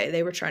I say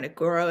they were trying to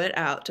grow it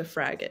out to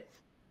frag it.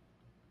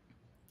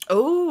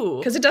 Oh.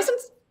 Because it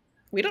doesn't,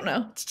 we don't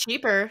know. It's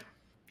cheaper.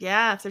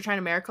 Yeah, if they're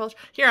trying to mariculture.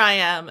 Here I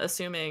am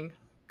assuming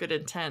good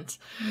intent.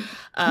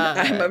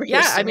 I'm over here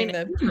assuming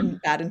the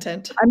bad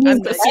intent. I mean, I'm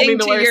listening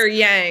to your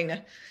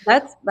yang.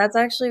 That's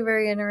actually a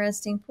very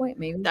interesting point.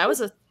 Maybe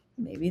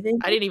maybe they.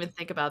 I didn't even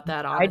think about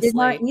that, honestly. I did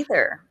not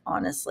either,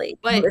 honestly.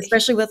 But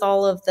especially with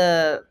all of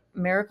the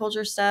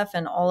mariculture stuff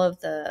and all of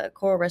the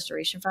Coral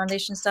Restoration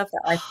Foundation stuff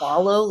that I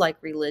follow like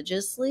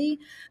religiously.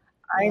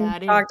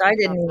 I'm shocked I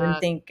didn't even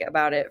think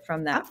about it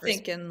from that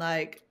perspective. Thinking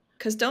like,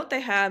 because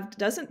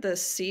doesn't the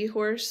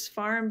seahorse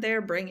farm there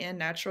bring in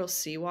natural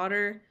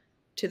seawater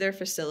to their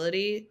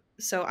facility?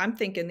 So I'm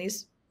thinking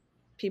these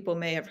people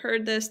may have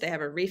heard this. They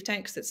have a reef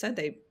tank that said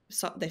they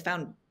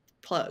found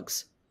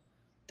plugs.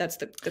 That's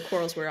the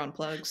corals were on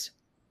plugs.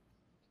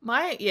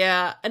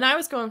 And I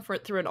was going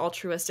through an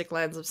altruistic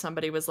lens of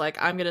somebody was like,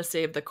 I'm going to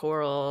save the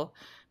coral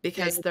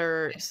because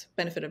they're nice.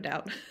 Benefit of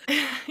doubt.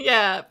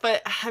 Yeah,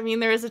 but I mean,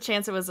 there is a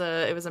chance it was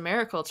a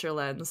mariculture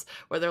lens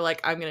where they're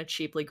like, I'm going to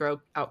cheaply grow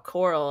out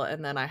coral,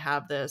 and then I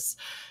have this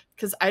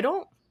because I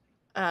don't.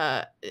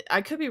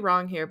 I could be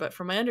wrong here, but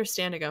from my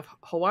understanding of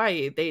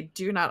Hawaii, they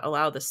do not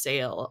allow the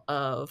sale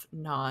of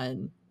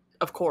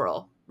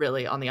coral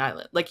really on the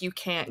island. Like you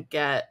can't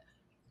get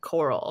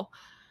coral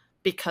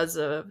because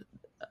of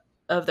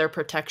their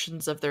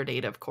protections of their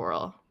native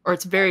coral, or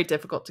it's very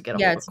difficult to get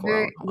a hold of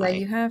coral. Yeah,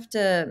 you have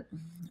to.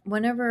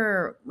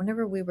 Whenever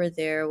we were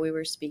there, we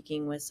were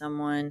speaking with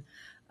someone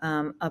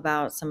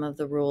about some of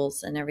the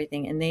rules and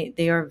everything, and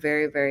they are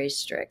very, very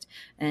strict.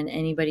 And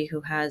anybody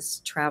who has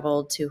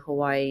traveled to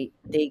Hawaii,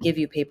 they give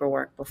you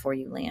paperwork before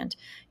you land.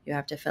 You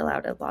have to fill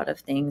out a lot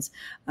of things,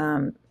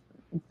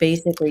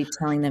 basically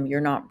telling them you're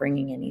not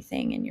bringing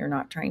anything and you're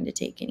not trying to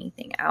take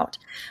anything out.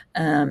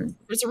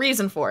 There's a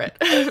reason for it.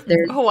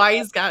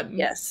 Hawaii's gotten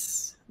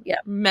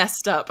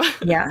messed up.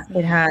 Yeah,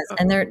 it has,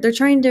 and they're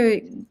trying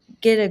to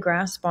get a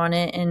grasp on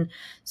it. And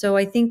so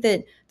I think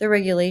that the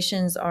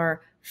regulations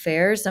are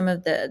fair. Some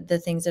of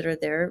the things that are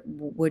there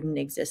wouldn't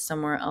exist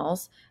somewhere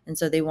else, and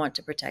so they want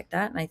to protect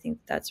that, and I think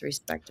that's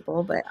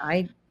respectable. But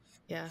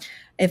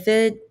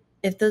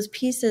if those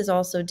pieces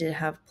also did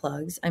have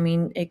plugs, I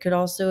mean, it could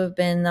also have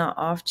been the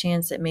off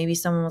chance that maybe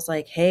someone was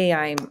like, hey,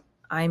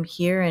 I'm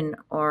here, and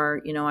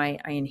or I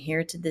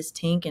inherited this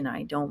tank and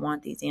I don't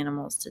want these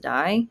animals to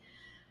die.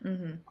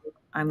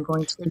 I'm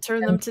going to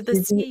return them to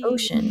the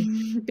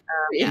ocean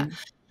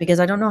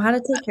because I don't know how to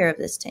take care of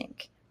this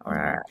tank.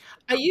 Or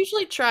I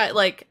usually try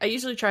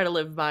to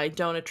live by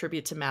don't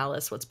attribute to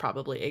malice what's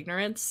probably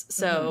ignorance.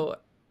 So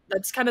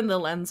that's kind of the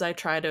lens I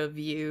try to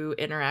view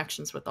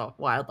interactions with the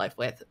wildlife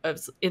with.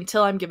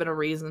 Until I'm given a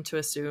reason to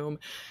assume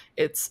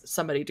it's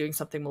somebody doing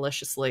something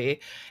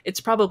maliciously, it's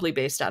probably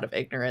based out of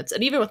ignorance.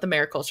 And even with the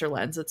mariculture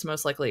lens, it's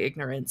most likely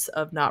ignorance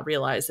of not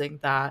realizing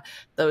that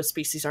those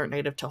species aren't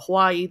native to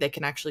Hawaii. They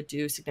can actually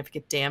do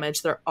significant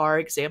damage. There are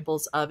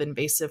examples of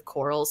invasive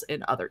corals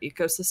in other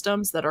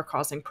ecosystems that are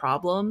causing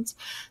problems.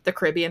 The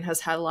Caribbean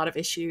has had a lot of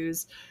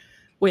issues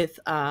with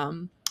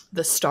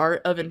the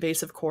start of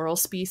invasive coral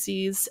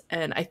species.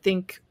 And I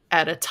think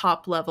at a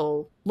top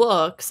level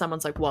look,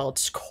 someone's like, well,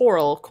 it's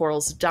coral.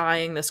 Coral's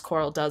dying. This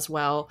coral does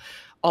well.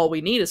 All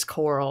we need is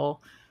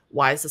coral.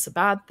 Why is this a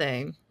bad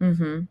thing?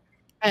 Mm-hmm.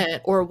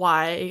 Or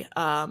why,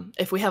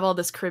 if we have all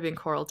this Caribbean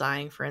coral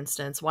dying, for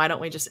instance, why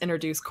don't we just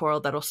introduce coral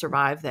that'll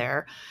survive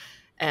there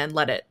and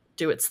let it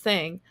do its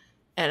thing?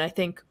 And I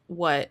think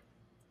what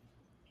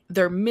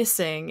they're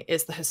missing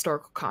is the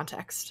historical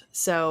context.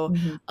 So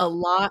a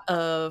lot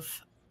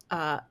of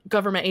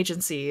government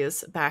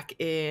agencies back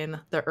in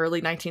the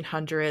early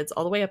 1900s,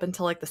 all the way up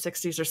until like the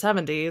 60s or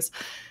 70s,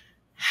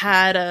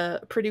 had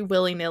a pretty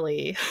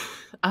willy-nilly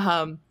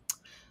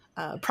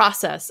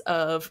process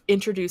of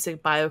introducing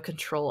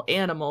biocontrol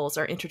animals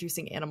or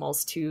introducing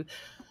animals to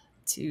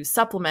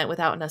supplement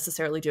without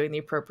necessarily doing the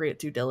appropriate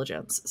due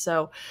diligence.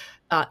 So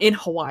in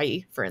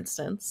Hawaii, for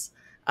instance,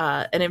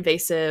 an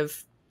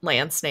invasive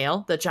land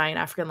snail, the giant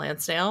African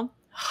land snail,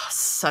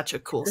 such a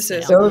cool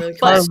snail.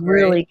 Those are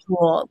really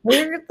cool.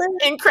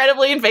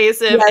 Incredibly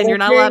invasive, and you're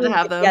not allowed to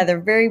have them. Yeah,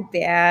 they're very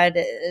bad.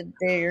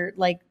 They're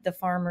like the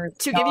farmers.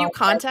 To give you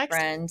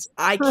context,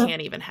 I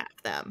can't even have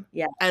them.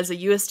 Yeah. As a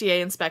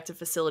USDA inspected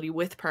facility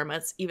with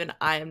permits, even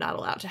I am not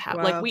allowed to have.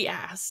 Wow. Like we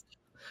asked.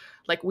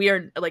 Like we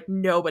are like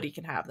nobody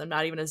can have them.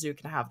 Not even a zoo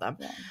can have them.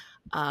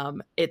 Yeah.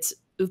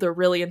 They're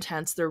really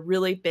intense. They're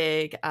really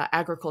big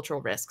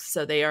agricultural risks.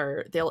 So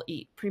they'll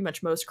eat pretty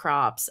much most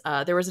crops.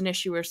 There was an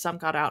issue where some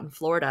got out in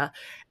Florida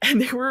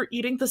and they were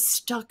eating the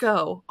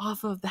stucco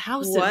off of the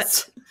houses.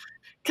 What?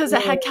 Because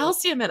it had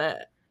calcium in it.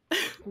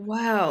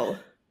 Wow.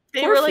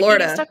 They were like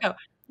Florida. eating stucco. I'll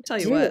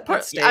tell you what,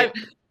 that state.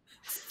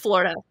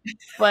 Florida.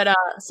 But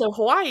so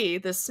Hawaii,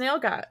 the snail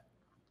got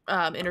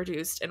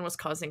introduced and was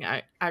causing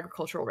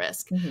agricultural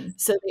risk.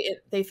 So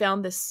they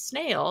found this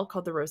snail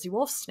called the rosy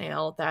wolf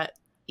snail that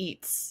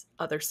eats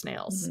other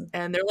snails,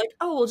 and they're like,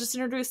 "Oh, we'll just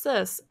introduce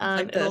this."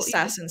 Like the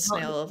assassin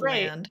snail of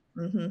land.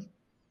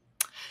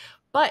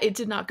 But it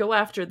did not go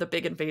after the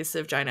big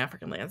invasive giant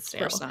African land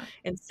snail. Of course not.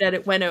 Instead,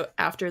 it went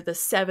after the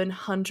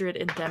 700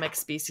 endemic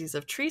species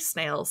of tree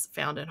snails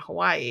found in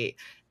Hawaii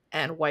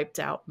and wiped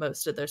out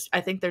most of those.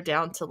 I think they're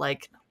down to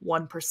like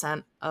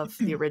 1% of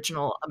the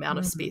original amount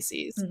of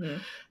species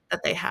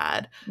that they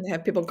had. They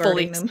have people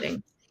guarding them.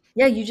 Extinct.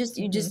 Yeah, you just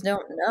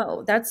don't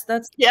know. That's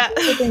the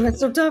thing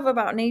that's so tough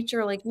about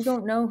nature. Like you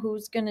don't know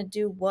who's gonna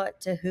do what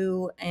to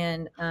who,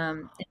 and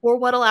or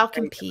what'll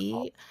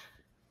outcompete.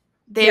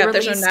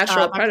 There's no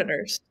natural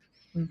predators.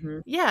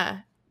 Yeah,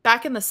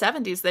 back in the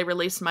 70s, they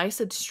released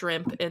mysid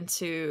shrimp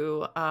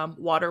into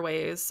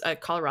waterways.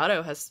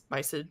 Colorado has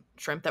mysid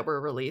shrimp that were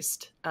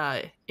released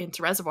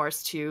into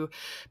reservoirs to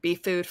be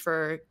food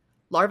for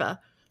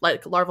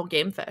larval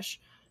game fish.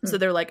 So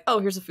they're like, oh,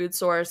 here's a food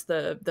source.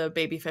 The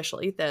baby fish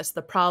will eat this.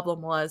 The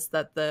problem was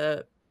that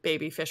the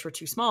baby fish were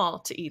too small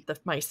to eat the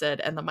mysid,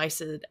 and the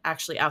mysid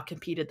actually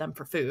outcompeted them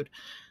for food.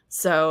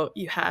 So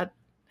you had,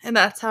 and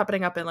that's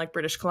happening up in like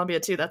British Columbia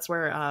too. That's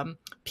where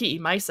PE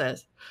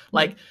mysis,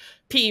 like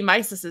PE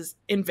mysis is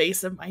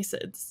invasive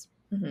mysids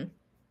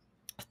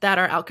that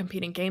are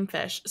outcompeting game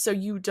fish. So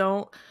you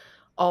don't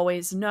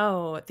always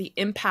know the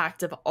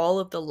impact of all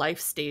of the life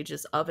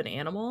stages of an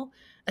animal,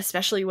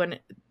 especially when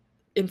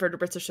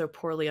invertebrates are so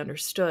poorly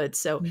understood.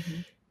 So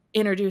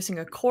introducing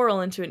a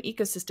coral into an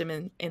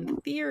ecosystem, in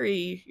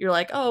theory, you're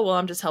like, oh, well,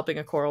 I'm just helping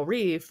a coral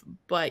reef,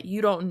 but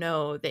you don't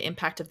know the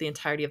impact of the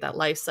entirety of that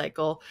life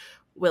cycle.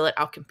 Will it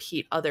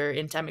outcompete other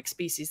endemic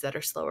species that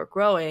are slower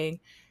growing?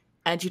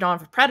 And you don't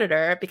have a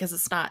predator because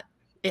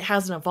it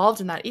hasn't evolved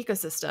in that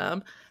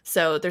ecosystem.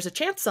 So there's a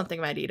chance something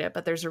might eat it,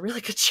 but there's a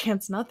really good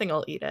chance nothing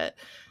will eat it.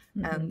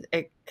 And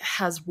it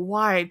has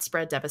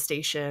widespread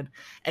devastation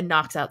and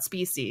knocks out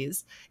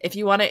species. If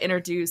you want to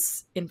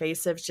introduce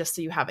invasives just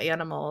so you have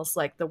animals,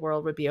 like the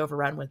world would be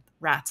overrun with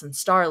rats and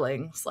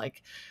starlings.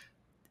 Like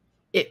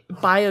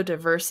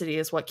biodiversity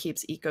is what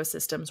keeps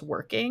ecosystems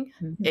working.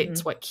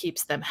 It's what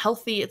keeps them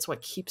healthy. It's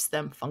what keeps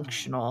them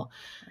functional.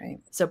 Right.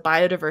 So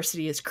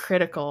biodiversity is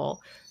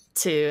critical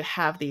to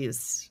have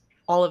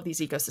all of these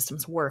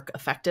ecosystems work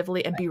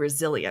effectively and be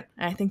resilient.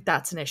 And I think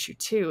that's an issue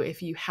too.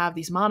 If you have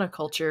these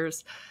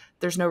monocultures,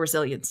 there's no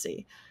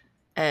resiliency.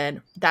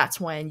 And that's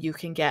when you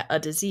can get a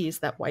disease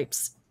that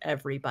wipes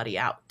everybody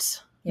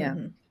out. Yeah.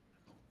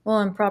 Well,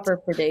 and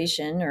proper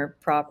predation or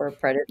proper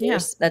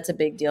predators, that's a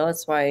big deal.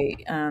 That's why,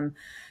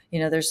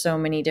 there's so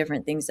many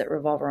different things that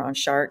revolve around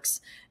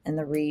sharks and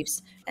the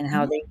reefs and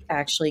how they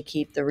actually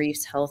keep the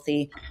reefs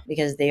healthy,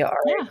 because they are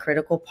a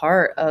critical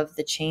part of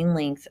the chain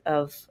length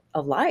of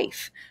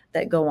life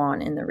that go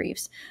on in the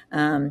reefs,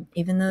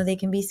 even though they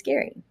can be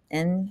scary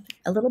and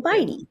a little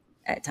bitey.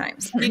 at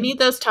times. You need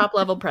those top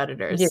level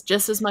predators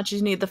just as much as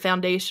you need the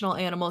foundational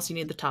animals. You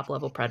need the top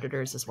level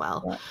predators as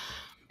well. Yeah.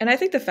 And I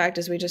think the fact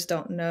is we just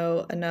don't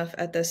know enough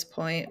at this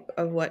point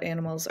of what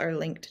animals are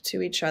linked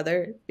to each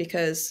other,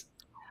 because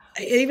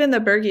even the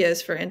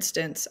Bergias, for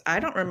instance,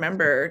 I don't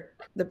remember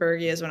the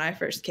Bergias when I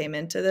first came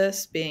into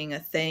this being a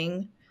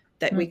thing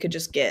that we could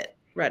just get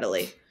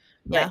readily.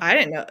 Yeah. Like, I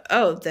didn't know.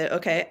 Oh,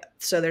 okay.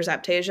 So there's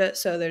Aptasia.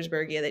 So there's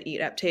Bergia that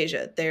eat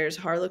Aptasia. There's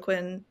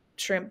Harlequin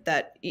shrimp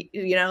that,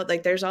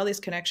 like there's all these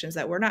connections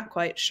that we're not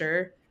quite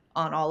sure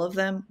on all of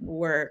them.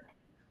 We're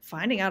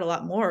finding out a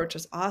lot more, which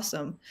is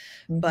awesome.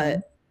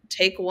 But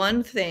take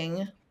one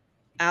thing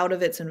out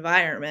of its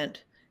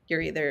environment,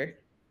 you're either,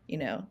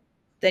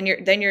 then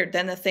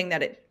the thing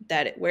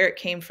that where it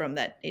came from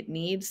that it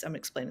needs. I'm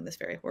explaining this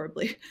very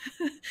horribly.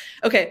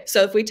 Okay,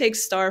 so if we take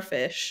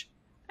starfish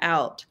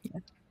out,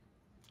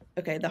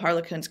 okay, the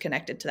Harlequin's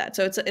connected to that.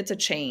 So it's a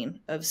chain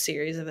of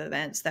series of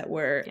events that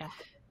we're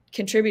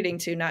contributing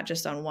to, not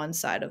just on one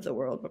side of the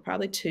world, but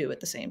probably two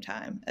at the same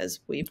time as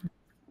we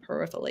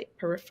proliferate.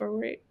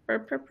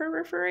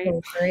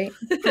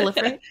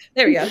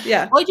 There we go.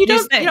 Yeah. Well, you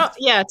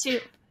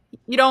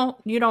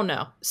don't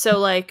know. So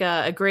like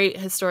a great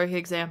historic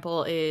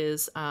example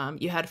is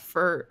you had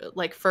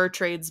fur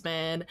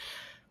tradesmen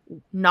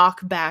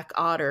knock back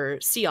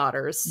sea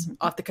otters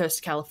off the coast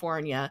of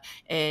California,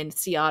 and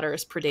sea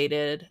otters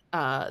predated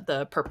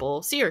the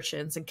purple sea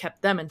urchins and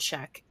kept them in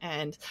check.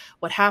 And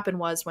what happened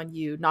was when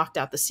you knocked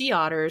out the sea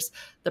otters,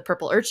 the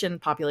purple urchin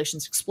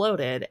populations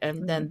exploded,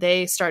 and then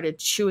they started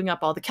chewing up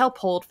all the kelp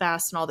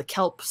holdfast, and all the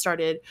kelp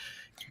started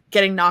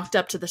getting knocked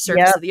up to the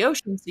surface of the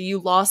ocean. So you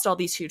lost all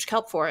these huge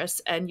kelp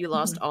forests, and you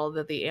lost all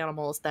of the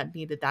animals that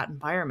needed that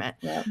environment.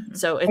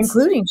 So it's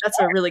that's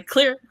a really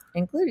clear,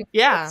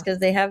 because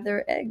they have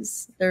their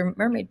eggs, their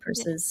mermaid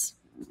purses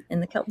in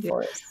the kelp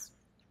forests.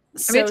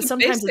 So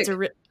sometimes it's a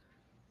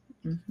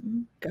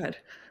Go ahead.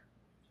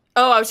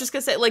 Oh, I was just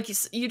gonna say, like,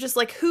 you just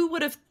like, who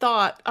would have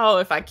thought, oh,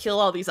 if I kill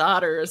all these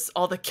otters,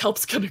 all the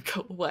kelp's gonna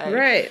go away,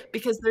 right?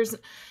 Because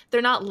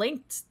they're not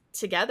linked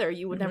together.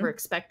 You would never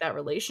expect that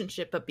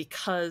relationship, but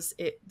because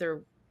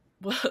there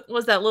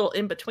was that little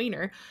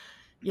in-betweener,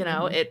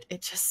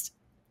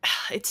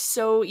 it's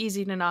so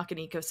easy to knock an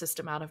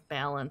ecosystem out of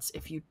balance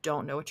if you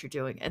don't know what you're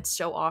doing. And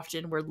so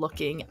often we're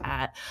looking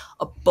at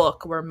a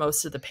book where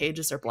most of the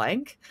pages are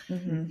blank.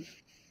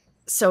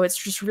 So it's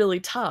just really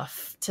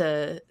tough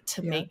to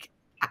make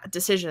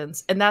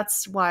decisions. And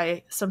that's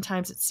why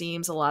sometimes it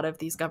seems a lot of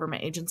these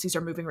government agencies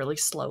are moving really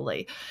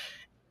slowly.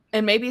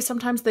 And maybe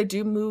sometimes they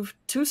do move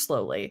too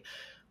slowly,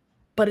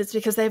 but it's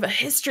because they have a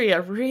history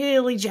of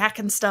really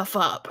jacking stuff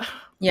up.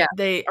 Yeah.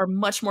 They are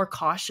much more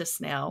cautious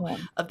now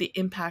of the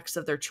impacts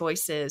of their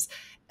choices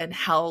and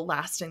how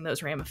lasting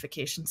those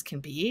ramifications can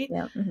be.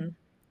 Yeah. And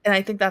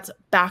I think that's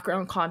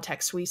background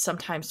context we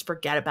sometimes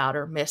forget about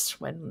or miss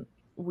when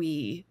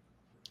we,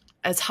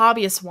 as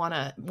hobbyists, want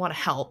to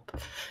help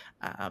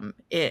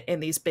in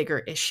these bigger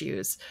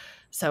issues.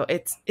 So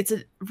it's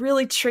a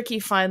really tricky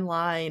fine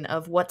line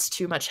of what's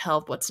too much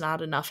help, what's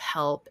not enough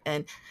help.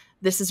 And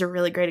this is a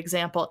really great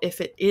example. If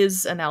it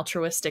is an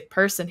altruistic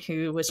person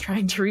who was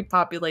trying to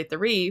repopulate the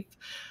reef,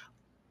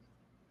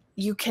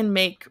 you can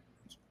make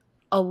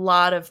a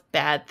lot of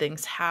bad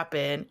things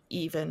happen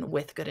even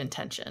with good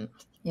intention.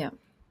 Yeah,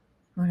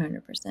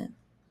 100%.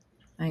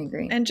 I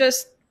agree.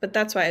 But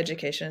that's why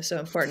education is so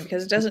important,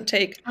 because it doesn't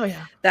take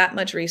that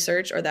much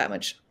research or that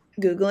much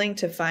Googling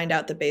to find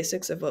out the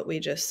basics of what we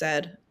just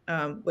said.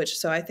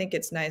 So I think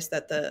it's nice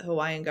that the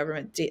Hawaiian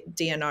government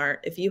DNR,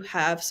 if you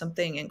have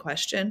something in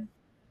question,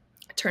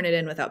 turn it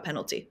in without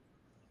penalty,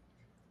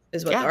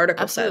 is what the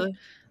article said.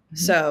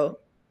 So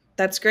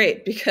that's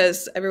great,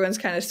 because everyone's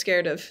kind of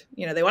scared of,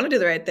 they want to do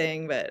the right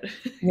thing, but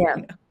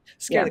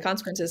scared of the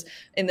consequences.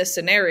 In this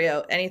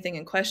scenario, anything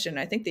in question,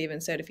 I think they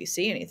even said, if you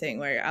see anything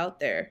while you're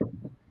out there,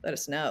 let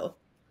us know.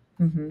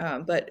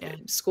 But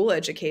school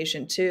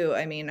education too.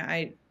 I mean,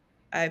 I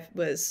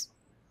was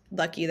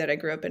lucky that I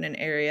grew up in an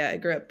area. I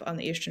grew up on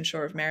the eastern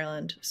shore of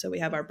Maryland, so we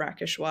have our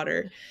brackish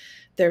water.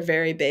 They're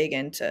very big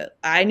into,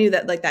 I knew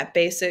that, like, that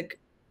basic,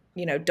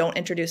 don't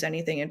introduce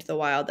anything into the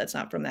wild that's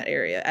not from that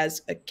area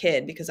as a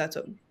kid, because that's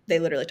what they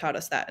literally taught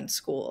us that in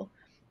school.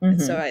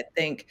 And so I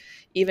think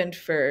even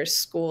for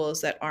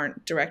schools that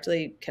aren't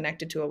directly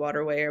connected to a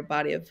waterway or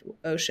body of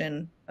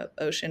ocean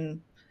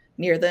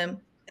near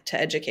them, to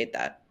educate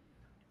that,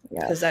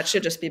 because that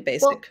should just be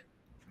basic. Well,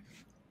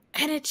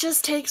 and it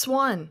just takes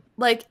one.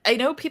 Like, I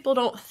know people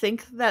don't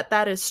think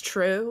that is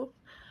true,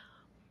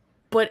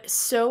 but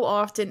so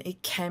often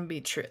it can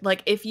be true.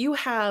 Like, if you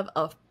have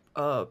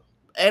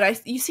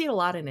you see it a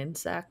lot in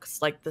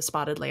insects, like the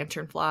spotted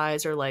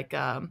lanternflies or like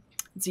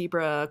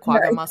zebra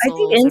quagga mussels. I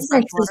think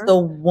insects is the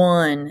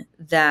one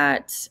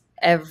that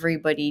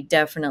everybody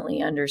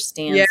definitely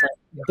understands. Yeah,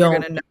 like,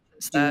 don't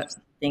do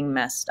something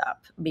messed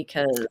up,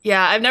 because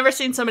yeah, I've never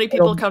seen so many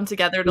people come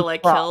together to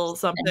like kill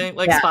something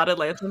like spotted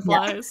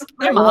lanternflies.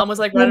 My mom was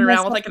like running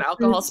around with like an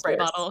alcohol spray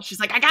bottle. She's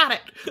like, I got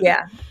it.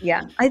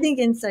 Yeah. I think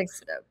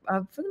insects,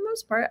 for the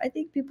most part, I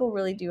think people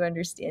really do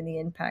understand the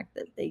impact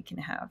that they can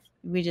have.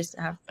 We just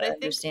have to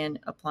understand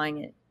applying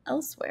it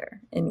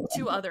elsewhere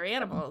to other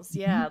animals.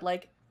 Yeah,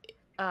 like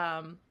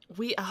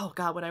oh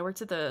god, when I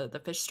worked at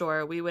the fish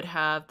store, we would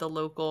have the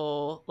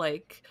local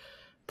like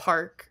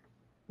park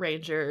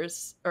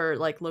rangers or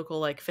like local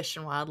like fish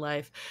and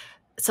wildlife.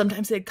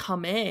 Sometimes they'd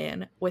come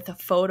in with a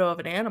photo of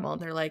an animal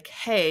and they're like,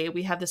 hey,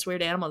 we have this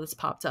weird animal that's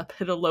popped up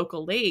at a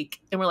local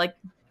lake, and we're like,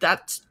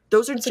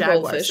 those are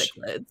jaguar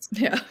cichlids.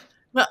 Yeah.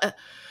 Well, it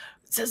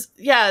says,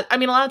 yeah, I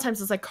mean, a lot of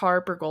times it's like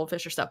carp or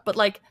goldfish or stuff, but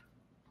like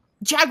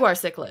jaguar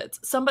cichlids.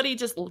 Somebody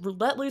just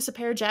let loose a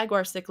pair of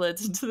jaguar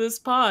cichlids into this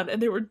pond,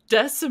 and they were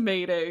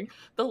decimating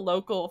the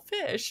local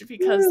fish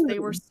because they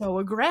were so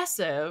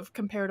aggressive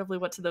comparatively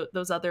what to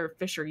those other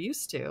fish are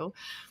used to.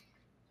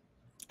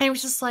 And it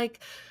was just like,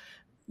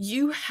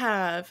 you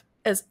have,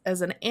 as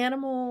an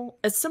animal,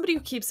 as somebody who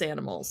keeps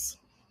animals,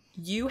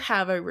 you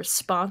have a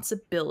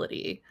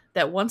responsibility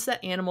that once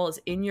that animal is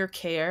in your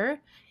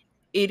care,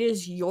 it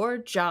is your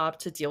job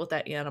to deal with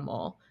that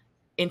animal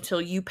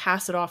until you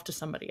pass it off to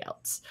somebody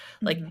else.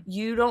 Like,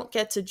 you don't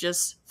get to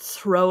just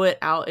throw it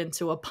out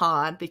into a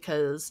pond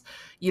because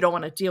you don't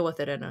want to deal with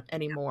it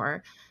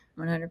anymore.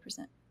 100%.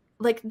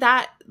 Like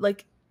that,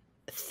 like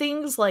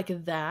things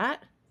like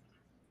that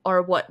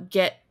are what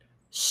get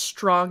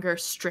stronger,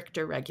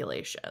 stricter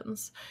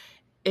regulations.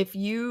 If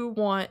you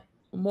want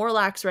more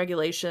lax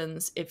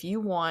regulations, if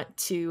you want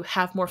to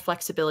have more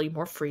flexibility,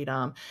 more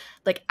freedom,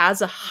 like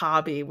as a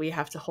hobby, we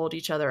have to hold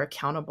each other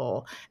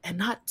accountable and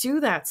not do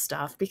that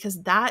stuff,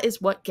 because that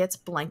is what gets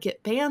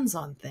blanket bans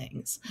on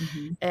things.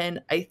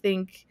 And I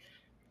think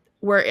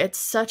where it's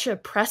such a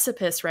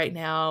precipice right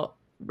now,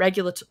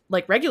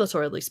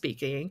 regulatorily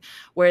speaking,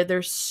 where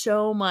there's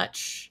so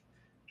much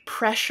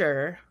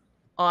pressure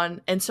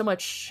on and so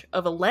much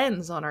of a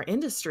lens on our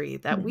industry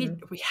that we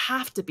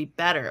have to be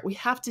better. We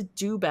have to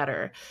do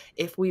better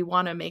if we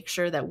want to make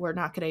sure that we're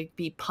not going to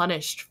be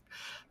punished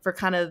for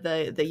kind of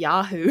the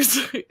yahoos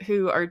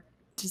who are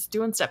just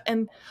doing stuff.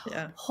 And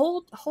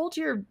hold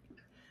your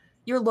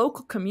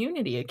local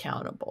community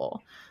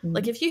accountable.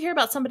 Like if you hear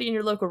about somebody in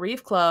your local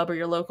reef club or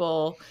your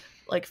local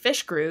like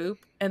fish group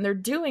and they're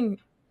doing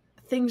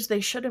things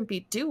they shouldn't be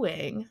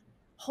doing,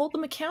 hold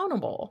them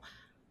accountable.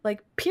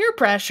 Like peer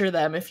pressure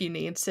them if you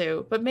need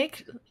to, but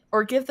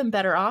give them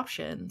better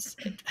options.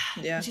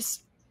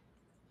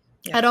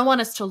 I don't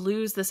want us to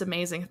lose this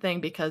amazing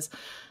thing because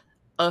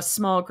a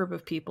small group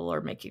of people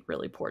are making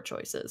really poor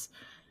choices.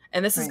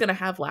 And this is going to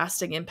have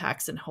lasting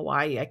impacts in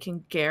Hawaii. I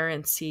can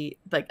guarantee,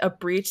 like a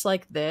breach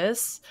like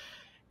this,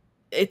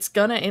 it's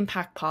going to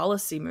impact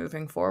policy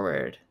moving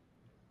forward.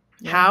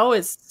 How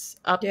is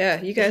up? Yeah,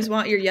 you guys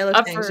want your yellow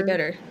things, you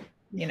better,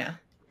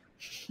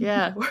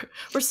 Yeah,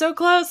 we're so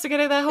close to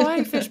getting that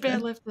Hawaii fish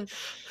ban lifted.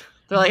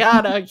 They're like, oh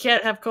no, you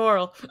can't have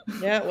coral.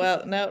 Yeah,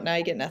 well, no, now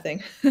you get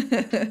nothing.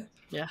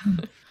 Yeah.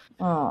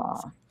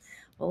 Aw.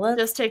 Well, it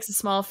just takes a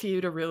small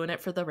few to ruin it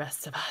for the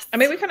rest of us. I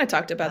mean, we kind of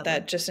talked about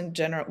that just in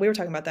general. We were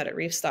talking about that at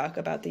Reef Stock,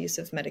 about the use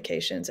of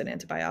medications and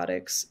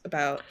antibiotics,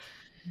 about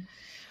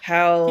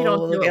how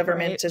the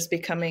government is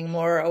becoming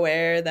more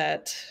aware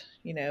that,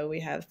 we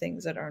have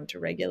things that aren't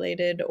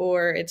regulated,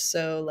 or it's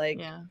so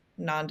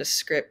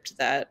nondescript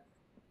that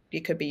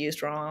it could be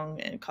used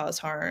wrong and cause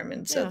harm.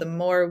 And so the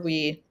more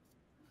we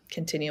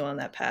continue on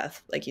that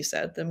path, like you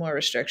said, the more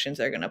restrictions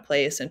they're going to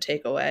place and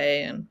take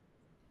away. And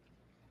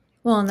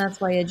that's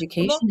why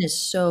education is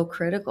so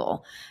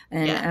critical.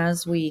 And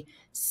as we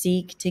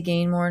seek to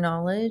gain more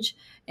knowledge,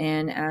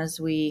 and as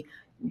we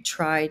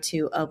try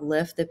to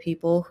uplift the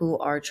people who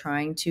are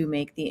trying to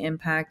make the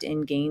impact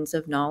in gains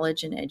of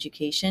knowledge and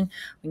education,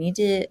 we need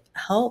to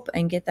help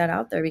and get that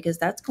out there, because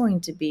that's going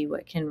to be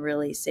what can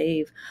really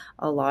save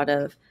a lot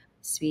of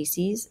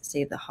species,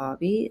 save the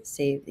hobby,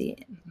 save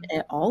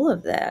all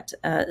of that,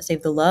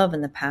 save the love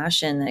and the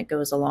passion that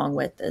goes along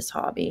with this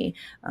hobby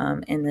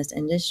in this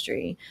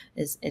industry.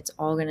 It's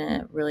all going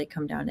to really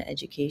come down to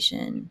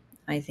education,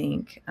 I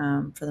think,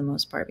 for the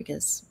most part,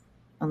 because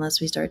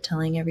unless we start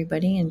telling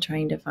everybody and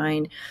trying to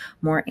find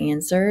more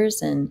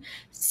answers and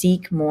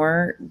seek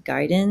more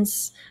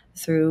guidance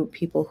through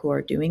people who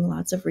are doing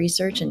lots of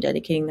research and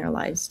dedicating their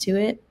lives to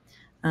it,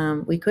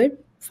 we could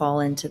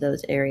fall into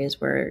those areas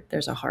where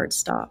there's a hard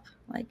stop.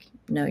 Like,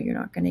 no, you're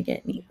not going to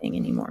get anything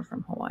anymore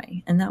from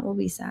Hawaii. And that will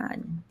be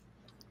sad.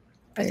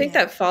 I think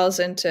that falls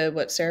into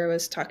what Sarah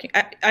was talking.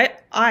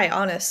 I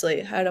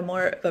honestly had a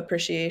more of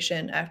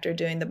appreciation after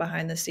doing the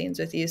behind the scenes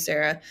with you,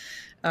 Sarah,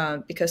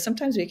 because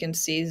sometimes we can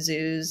see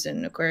zoos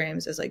and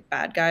aquariums as like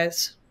bad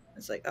guys.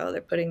 It's like, oh,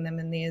 they're putting them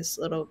in these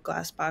little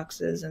glass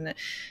boxes,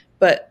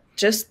 but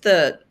just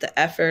the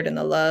effort and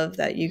the love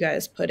that you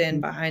guys put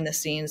in behind the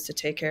scenes to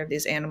take care of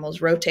these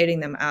animals,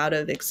 rotating them out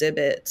of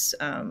exhibits,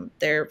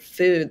 their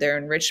food, their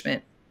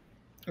enrichment,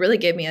 really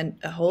gave me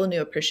a whole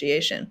new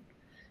appreciation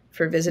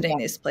for visiting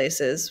these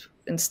places,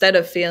 instead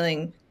of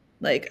feeling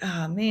like,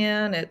 oh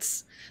man,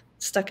 it's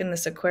stuck in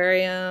this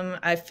aquarium.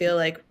 I feel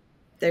like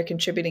they're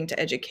contributing to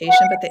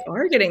education, but they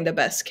are getting the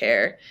best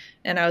care.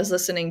 And I was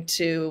listening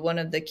to one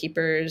of the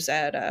keepers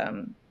at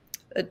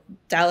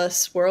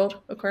Dallas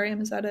World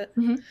Aquarium. Is that it?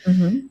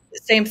 Mm-hmm.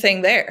 Same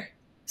thing there.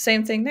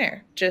 Same thing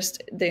there.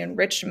 Just the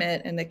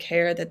enrichment and the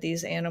care that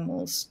these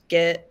animals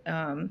get.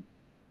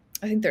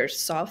 I think their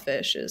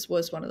sawfish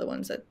was one of the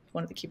ones that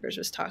one of the keepers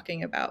was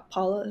talking about.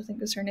 Paula, I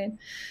think is her name.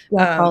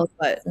 Yeah, Paula.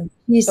 But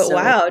so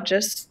wow,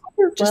 just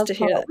to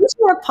hear that. We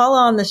should have Paula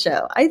on the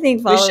show. I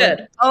think Paula. We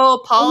should.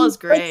 Oh, Paula's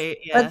great.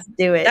 Let's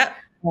do it. That,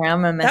 yeah,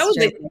 I'm a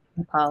message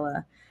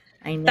Paula.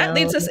 I know. That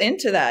leads us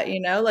into that,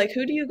 like,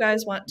 who do you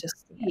guys want to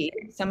see?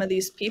 Some of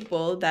these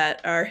people that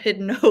are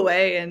hidden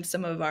away in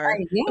some of our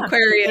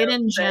aquariums.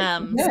 Hidden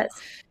gems. Yes,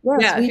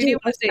 yeah, we do.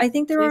 I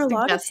think there are a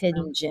lot of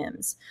hidden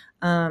gems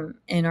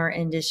in our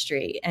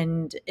industry,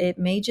 and it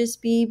may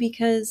just be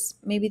because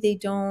maybe they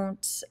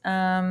don't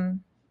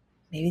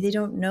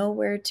know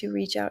where to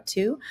reach out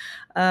to,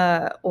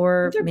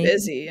 or they're maybe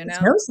busy,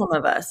 know some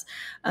of us.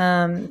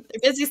 They're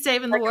busy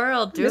saving the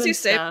world, doing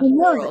stuff.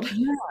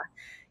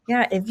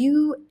 Yeah,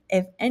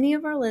 if any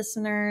of our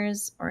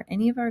listeners or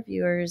any of our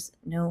viewers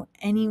know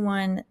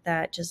anyone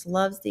that just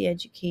loves the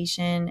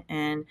education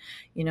and,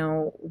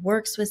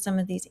 works with some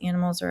of these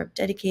animals or have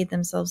dedicated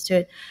themselves to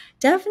it,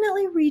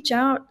 definitely reach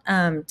out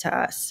to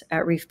us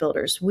at Reef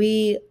Builders.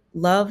 We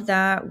love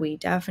that. We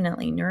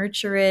definitely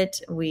nurture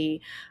it.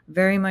 We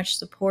very much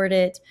support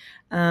it.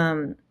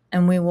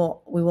 And we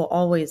will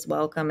always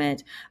welcome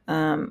it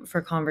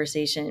for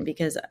conversation,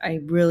 because I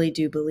really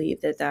do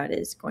believe that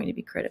is going to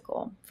be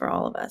critical for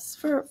all of us,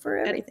 for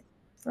everything,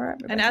 for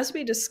everybody. And as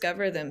we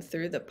discover them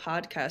through the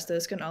podcast,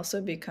 those can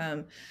also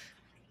become,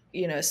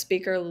 a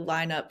speaker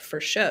lineup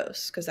for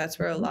shows, because that's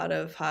where a lot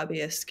of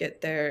hobbyists get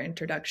their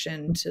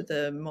introduction to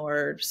the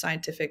more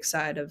scientific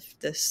side of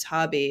this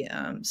hobby.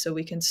 So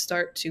we can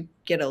start to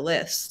get a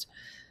list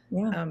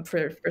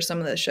for some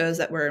of the shows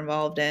that we're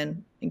involved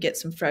in and get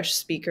some fresh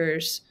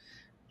speakers.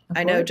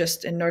 I know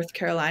just in North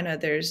Carolina,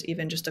 there's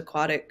even just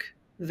aquatic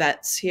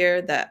vets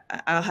here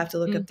that I'll have to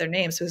look up their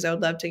names, because I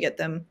would love to get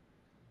them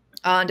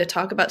on to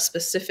talk about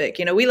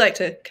specific. We like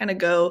to kind of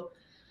go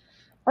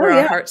where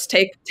our hearts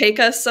take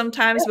us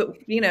sometimes, but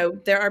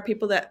there are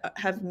people that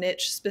have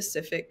niche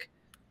specific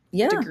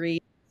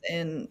degrees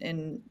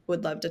and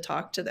would love to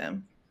talk to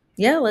them.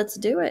 Yeah, let's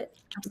do it.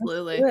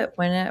 Absolutely. Let's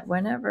do it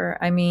whenever.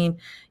 I mean,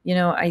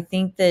 I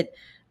think that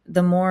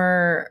the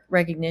more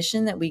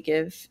recognition that we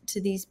give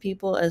to these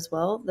people as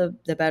well,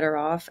 the better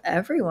off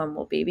everyone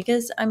will be.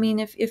 Because I mean,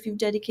 if you've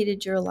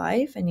dedicated your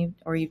life and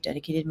you've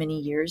dedicated many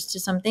years to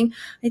something,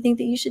 I think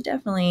that you should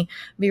definitely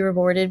be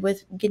rewarded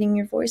with getting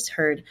your voice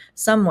heard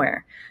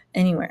somewhere,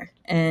 anywhere.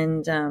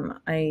 And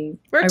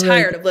we're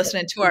tired of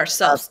listening to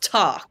ourselves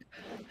talk.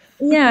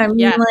 Yeah, I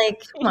mean,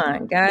 come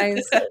on,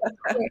 guys.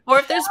 Or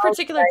if there's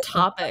particular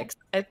topics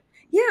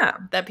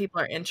that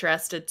people are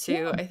interested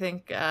to, I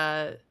think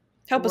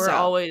help us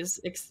out.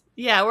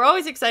 We're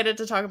always excited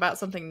to talk about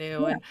something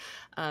new,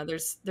 and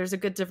there's a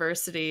good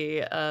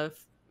diversity of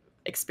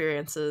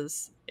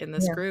experiences in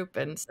this group,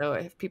 and so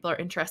if people are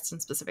interested in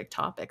specific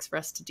topics for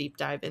us to deep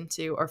dive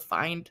into or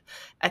find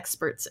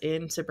experts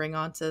in to bring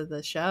onto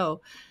the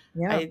show,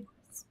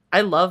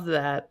 I love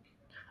that.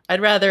 I'd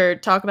rather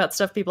talk about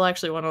stuff people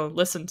actually want to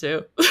listen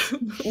to.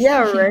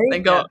 Yeah, right.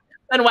 than go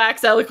and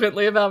wax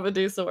eloquently about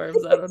Medusa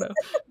worms. I don't know.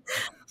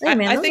 Hey,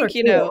 man, I think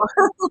cool.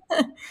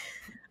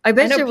 I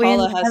bet you we have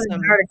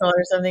an article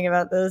or something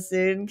about those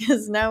soon,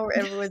 because now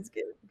everyone's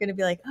going to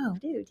be like, oh,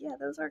 dude, yeah,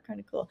 those are kind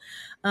of cool.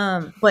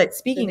 But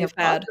speaking of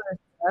stuff,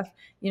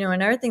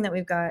 another thing that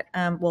we've got,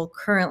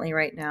 currently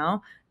right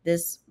now,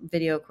 this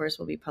video, of course,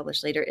 will be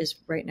published later, is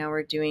right now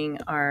we're doing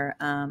our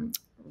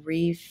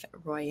Reef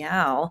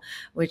Royale,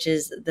 which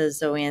is the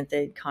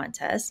zoanthid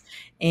contest.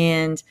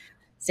 And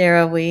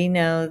Sarah, we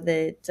know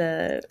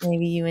that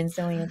maybe you and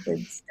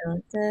zoanthids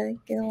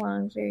don't get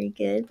along very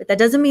good, but that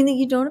doesn't mean that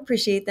you don't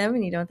appreciate them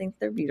and you don't think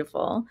they're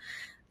beautiful.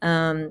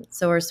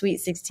 So our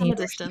Sweet 16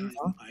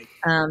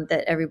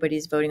 that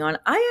everybody's voting on,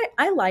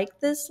 I like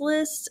this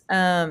list.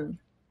 I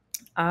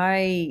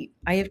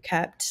have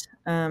kept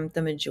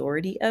the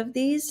majority of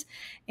these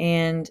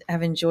and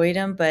have enjoyed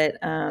them, but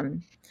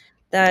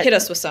that hit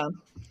us with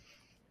some.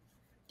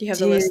 Do you have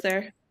the list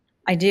there?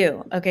 I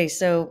do. Okay,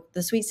 so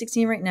the Sweet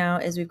 16 right now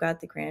is we've got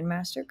the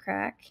Grandmaster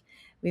Crack,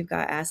 we've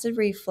got Acid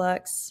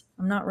Reflux.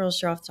 I'm not real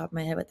sure off the top of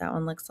my head what that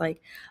one looks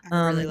like.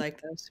 I really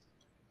like those.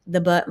 The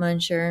Butt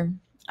Muncher,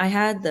 I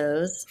had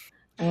those.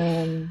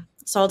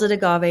 Salted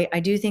Agave, I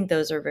do think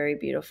those are very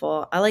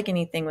beautiful. I like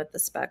anything with the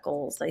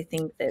speckles. I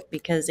think that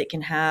because it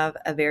can have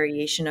a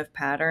variation of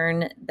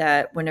pattern,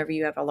 that whenever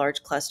you have a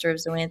large cluster of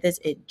zoanthids,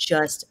 it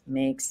just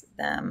makes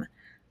them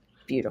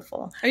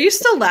beautiful. Are you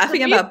still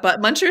laughing about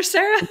Butt Munchers,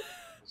 Sarah?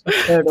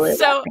 Totally.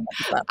 So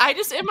I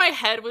just in my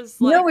head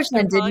was like, you know which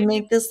one didn't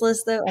make this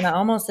list though, and I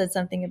almost said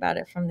something about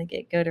it from the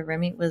get-go to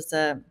Remy, was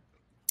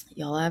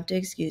y'all have to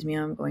excuse me,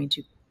 I'm going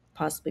to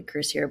possibly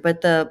curse here,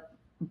 but the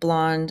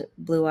blonde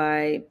blue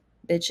eye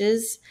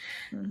bitches,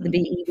 the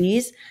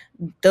BEBs.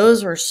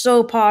 Those were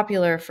so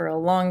popular for a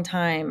long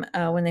time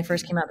when they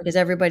first came out because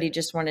everybody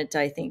just wanted to,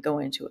 I think, go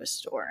into a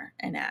store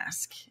and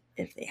ask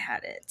if they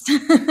had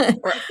it.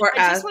 or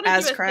I just want to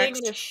as do a thing cracks.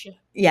 in a show.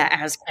 Yeah,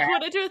 as I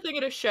want to do a thing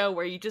at a show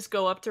where you just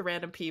go up to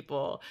random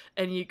people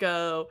and you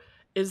go,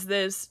 "Is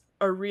this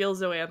a real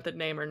Zoanthid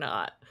name or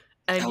not?"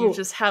 And you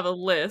just have a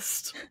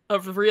list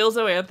of real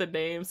Zoanthid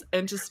names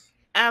and just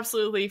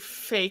absolutely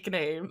fake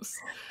names.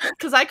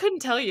 Because I couldn't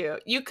tell you.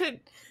 You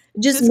could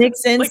just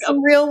mix in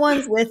some real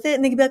ones with it,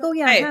 and they could be like, "Oh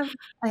yeah, Hey.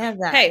 I have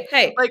that."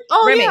 Hey, like,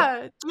 oh Remy,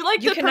 yeah, do you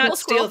like you the cannot purple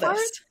squirrel steal fart?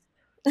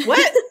 this.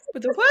 What?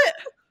 With the what?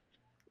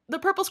 The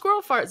purple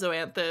squirrel fart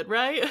Zoanthid,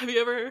 right? Have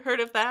you ever heard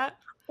of that?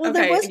 Well,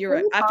 Okay, there was you're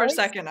right. For a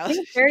second, I was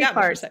fairy got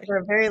me for a farts second. for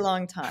a very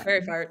long time.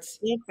 Fairy farts.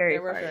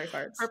 There were fairy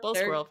farts. Purple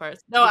squirrel farts.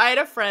 No, I had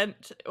a friend,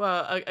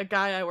 a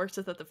guy I worked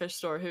with at the fish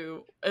store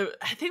who, I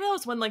think that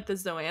was when like the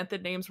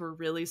Zoanthid names were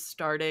really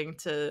starting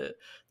to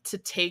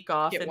take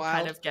off and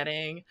kind of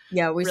getting we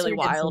really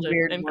wild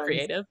and ones.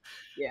 creative.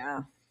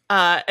 Yeah.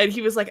 And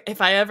he was like,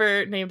 if I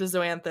ever named a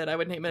Zoanthid, I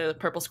would name it a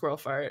purple squirrel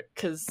fart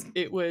because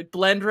it would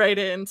blend right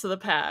into the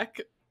pack.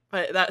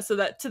 But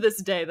that to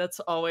this day, that's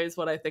always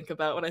what I think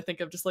about when I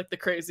think of just like the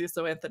craziest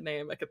Zoanthid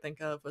name I could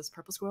think of was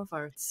purple squirrel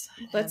farts.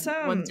 Let's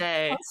one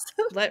day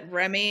let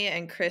Remy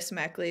and Chris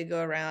Mackley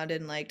go around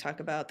and like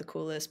talk about the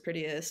coolest,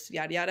 prettiest,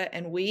 yada yada,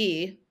 and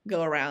we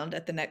go around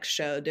at the next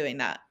show doing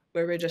that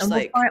where we're just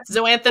like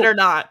Zoanthid or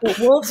not.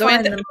 We'll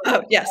find the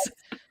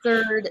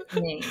absurd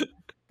name.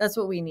 That's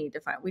what we need to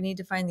find. We need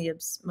to find the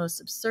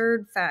most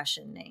absurd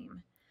fashion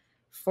name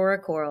for a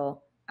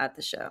coral at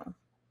the show.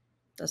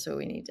 That's what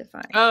we need to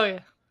find. Oh yeah.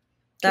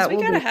 Because we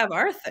gotta have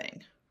our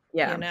thing.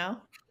 Yeah. You know?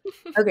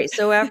 Okay,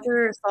 so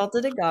after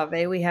salted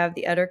agave, we have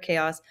the utter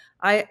chaos.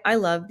 I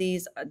love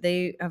these.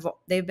 They've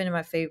been in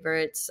my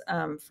favorites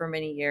for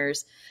many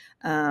years.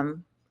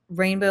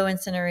 Rainbow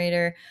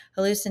incinerator,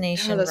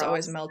 hallucination. That's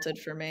always melted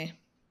for me.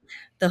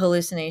 The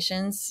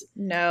hallucinations?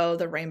 No,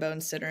 the rainbow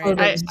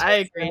incinerator. I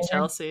agree,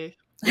 Chelsea.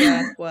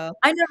 Yeah, well,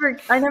 I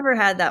never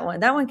had that one.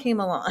 That one came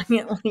along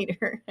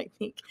later, I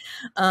think.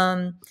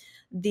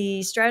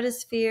 The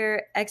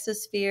stratosphere,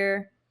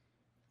 exosphere.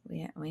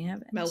 We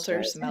have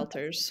melters.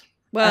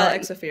 Well,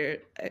 exosphere,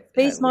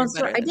 space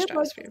monster. I did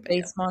like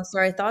space monster.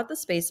 I thought the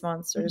space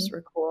monsters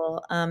were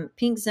cool.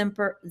 Pink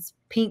zipper.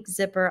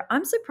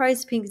 I'm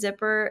surprised Pink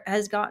Zipper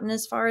has gotten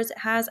as far as it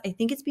has. I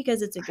think it's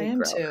because it's a good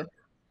grower.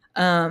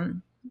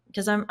 Too.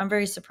 Because I'm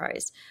very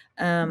surprised.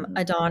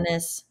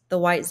 Adonis, the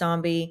white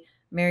zombie,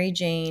 Mary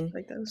Jane,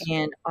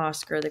 and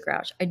Oscar the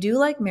Grouch. I do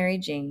like Mary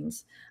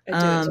Jane's. I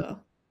do as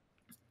well.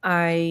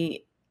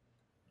 I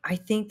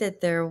think that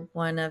they're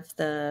one of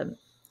the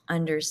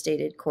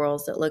understated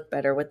corals that look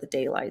better with the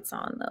daylights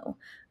on, though,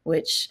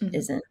 which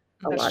isn't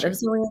a lot of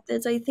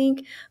zoanthids, I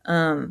think.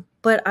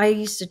 But I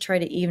used to try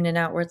to even it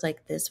out where it's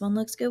like this one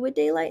looks good with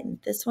daylight and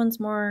this one's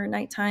more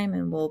nighttime,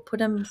 and we'll put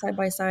them side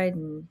by side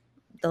and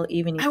they'll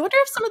even. I wonder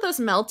if some of those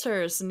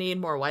melters need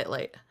more white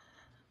light.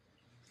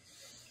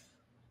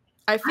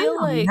 I feel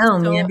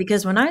man,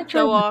 because when I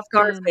tried the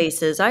scar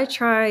faces,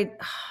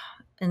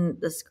 and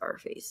the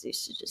Scarface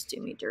used to just do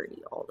me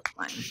dirty all the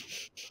time.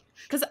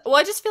 Because,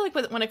 I just feel like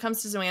when it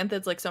comes to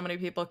zoanthids, like so many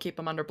people keep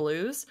them under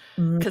blues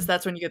because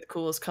that's when you get the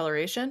coolest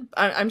coloration.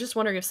 I'm just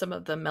wondering if some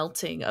of the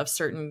melting of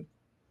certain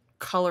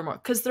color more,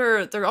 because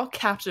they're all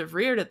captive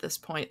reared at this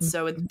point.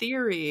 So in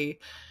theory,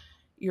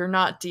 you're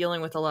not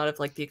dealing with a lot of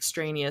like the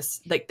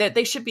extraneous, like that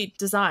they should be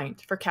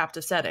designed for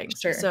captive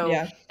settings. Sure,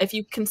 so if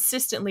you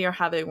consistently are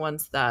having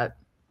ones that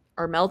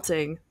are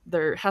melting,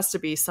 there has to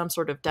be some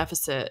sort of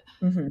deficit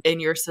in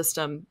your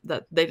system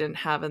that they didn't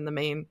have in the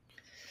main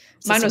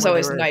system. Mine was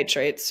always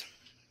nitrates.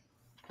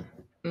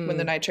 When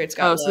the nitrates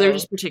got low. So they're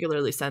just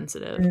particularly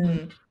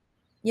sensitive.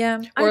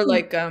 Yeah. Or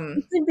like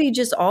it could be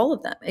just all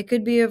of them. It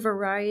could be a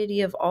variety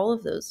of all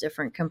of those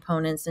different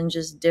components and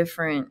just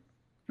different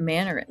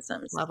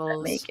mannerisms levels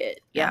that make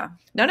it. Yeah.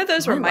 None of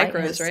those were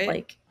micros, right?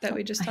 Like that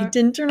we just talked. I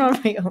didn't turn on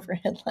my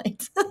overhead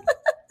lights.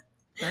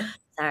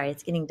 Sorry,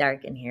 it's getting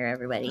dark in here,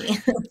 everybody.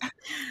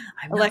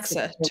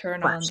 Alexa,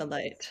 turn on the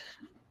light.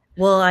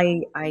 Well,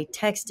 I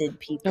texted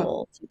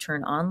people to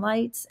turn on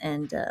lights,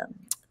 and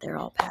they're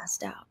all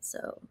passed out.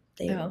 So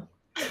they.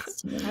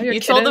 You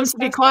told them to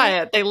be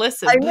quiet. They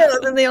listened. I know.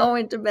 Then they all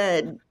went to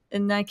bed,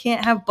 and I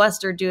can't have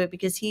Buster do it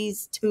because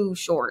he's too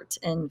short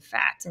and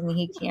fat, and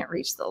he can't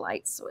reach the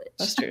light switch.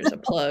 Buster's a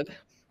plug.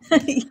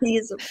 He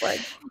is a plug.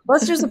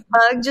 Buster's a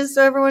plug, just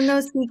so everyone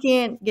knows he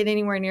can't get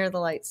anywhere near the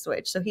light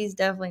switch. So he's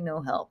definitely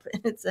no help.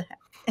 It's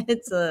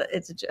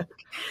a joke.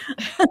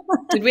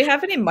 Did we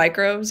have any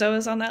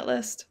microzoas on that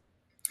list?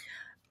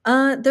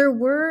 There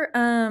were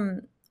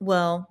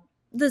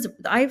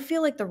I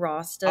feel like the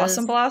Ross does.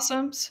 Awesome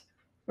Blossoms?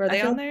 Were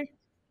they on there?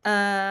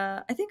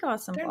 I think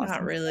Awesome They're Blossoms.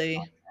 Not really.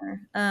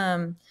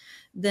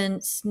 Then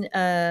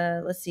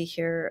let's see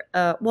here.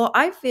 Well,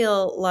 I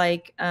feel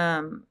like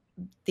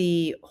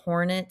the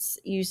Hornets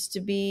used to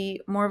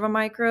be more of a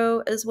micro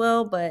as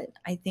well, but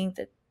I think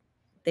that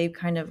they've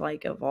kind of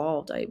like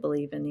evolved, I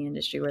believe, in the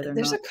industry where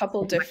there's a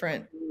couple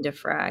different to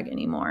frag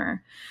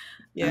anymore.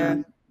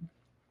 Yeah.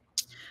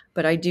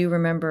 But I do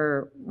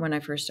remember when I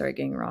first started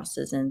getting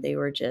Rosses, and they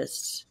were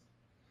just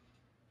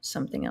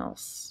something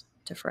else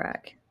to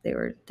frag. They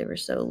were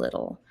so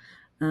little.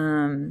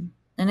 And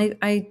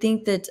I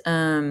think that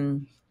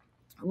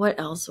what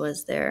else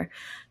was there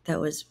that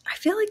was, I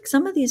feel like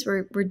some of these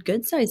were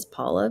good sized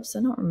polyps.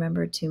 I don't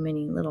remember too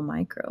many little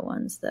micro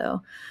ones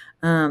though.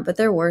 But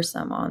there were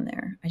some on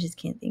there. I just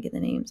can't think of the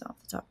names off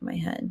the top of my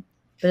head.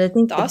 But I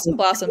think the Awesome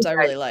Blossoms I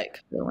really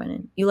like.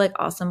 You like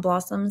Awesome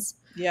Blossoms?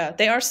 Yeah,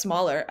 they are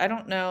smaller. I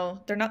don't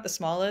know. They're not the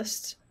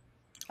smallest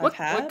What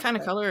kind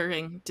of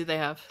coloring do they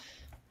have?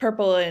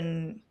 Purple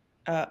and,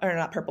 or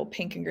not purple,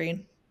 pink and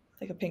green.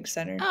 Like a pink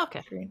center. Oh,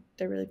 okay. Green.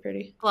 They're really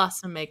pretty.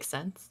 Blossom makes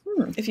sense.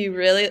 If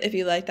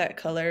you like that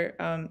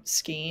color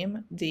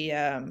scheme,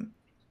 the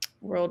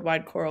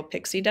Worldwide Coral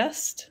Pixie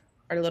Dust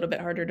are a little bit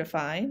harder to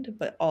find,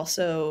 but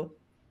also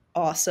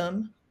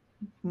awesome.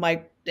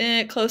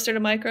 Closer to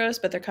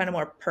micros, but they're kind of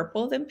more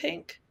purple than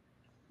pink.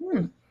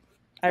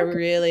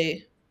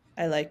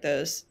 I like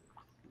those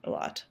a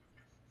lot.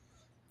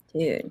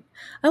 Dude,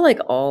 I like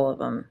all of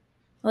them.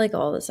 I like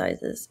all the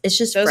sizes. It's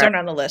just those aren't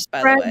on the list,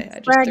 by the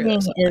way.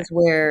 Fragging is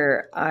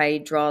where I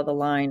draw the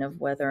line of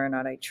whether or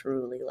not I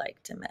truly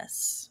like to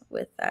mess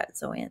with that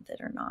zoanthid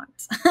or not.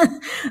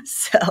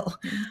 So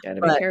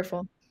gotta be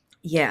careful.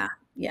 Yeah.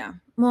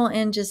 Well,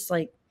 and just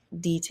like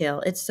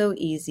detail. It's so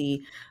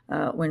easy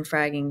when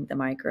fragging the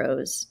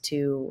micros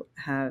to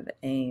have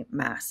a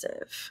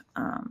massive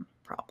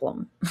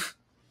problem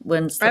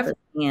when slip of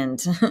the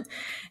hand.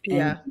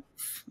 And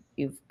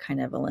you've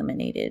kind of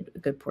eliminated a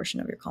good portion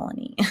of your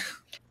colony.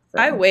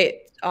 So. I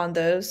wait on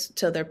those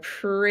till they're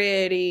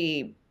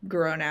pretty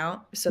grown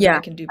out, so that I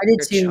can do. I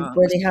did too. Chunks.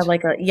 Where they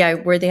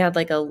had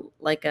like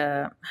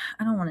a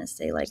I don't want to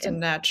say like a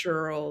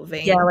natural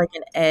vein. Yeah, like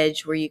an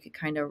edge where you could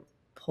kind of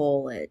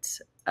pull it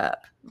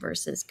up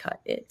versus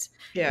cut it.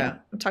 Yeah,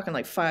 I'm talking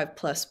like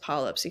 5+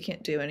 polyps. You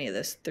can't do any of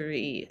this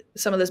 3.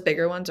 Some of those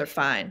bigger ones are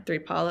fine. 3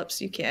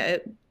 polyps, you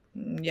can't.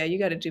 Yeah, you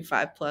got to do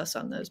 5+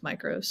 on those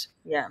micros.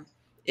 Yeah.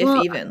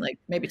 Even like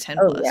maybe 10+.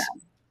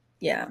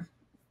 Yeah.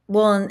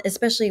 Well, and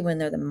especially when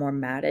they're the more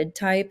matted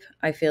type,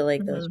 I feel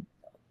like those are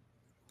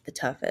the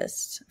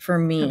toughest for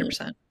me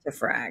 100%. To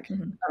frag.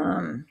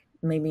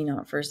 Maybe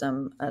not for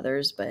some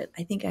others, but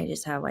I think I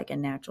just have like a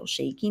natural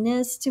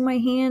shakiness to my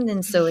hand.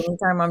 And so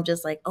anytime I'm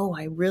just like, oh,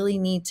 I really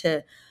need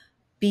to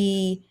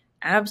be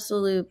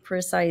absolute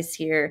precise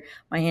here,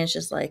 my hand's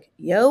just like,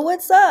 yo,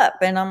 what's up?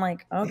 And I'm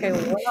like, okay,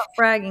 well, we're not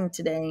fragging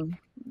today.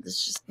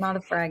 It's just not a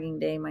fragging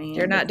day. My hand.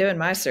 You're not doing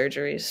my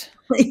surgeries.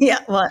 Yeah,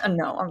 well,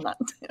 no, I'm not.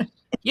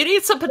 You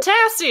need some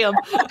potassium.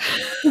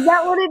 Is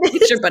that what it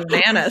is? Eat your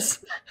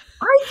bananas.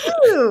 I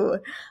do.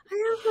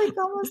 I have like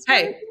almost.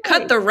 Hey,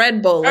 cut the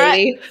Red Bull,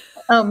 lady.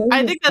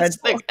 I think that's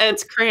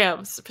it's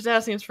cramps.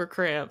 Potassium's for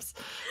cramps.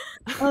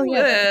 Oh yeah.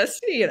 Yes,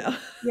 you know.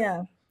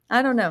 Yeah.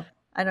 I don't know.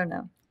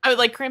 I would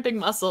like cramping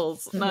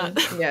muscles, not.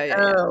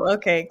 Yeah. Oh,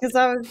 okay. Because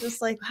I was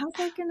just like, how's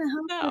that going to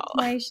help? No.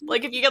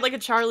 Like if you get like a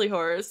Charlie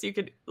horse, you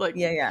could like.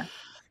 Yeah.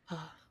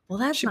 Well,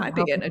 that's she might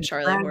be getting a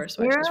Charlie horse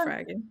while she's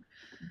fragging.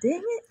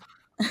 Dang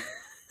it.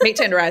 Meat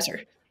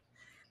tenderizer.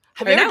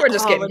 Now we're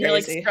just getting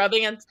crazy. Like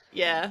scrubbing and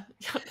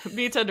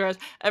meat tenderizer,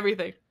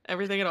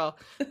 everything at all.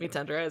 Meat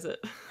tenderize it.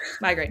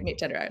 Migraine meat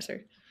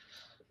tenderizer.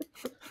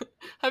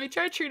 Have you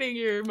tried treating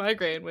your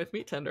migraine with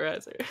meat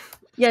tenderizer?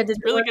 Yeah, it's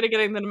really good at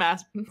getting those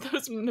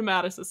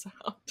nematocysts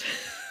out.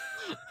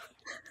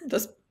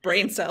 Those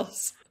brain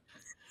cells.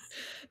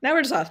 Now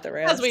we're just off the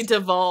rails. As we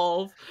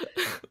devolve.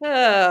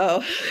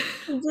 Oh.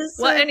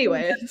 Well,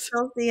 anyway.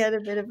 Chelsea had a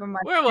bit of a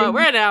migraine.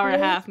 We're an hour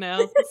and a half now.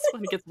 That's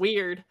when it gets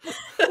weird.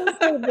 Chelsea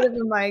had a bit of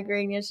a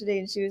migraine yesterday,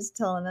 and she was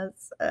telling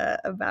us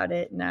about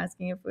it and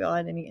asking if we all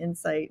had any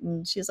insight.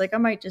 And she was like, I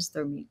might just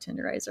throw meat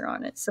tenderizer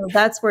on it. So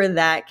that's where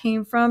that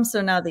came from.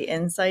 So now the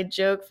inside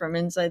joke from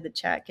inside the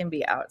chat can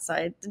be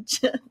outside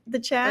the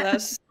chat.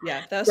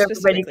 Well, that's so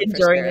everybody can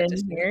join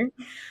in here.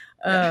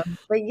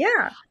 But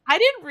yeah, I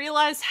didn't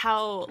realize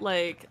how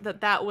like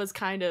that was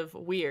kind of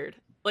weird.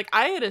 Like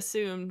I had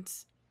assumed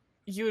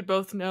you would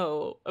both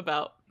know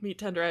about meat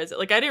tenderizer.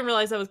 Like I didn't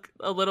realize that was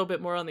a little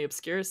bit more on the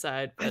obscure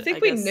side. I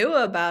think we knew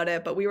about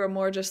it, but we were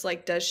more just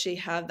like, does she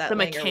have that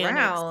laying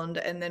around?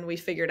 And then we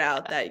figured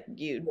out that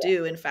you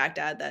do in fact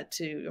add that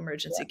to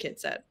emergency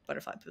kits at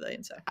Butterfly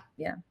Pavilion. So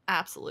yeah,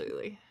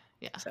 absolutely.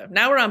 Yeah. So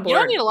now we're on board. You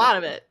don't need a lot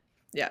of it.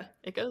 Yeah.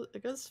 It goes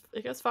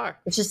far.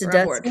 It's just a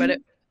dusting. But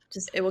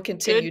it will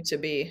continue to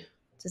be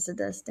just a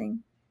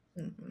dusting.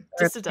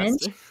 Just a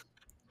dusting.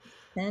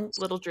 Pinch.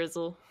 Little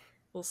drizzle,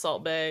 little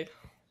Salt Bay.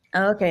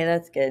 Oh, okay,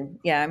 that's good.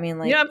 Yeah, I mean,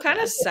 like, I'm kind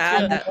of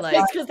sad that like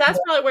because that's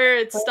probably where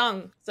it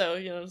stung. So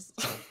I'm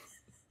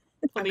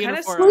kind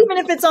of even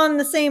if it's on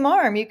the same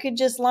arm, you could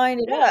just line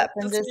it up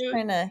and just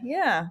kind of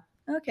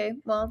Okay,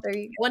 well there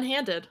you go.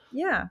 One-handed.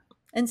 Yeah,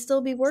 and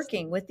still be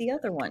working with the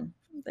other one.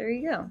 There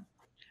you go.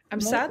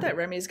 I'm sad that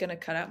Remy's gonna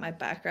cut out my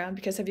background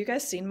because have you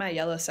guys seen my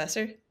yellow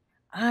Cessor?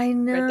 I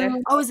know. Right there.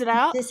 Oh, is it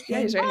out? Yeah,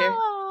 he's right here.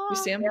 You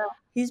see him? Yeah.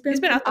 He's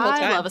been out the whole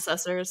time. I love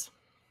assessors.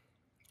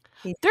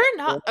 They're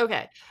not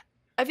okay.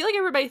 I feel like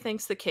everybody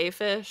thinks the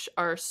cavefish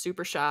are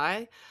super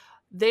shy.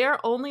 They are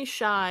only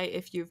shy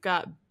if you've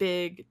got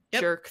big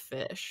jerk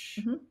fish.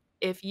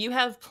 If you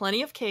have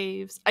plenty of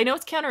caves, I know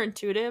it's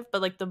counterintuitive,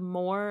 but like the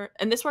more,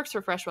 and this works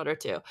for freshwater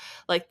too,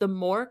 like the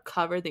more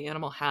cover the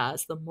animal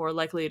has, the more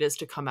likely it is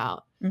to come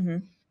out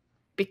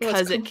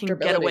because it can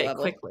get away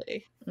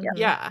quickly.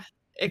 Yeah,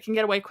 it can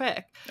get away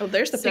quick. Oh,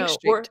 there's the pink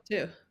streak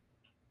too.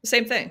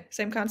 Same thing,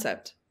 same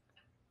concept.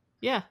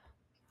 Yeah.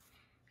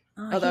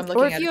 Although I'm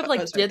looking or if you have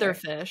like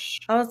ditherfish.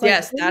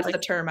 Yes, that's the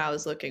term I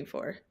was looking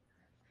for.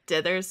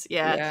 Dithers,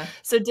 yeah.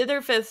 So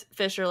dither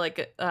fish are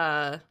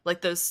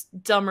like those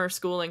dumber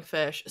schooling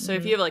fish. So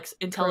if you have like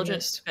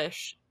intelligent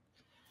fish,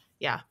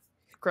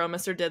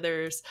 chromis or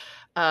dithers,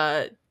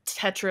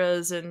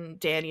 tetras and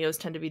danios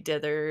tend to be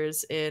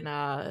dithers in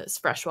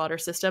freshwater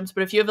systems.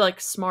 But if you have like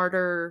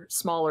smarter,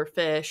 smaller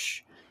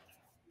fish,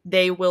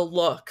 they will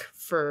look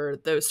for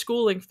those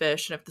schooling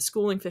fish, and if the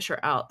schooling fish are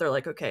out, they're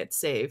like, okay, it's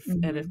safe.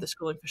 And if the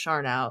schooling fish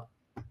aren't out,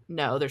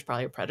 no, there's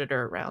probably a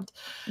predator around.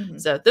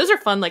 So those are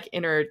fun, like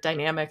inner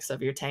dynamics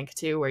of your tank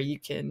too, where you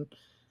can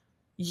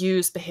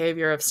use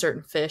behavior of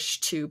certain fish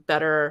to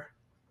better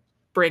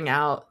bring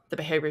out the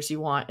behaviors you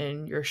want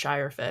in your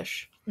shyer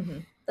fish.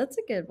 That's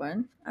a good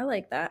one. I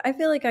like that. I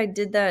feel like I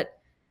did that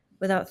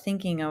without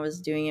thinking I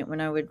was doing it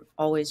when I would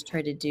always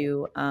try to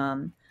do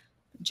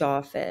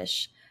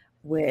jawfish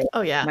with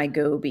my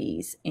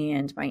gobies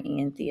and my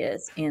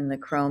anthias and the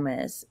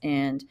chromis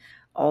and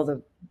all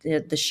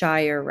the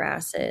shyer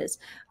wrasses.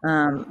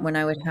 When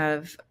I would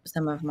have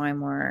some of my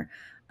more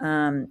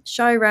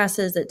shy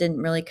wrasses that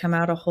didn't really come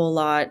out a whole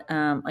lot,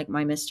 like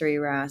my mystery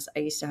wrasse, I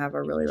used to have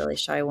a really, really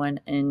shy one,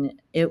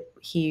 and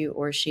he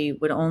or she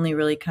would only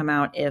really come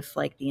out if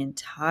like the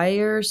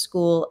entire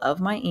school of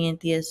my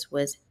anthias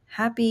was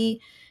happy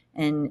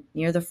and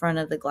near the front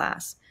of the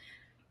glass.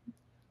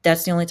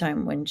 That's the only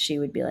time when she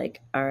would be like,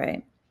 all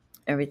right,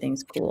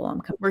 everything's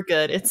cool. We're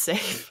good. It's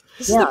safe.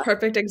 This is the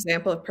perfect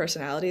example of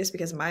personalities,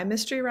 because my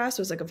mystery wrasse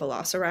was like a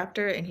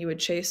velociraptor, and he would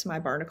chase my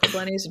barnacle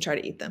bunnies and try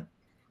to eat them.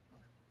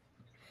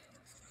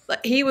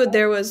 Like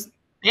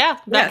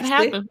that can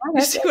happen.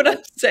 You see what I'm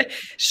saying?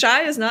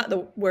 Shy is not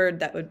the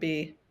word that would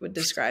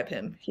describe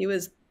him. He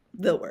was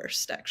the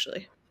worst,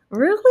 actually.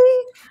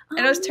 Really?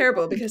 And it was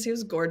terrible because he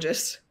was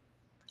gorgeous.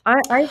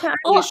 I've had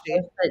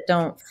that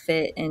don't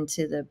fit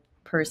into the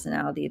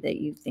personality that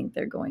you think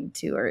they're going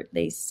to, or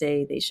they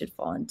say they should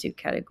fall into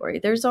category.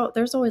 There's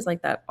always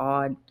like that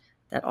odd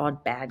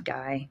bad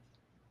guy.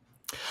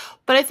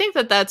 But I think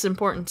that that's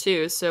important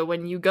too. So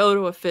when you go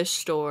to a fish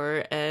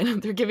store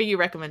and they're giving you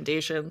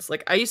recommendations,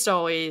 like I used to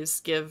always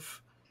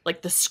give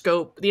like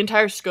the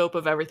entire scope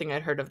of everything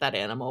I'd heard of that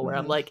animal, where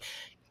I'm like,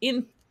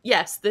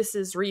 yes, this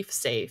is reef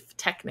safe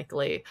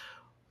technically,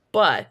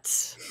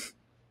 but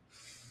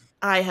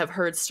I have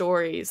heard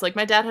stories. Like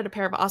my dad had a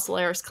pair of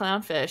Ocellaris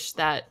clownfish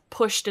that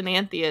pushed an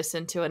anthias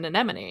into an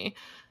anemone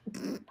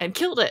and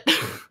killed it.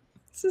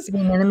 The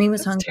anemone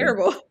was hungry.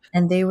 Terrible.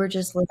 And they were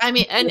just like,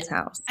 his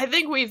house. I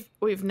think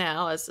we've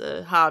now as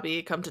a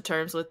hobby come to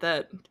terms with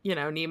that,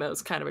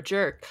 Nemo's kind of a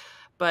jerk,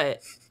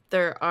 but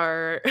there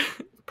are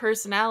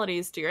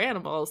personalities to your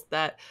animals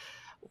that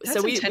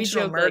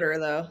intentional murder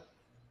though.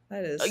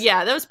 That is.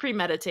 Yeah, that was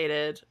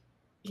premeditated,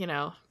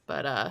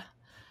 but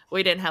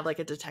we didn't have like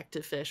a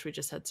detective fish. We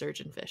just had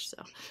surgeon fish.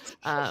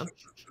 So,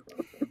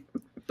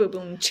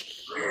 boom.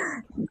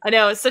 I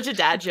know it's such a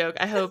dad joke.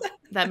 I hope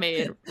that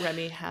made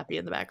Remy happy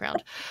in the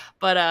background.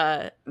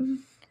 But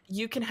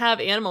you can have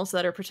animals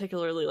that are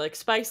particularly like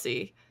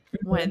spicy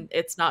when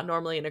it's not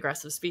normally an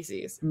aggressive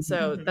species.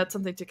 So that's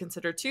something to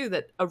consider too,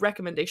 that a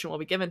recommendation will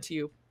be given to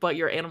you, but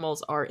your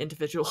animals are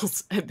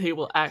individuals and they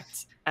will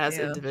act as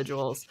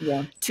individuals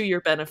to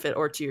your benefit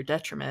or to your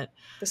detriment.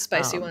 The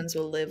spicy ones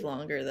will live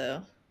longer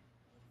though.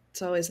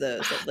 It's always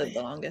those that live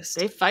the longest.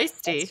 They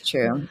feisty. That's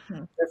true.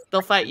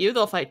 They'll fight you.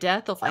 They'll fight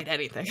death. They'll fight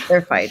anything.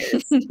 They're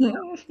fighters.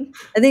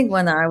 I think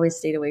one that I always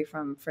stayed away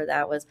from for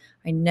that was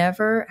I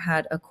never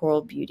had a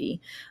coral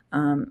beauty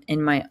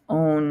in my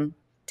own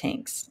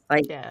tanks.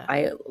 Like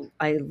I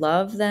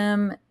love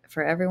them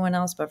for everyone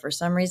else, but for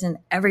some reason,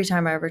 every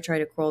time I ever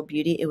tried a coral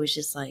beauty, it was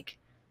just like,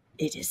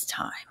 it is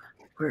time.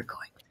 We're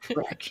going to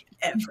wreck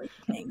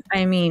everything.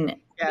 I mean,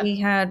 we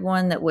had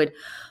one that would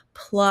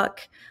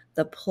pluck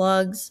the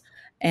plugs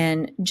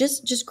and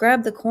just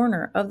grab the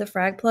corner of the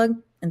frag plug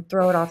and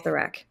throw it off the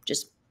rack.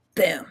 Just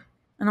boom.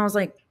 And I was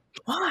like,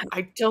 why?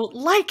 I don't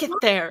like it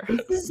there.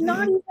 This is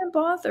not even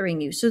bothering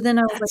you. So then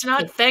I was That's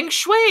not feng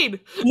shui.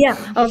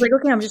 Yeah. I was like,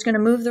 okay, I'm just going to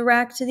move the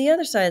rack to the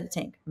other side of the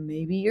tank.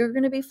 Maybe you're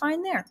going to be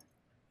fine there.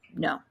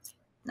 No,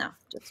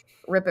 just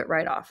rip it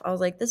right off. I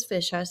was like, this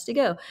fish has to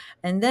go.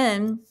 And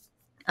then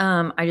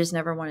I just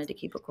never wanted to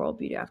keep a coral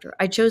beauty after.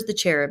 I chose the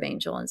cherub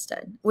angel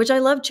instead, which I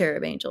love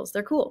cherub angels.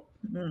 They're cool.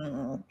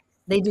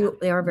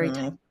 They are very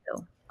tiny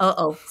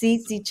though.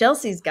 See,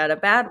 Chelsea's got a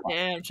bad one.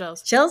 Damn,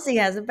 Chelsea. Chelsea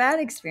has a bad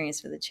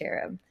experience with the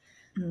cherub.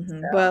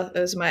 So. Well, it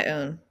was my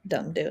own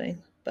dumb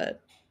doing, but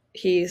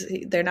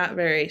they're not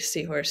very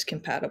seahorse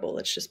compatible.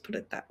 Let's just put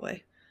it that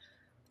way.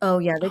 Oh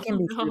yeah, they can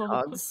be food no.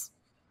 hogs.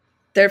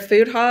 They're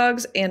food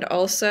hogs, and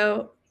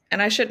also,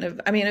 and I shouldn't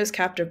have. I mean, it was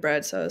captive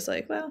bred, so I was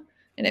like, well,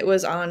 and it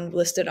was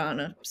listed on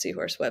a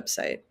seahorse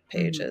website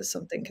page as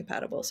something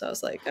compatible. So I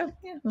was like, oh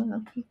yeah,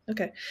 well,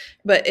 okay.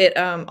 But it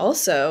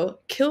also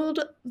killed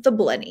the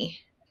blenny.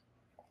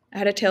 I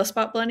had a tail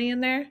spot blenny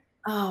in there.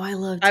 Oh, I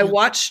love. I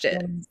watched it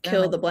tails. They're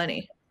kill my the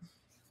blenny.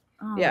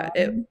 Yeah,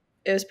 favorite.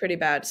 it was pretty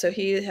bad. So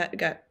he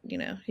got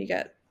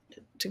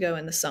to go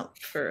in the sump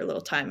for a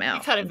little time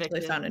out got until he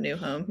evicted. found a new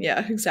home.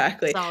 Yeah,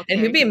 exactly. And Solitary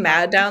he'd be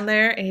mad confinement. down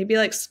there, and he'd be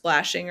like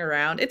splashing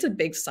around. It's a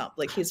big sump.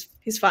 Like he's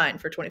fine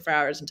for 24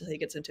 hours until he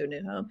gets into a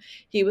new home.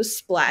 He was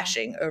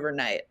splashing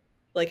overnight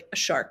like a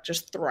shark,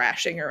 just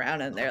thrashing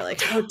around in there.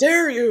 Like, how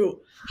dare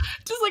you?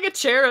 Just like a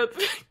cherub.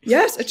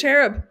 Yes, a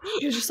cherub.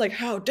 He was just like,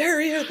 how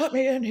dare you put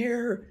me in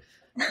here?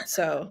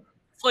 So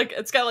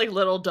It's got like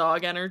little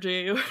dog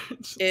energy.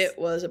 it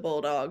was a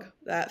bulldog.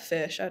 That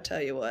fish, I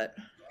tell you what.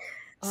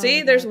 Oh,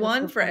 See, there's that's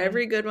one so for funny.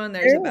 every good one.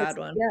 There's a bad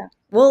one. Yeah.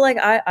 Well, like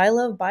I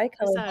love bicolor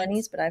Besides-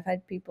 bunnies, but I've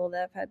had people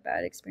that have had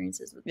bad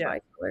experiences with Yeah.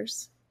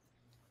 bicolors.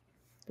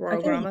 Royal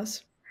Okay.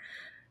 Brahmas.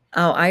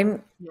 Oh,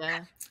 I'm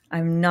Yeah.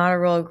 not a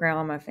Royal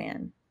Grandma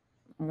fan.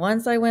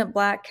 Once I went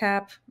black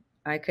cap,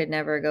 I could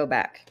never go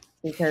back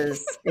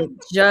because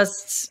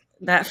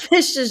that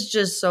fish is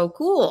just so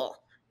cool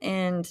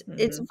and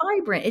it's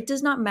vibrant. It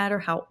does not matter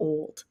how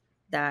old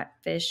that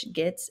fish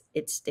gets,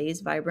 it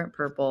stays vibrant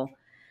purple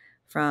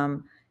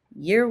from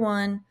year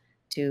 1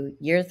 to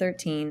year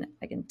 13.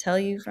 I can tell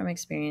you from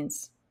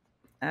experience,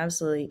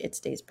 absolutely, it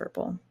stays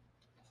purple.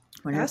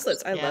 100%.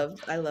 Basslets. Yeah.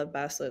 I love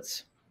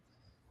basslets.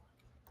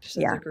 Just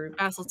as Yeah. a group.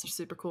 Basslets are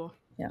super cool.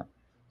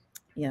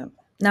 Yeah.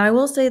 Now I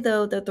will say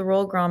though that the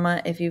Royal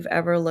Grama, if you've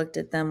ever looked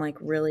at them like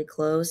really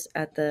close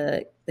at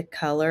the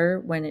color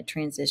when it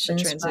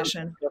transitions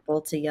from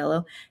purple to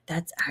yellow,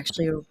 that's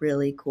actually a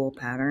really cool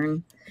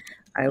pattern.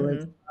 I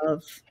would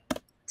love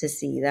to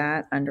see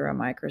that under a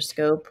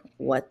microscope,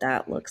 what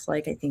that looks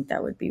like. I think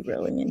that would be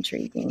really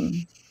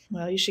intriguing.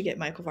 Well, you should get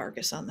Michael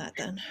Vargas on that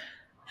then.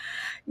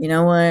 You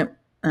know what?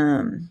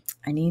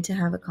 I need to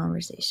have a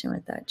conversation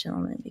with that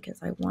gentleman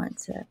because I want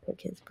to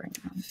pick his brain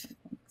on some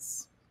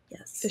things.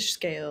 Yes. Fish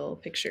scale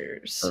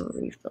pictures. For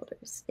reef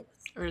builders. Yes.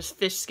 Or just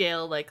fish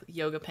scale like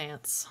yoga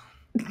pants.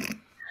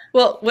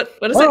 Well, what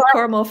is that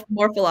core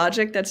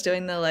morphologic that's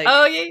doing the like?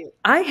 Oh yeah.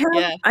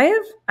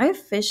 I have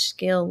fish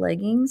scale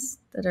leggings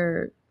that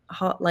are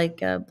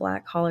like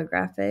black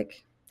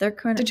holographic. They're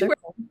kind of. Did you wear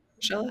them,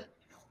 Michelle?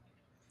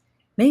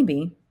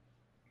 Maybe.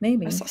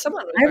 I saw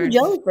someone. I have a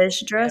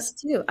jellyfish dress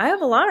too. I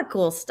have a lot of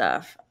cool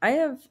stuff.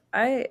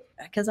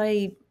 Because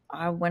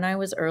when I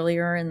was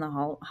earlier in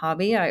the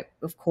hobby, I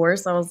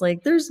was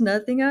like, there's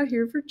nothing out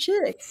here for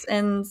chicks.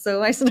 And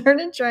so I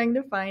started trying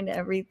to find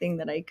everything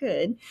that I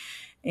could.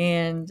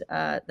 And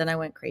then I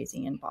went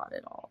crazy and bought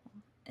it all.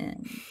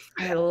 And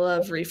I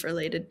love reef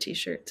related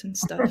t-shirts and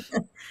stuff.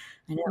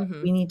 I know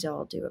we need to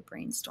all do a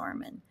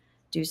brainstorm and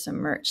do some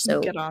merch. So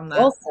get on that.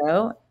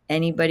 Also,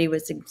 anybody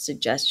with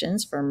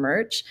suggestions for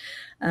merch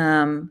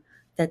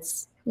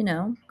that's,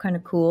 kind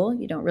of cool,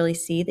 you don't really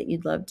see that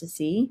you'd love to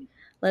see,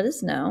 let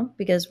us know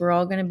because we're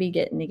all going to be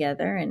getting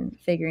together and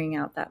figuring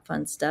out that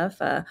fun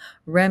stuff.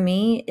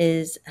 Remy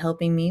is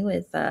helping me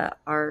with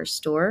our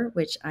store,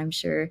 which I'm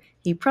sure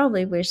he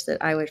probably wished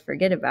that I would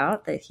forget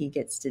about that he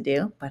gets to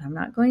do, but I'm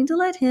not going to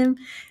let him.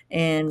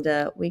 And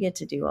we get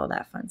to do all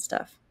that fun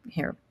stuff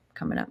here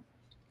coming up.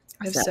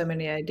 I have so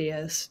many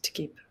ideas to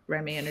keep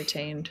Remy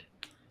entertained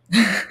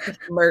with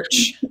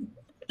merch.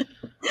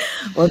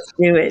 Let's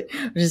do it.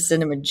 We'll just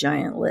send him a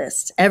giant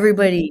list.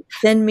 Everybody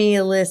send me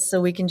a list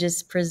so we can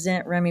just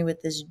present Remy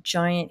with this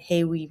giant,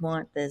 hey, we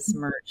want this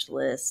merch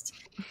list.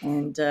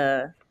 And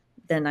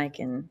then I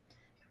can,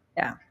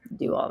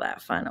 do all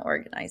that fun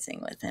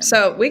organizing with him.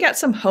 So we got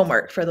some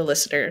homework for the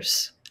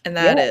listeners, and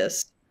that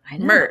is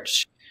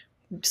merch,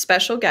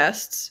 special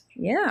guests,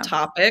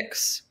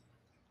 topics.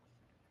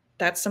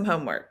 That's some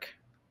homework.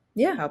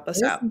 Yeah. Help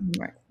us out.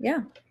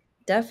 Yeah,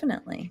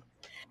 definitely.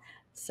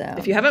 So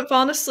if you haven't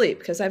fallen asleep,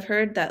 because I've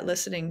heard that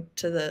listening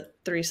to the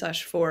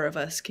 3/4 of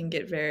us can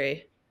get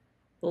very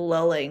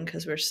lulling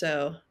because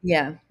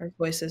our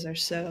voices are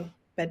so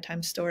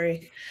bedtime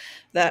story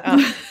that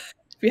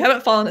if you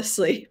haven't fallen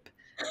asleep,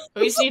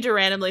 we just need to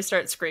randomly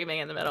start screaming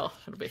in the middle.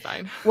 It'll be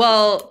fine.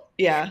 Well,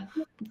 yeah,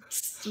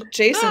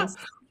 Jason,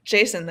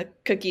 the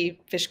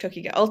fish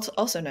cookie guy,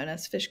 also known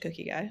as fish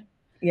cookie guy,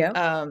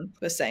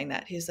 was saying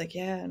that he's like,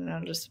 and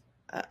I'll just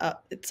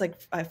it's like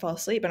I fall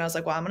asleep, and I was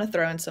like, well, I'm gonna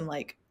throw in some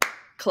like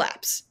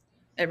claps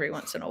every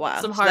once in a while.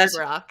 Some hard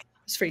rock.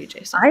 It's for you,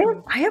 Jason.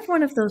 I have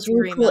one of those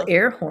really cool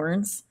air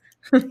horns.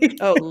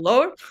 Oh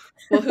Lord!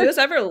 Well, whose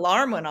ever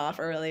alarm went off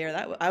earlier?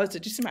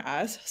 Did you see my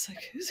eyes? I was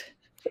like, who's?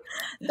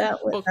 That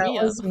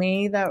was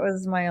me. That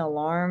was my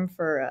alarm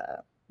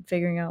for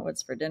figuring out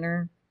what's for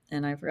dinner,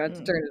 and I forgot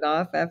to turn it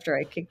off after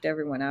I kicked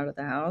everyone out of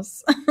the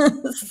house.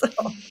 So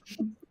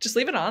just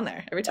leave it on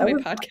there every time we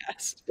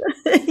podcast.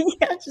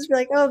 Just be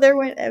like, oh, there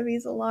went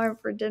Evie's alarm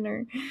for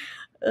dinner.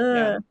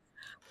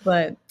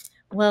 But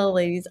Well,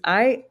 ladies,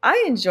 I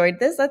enjoyed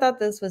this. I thought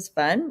this was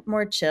fun,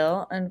 more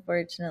chill.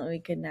 Unfortunately, we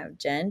couldn't have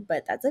Jen,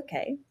 but that's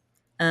okay.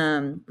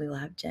 We will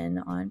have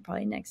Jen on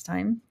probably next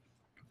time.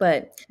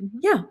 But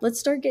yeah, let's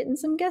start getting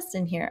some guests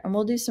in here, and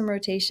we'll do some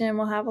rotation.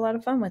 We'll have a lot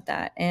of fun with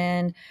that,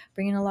 and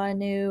bring in a lot of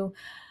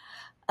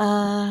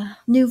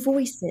new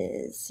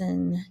voices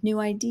and new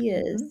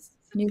ideas,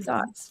 new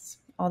thoughts,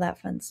 all that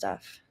fun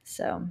stuff.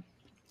 So.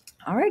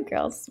 All right,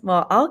 girls.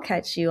 Well, I'll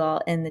catch you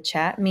all in the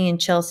chat. Me and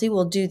Chelsea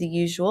will do the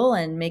usual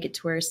and make it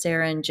to where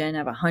Sarah and Jen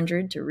have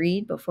 100 to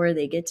read before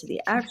they get to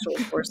the actual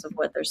course of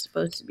what they're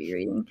supposed to be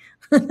reading.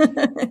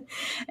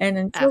 And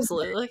until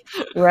Absolutely.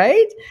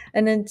 right?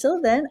 And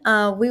until then,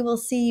 we will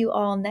see you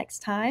all next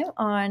time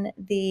on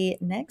the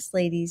next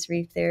Ladies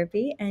Reef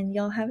Therapy, and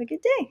y'all have a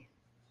good day.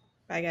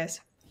 Bye,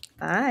 guys.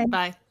 Bye.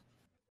 Bye.